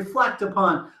time to reflect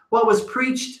upon what was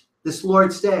preached this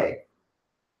Lord's Day.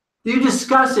 You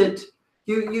discuss it.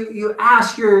 You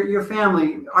ask your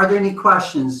family, are there any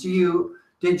questions?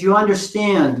 Did you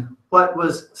understand what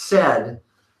was said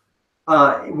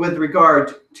with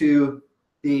regard to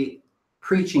the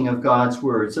preaching of God's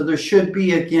word? So there should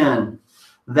be, again,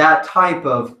 that type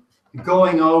of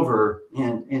going over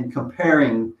and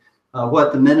comparing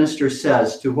what the minister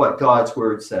says to what God's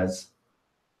word says.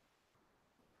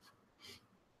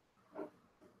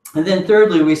 And then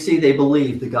thirdly, we see they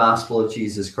believe the gospel of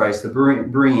Jesus Christ. The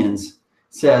Bereans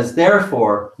says,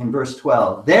 therefore, in verse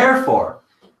 12, therefore,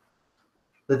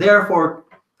 the therefore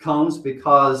comes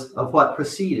because of what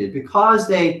preceded. Because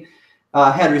they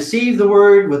had received the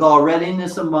word with all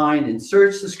readiness of mind and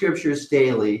searched the scriptures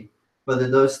daily, whether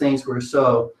those things were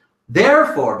so.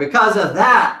 Therefore, because of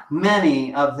that,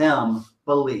 many of them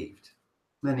believed.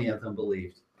 Many of them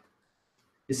believed.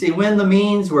 You see, when the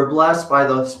means were blessed by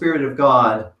the Spirit of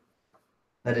God,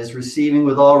 that is, receiving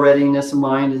with all readiness of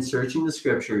mind and searching the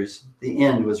scriptures, the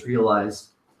end was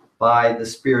realized by the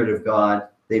Spirit of God.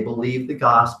 They believed the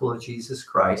gospel of Jesus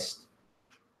Christ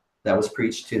that was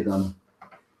preached to them.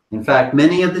 In fact,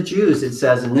 many of the Jews, it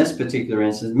says in this particular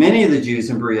instance, many of the Jews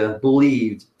in Berea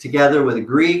believed, together with the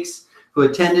Greeks who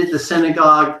attended the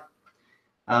synagogue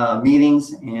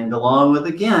meetings, and along with,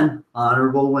 again,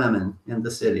 honorable women in the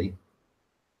city.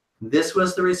 This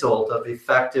was the result of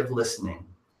effective listening.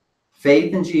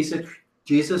 Faith in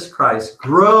Jesus Christ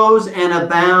grows and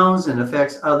abounds and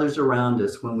affects others around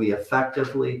us when we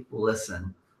effectively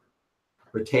listen.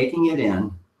 We're taking it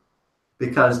in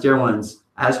because, dear ones,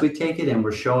 as we take it in,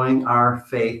 we're showing our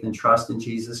faith and trust in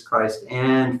Jesus Christ,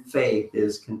 and faith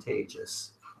is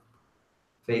contagious.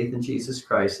 Faith in Jesus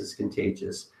Christ is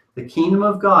contagious. The kingdom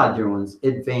of God, dear ones,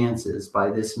 advances by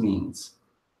this means.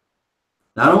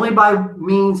 Not only by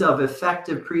means of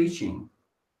effective preaching,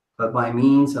 but by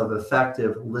means of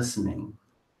effective listening.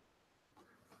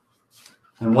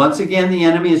 And once again, the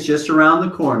enemy is just around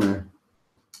the corner,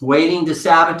 waiting to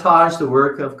sabotage the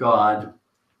work of God.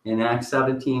 In Acts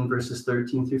 17, verses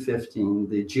 13 through 15,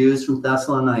 the Jews from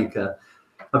Thessalonica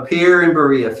appear in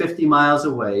Berea, 50 miles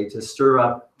away, to stir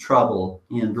up trouble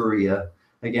in Berea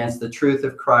against the truth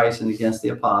of Christ and against the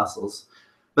apostles.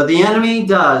 But the enemy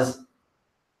does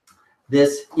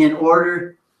this in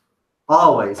order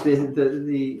always.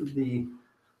 The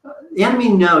enemy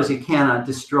knows he cannot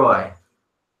destroy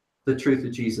the truth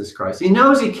of Jesus Christ. He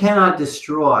knows he cannot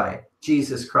destroy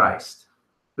Jesus Christ,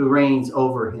 who reigns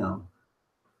over him.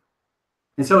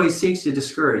 And so he seeks to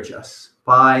discourage us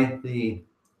by the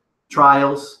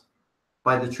trials,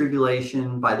 by the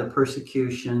tribulation, by the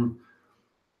persecution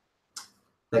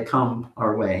that come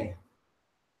our way.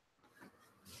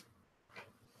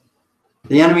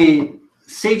 The enemy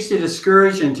seeks to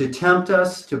discourage and to tempt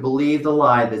us to believe the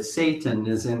lie that Satan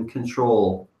is in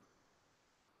control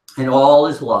and all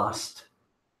is lost.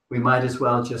 We might as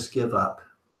well just give up.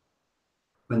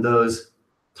 When those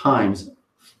times,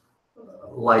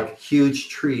 like huge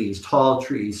trees, tall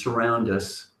trees surround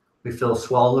us, we feel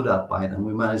swallowed up by them.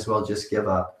 We might as well just give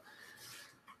up.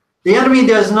 The enemy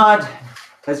does not,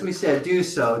 as we said, do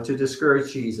so to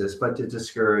discourage Jesus, but to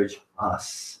discourage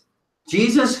us.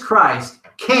 Jesus Christ,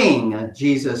 King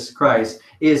Jesus Christ,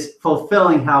 is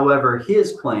fulfilling, however,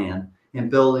 his plan in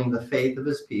building the faith of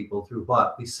his people through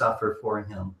what we suffer for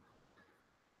him.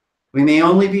 We may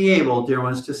only be able, dear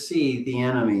ones, to see the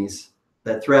enemies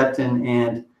that threaten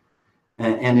and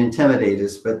intimidate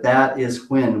us, but that is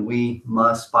when we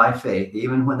must, by faith,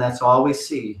 even when that's all we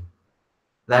see,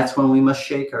 that's when we must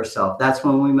shake ourselves. That's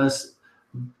when we must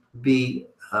be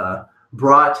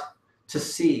brought to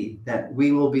see that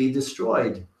we will be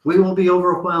destroyed. We will be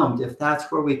overwhelmed if that's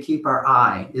where we keep our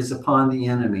eye, is upon the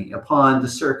enemy, upon the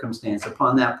circumstance,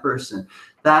 upon that person.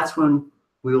 That's when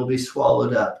we will be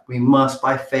swallowed up. We must,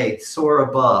 by faith, soar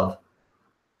above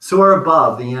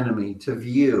the enemy to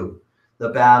view the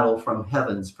battle from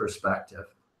heaven's perspective,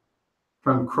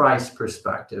 from Christ's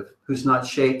perspective, who's not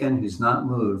shaken, who's not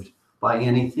moved by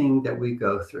anything that we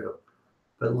go through,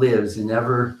 but lives in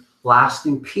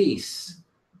everlasting peace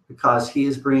because he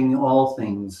is bringing all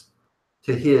things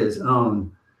to his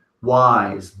own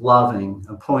wise, loving,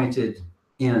 appointed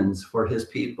ends for his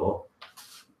people.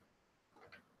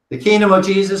 The kingdom of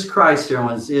Jesus Christ, dear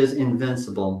ones, is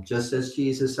invincible, just as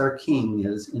Jesus, our King,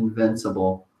 is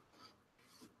invincible.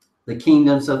 The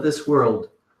kingdoms of this world,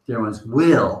 dear ones,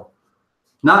 will,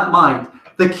 not might,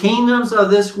 the kingdoms of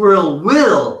this world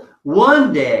will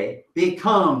one day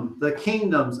become the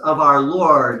kingdoms of our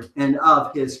Lord and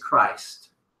of his Christ,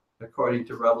 according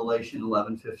to Revelation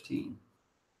 11:15.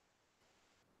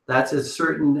 That's as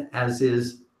certain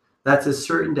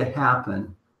to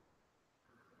happen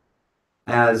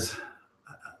as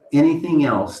anything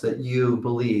else that you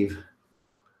believe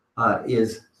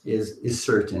is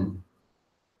certain.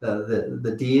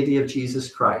 The deity of Jesus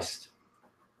Christ.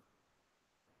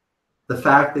 The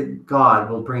fact that God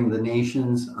will bring the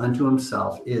nations unto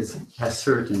himself is as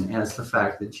certain as the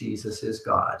fact that Jesus is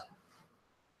God.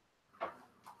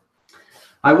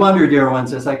 I wonder, dear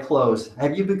ones, as I close,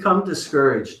 have you become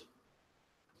discouraged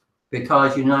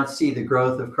because you not see the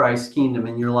growth of Christ's kingdom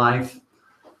in your life,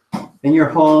 in your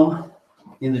home,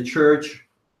 in the church,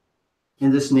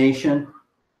 in this nation?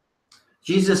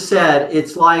 Jesus said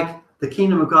it's like the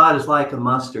kingdom of God is like a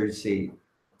mustard seed.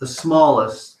 the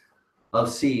smallest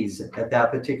of seeds at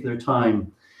that particular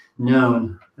time,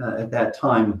 known at that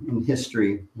time in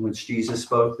history in which Jesus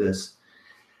spoke this.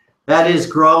 That is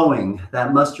growing.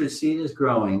 That mustard seed is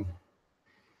growing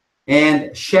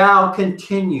and shall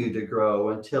continue to grow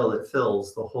until it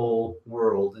fills the whole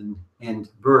world,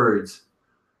 and birds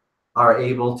are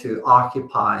able to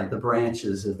occupy the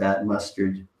branches of that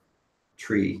mustard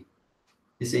tree.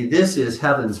 You see, this is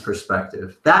heaven's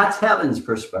perspective. That's heaven's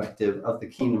perspective of the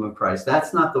kingdom of Christ.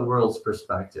 That's not the world's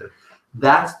perspective.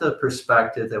 That's the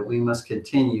perspective that we must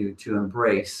continue to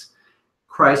embrace.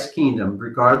 Christ's kingdom,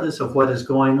 regardless of what is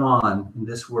going on in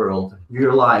this world,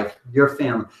 your life, your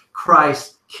family,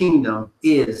 Christ's kingdom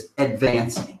is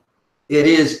advancing. It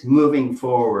is moving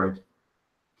forward.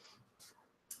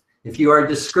 If you are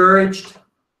discouraged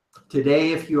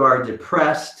today, if you are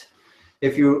depressed,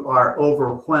 if you are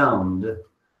overwhelmed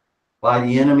by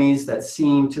the enemies that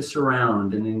seem to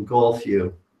surround and engulf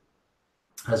you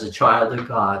as a child of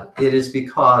God, it is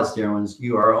because, dear ones,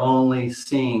 you are only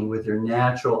seeing with your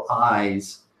natural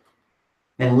eyes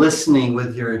and listening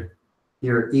with your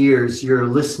ears. You're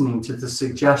listening to the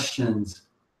suggestions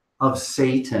of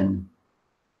Satan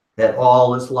that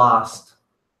all is lost.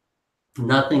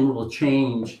 Nothing will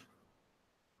change.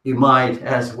 You might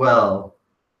as well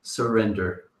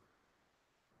surrender.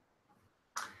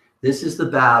 This is the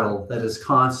battle that is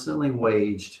constantly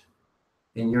waged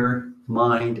in your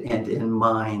mind and in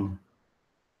mine.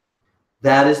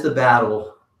 That is the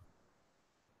battle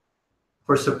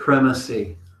for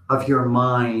supremacy of your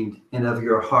mind and of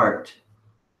your heart.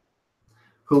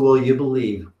 Who will you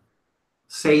believe?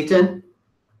 Satan,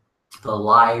 the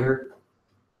liar,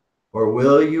 or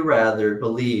will you rather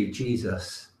believe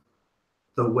Jesus,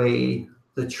 the way,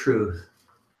 the truth,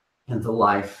 and the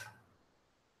life?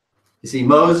 You see,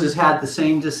 Moses had the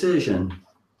same decision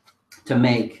to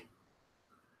make.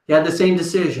 He had the same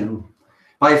decision.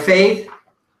 By faith,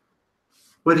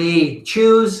 would he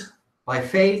choose by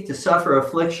faith to suffer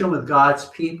affliction with God's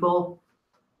people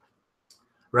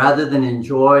rather than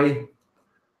enjoy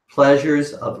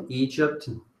pleasures of Egypt,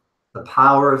 the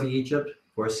power of Egypt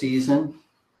for a season?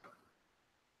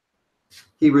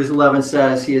 Hebrews 11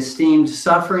 says, he esteemed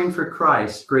suffering for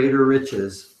Christ greater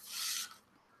riches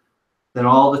than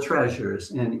all the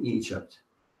treasures in Egypt.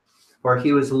 For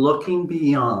he was looking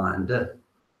beyond.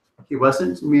 He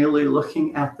wasn't merely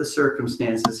looking at the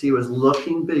circumstances. He was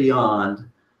looking beyond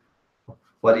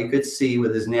what he could see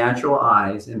with his natural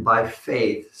eyes, and by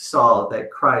faith saw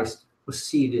that Christ was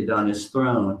seated on his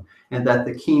throne and that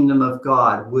the kingdom of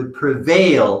God would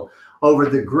prevail over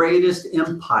the greatest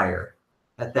empire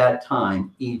at that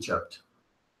time, Egypt.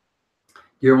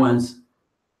 Dear ones,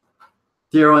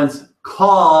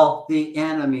 call the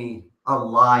enemy a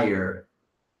liar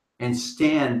and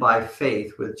stand by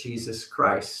faith with Jesus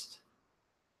Christ.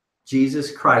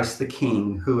 Jesus Christ, the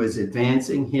King, who is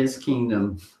advancing his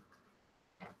kingdom,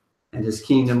 and his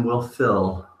kingdom will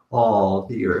fill all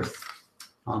the earth.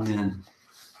 Amen.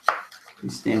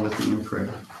 Please stand with me in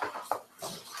prayer.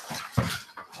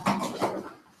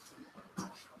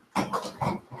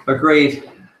 A great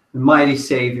and mighty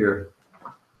Savior,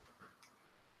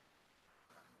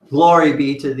 glory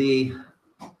be to thee.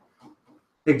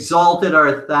 Exalted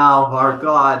art thou, our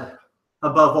God,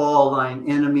 above all thine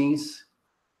enemies.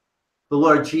 The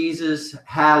Lord Jesus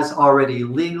has already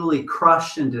legally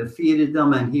crushed and defeated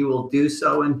them, and he will do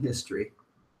so in history.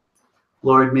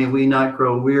 Lord, may we not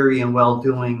grow weary in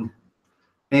well-doing.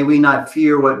 May we not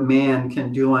fear what man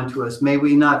can do unto us. May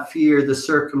we not fear the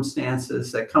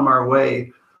circumstances that come our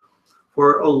way.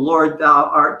 For, O Lord, thou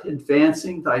art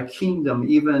advancing thy kingdom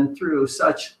even through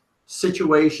such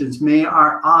situations. May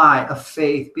our eye of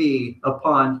faith be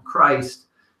upon Christ,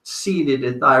 seated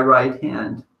at thy right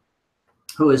hand,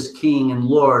 who is King and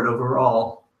Lord over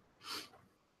all.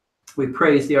 We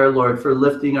praise thee, our Lord, for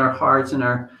lifting our hearts and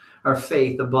our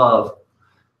faith above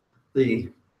the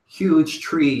huge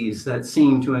trees that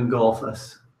seem to engulf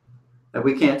us, that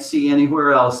we can't see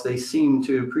anywhere else. They seem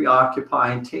to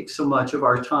preoccupy and take so much of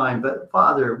our time. But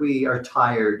Father, we are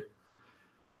tired.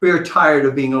 We are tired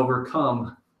of being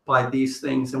overcome by these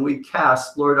things. And we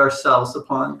cast, Lord, ourselves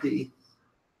upon thee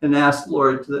and ask,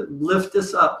 Lord, to lift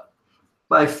us up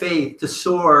by faith to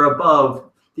soar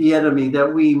above the enemy,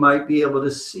 that we might be able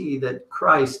to see that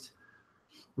Christ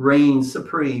reigns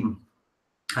supreme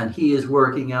and he is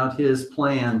working out his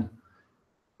plan,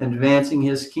 advancing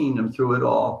his kingdom through it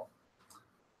all.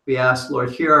 We ask,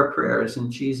 Lord, hear our prayers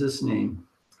in Jesus' name.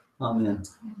 Amen.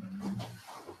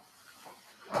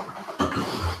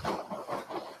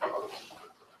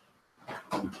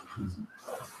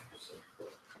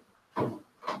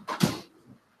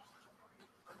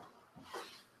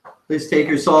 Please take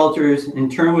your psalters and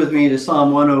turn with me to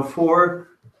Psalm 104.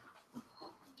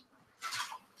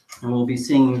 And we'll be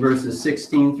singing verses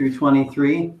 16 through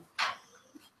 23.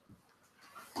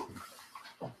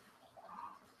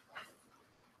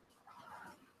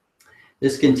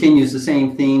 This continues the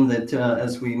same theme that,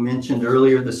 as we mentioned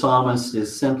earlier, the psalmist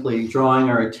is simply drawing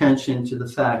our attention to the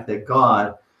fact that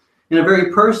God, in a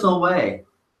very personal way,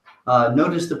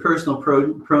 notice the personal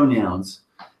pronouns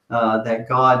that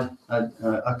God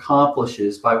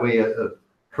accomplishes by way of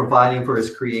providing for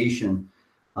his creation.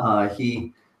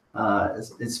 It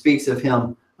speaks of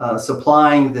him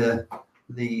supplying the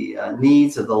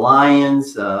needs of the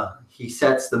lions. He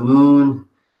sets the moon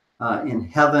in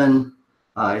heaven.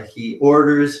 He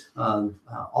orders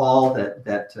all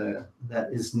that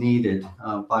is needed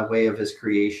by way of his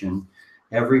creation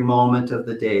every moment of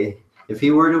the day. If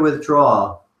he were to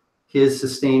withdraw his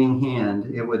sustaining hand,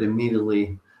 it would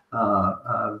immediately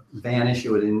vanish.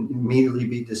 It would immediately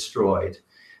be destroyed.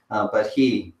 But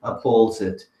he upholds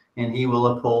it, and he will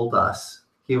uphold us.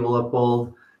 He will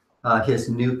uphold his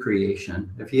new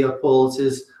creation. If he upholds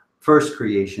his first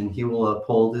creation, he will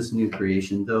uphold his new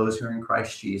creation, those who are in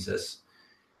Christ Jesus.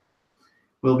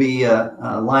 We'll be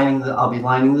I'll be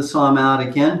lining the psalm out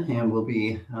again, and we'll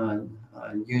be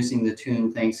using the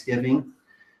tune Thanksgiving.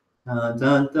 Dun,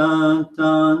 dun, dun,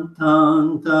 dun,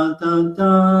 dun, dun,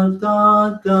 dun,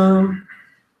 dun, dun.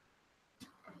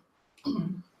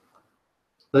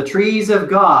 The trees of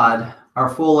God are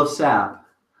full of sap.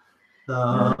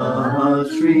 The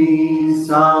trees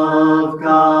of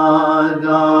God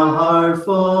are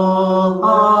full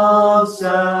of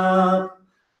sap.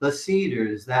 The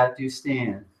cedars that do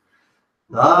stand.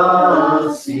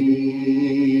 The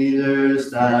cedars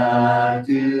that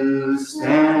do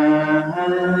stand.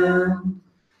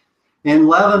 In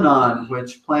Lebanon,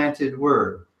 which planted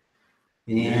were.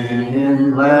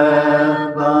 In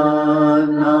Lebanon,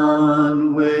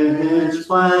 which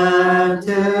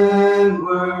planted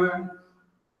were.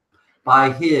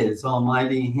 By his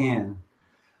almighty hand.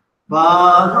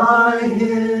 By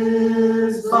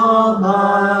his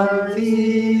almighty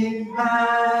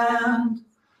hand.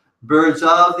 Birds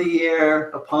of the air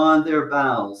upon their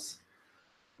boughs.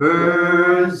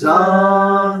 Birds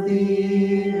of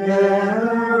the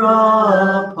air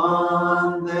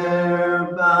upon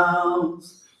their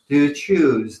boughs. To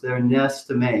choose their nest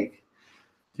to make.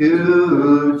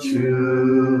 To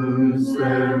choose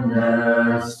their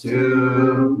nest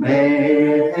to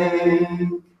make.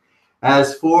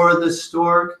 As for the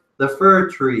stork, the fir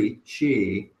tree,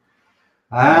 she.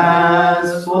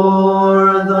 As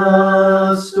for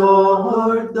the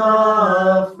stork,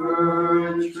 the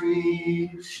fir tree,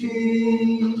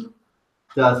 she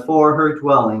doth for her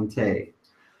dwelling take.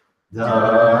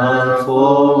 Doth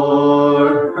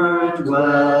for her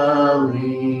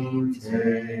dwelling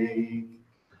take.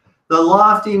 The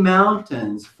lofty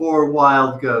mountains for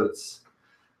wild goats.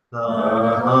 The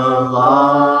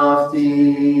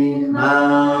lofty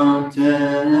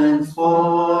mountains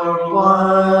for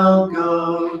wild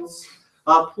goats,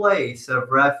 a place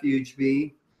of refuge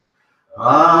be,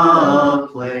 a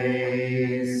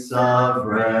place of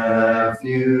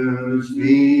refuge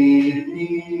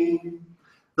be.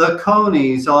 The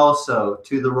conies also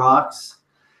to the rocks,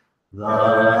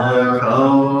 the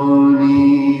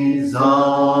conies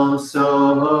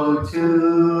also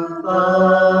to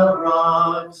the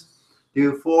rocks,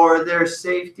 do for their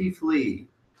safety flee,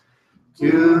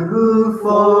 do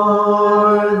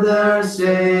for their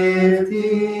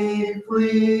safety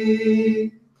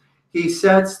flee. He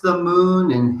sets the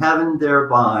moon in heaven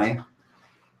thereby.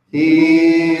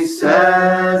 He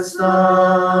sets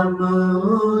the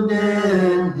moon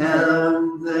in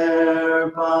heaven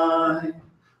thereby.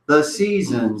 The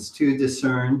seasons to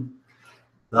discern.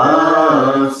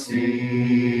 The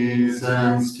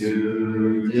seasons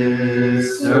to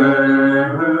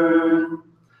discern.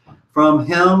 From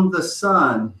him the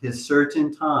sun his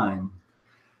certain time.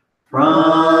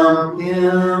 From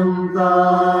him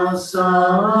the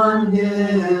sun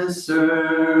his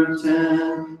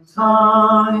certain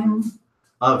time.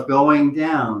 Of going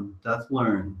down doth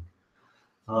learn.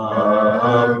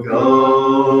 Of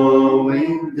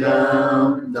going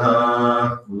down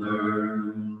doth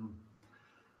learn.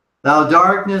 Thou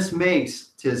darkness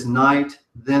makest, 'tis night,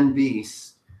 then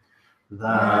beast.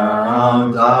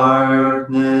 Thou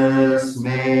darkness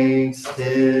makest,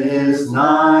 'tis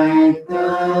night,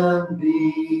 then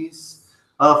beast.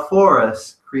 A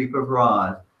forest creep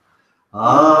abroad.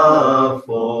 A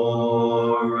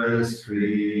forest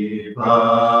creep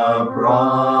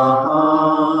abroad.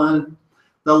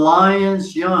 The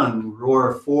lions young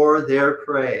roar for their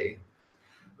prey.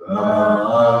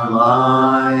 The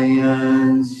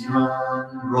lions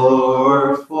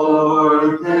roar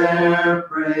for their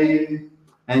prey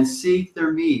and seek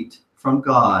their meat from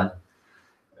God.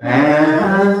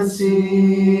 And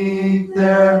seek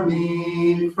their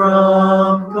meat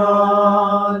from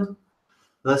God.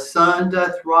 The sun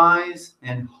doth rise,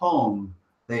 and home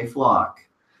they flock.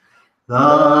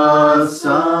 The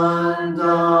sun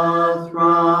doth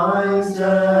rise,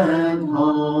 and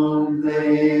home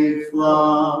they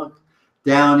flock.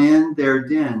 Down in their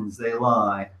dens they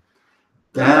lie.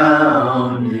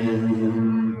 Down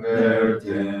in their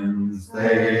dens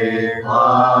they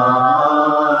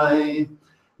lie.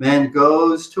 Man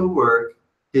goes to work,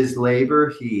 his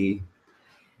labor he.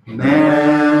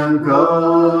 Man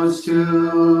goes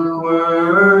to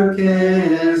work,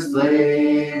 his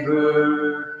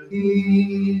labor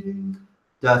he.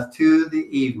 Doth to the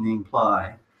evening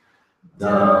ply.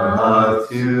 Doth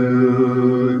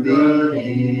to the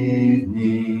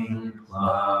evening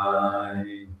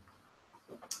ply.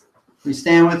 We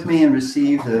stand with me and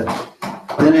receive the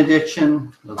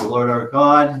benediction of the Lord our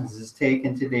God. This is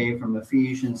taken today from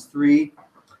Ephesians 3,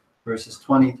 verses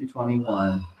 20 through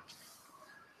 21.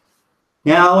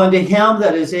 Now unto him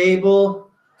that is able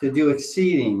to do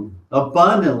exceeding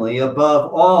abundantly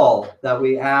above all that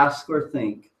we ask or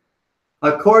think,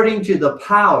 according to the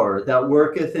power that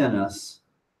worketh in us,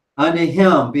 unto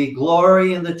him be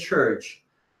glory in the church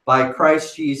by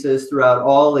Christ Jesus throughout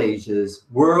all ages,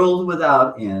 world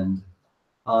without end.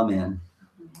 Amen.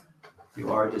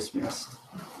 You are dismissed.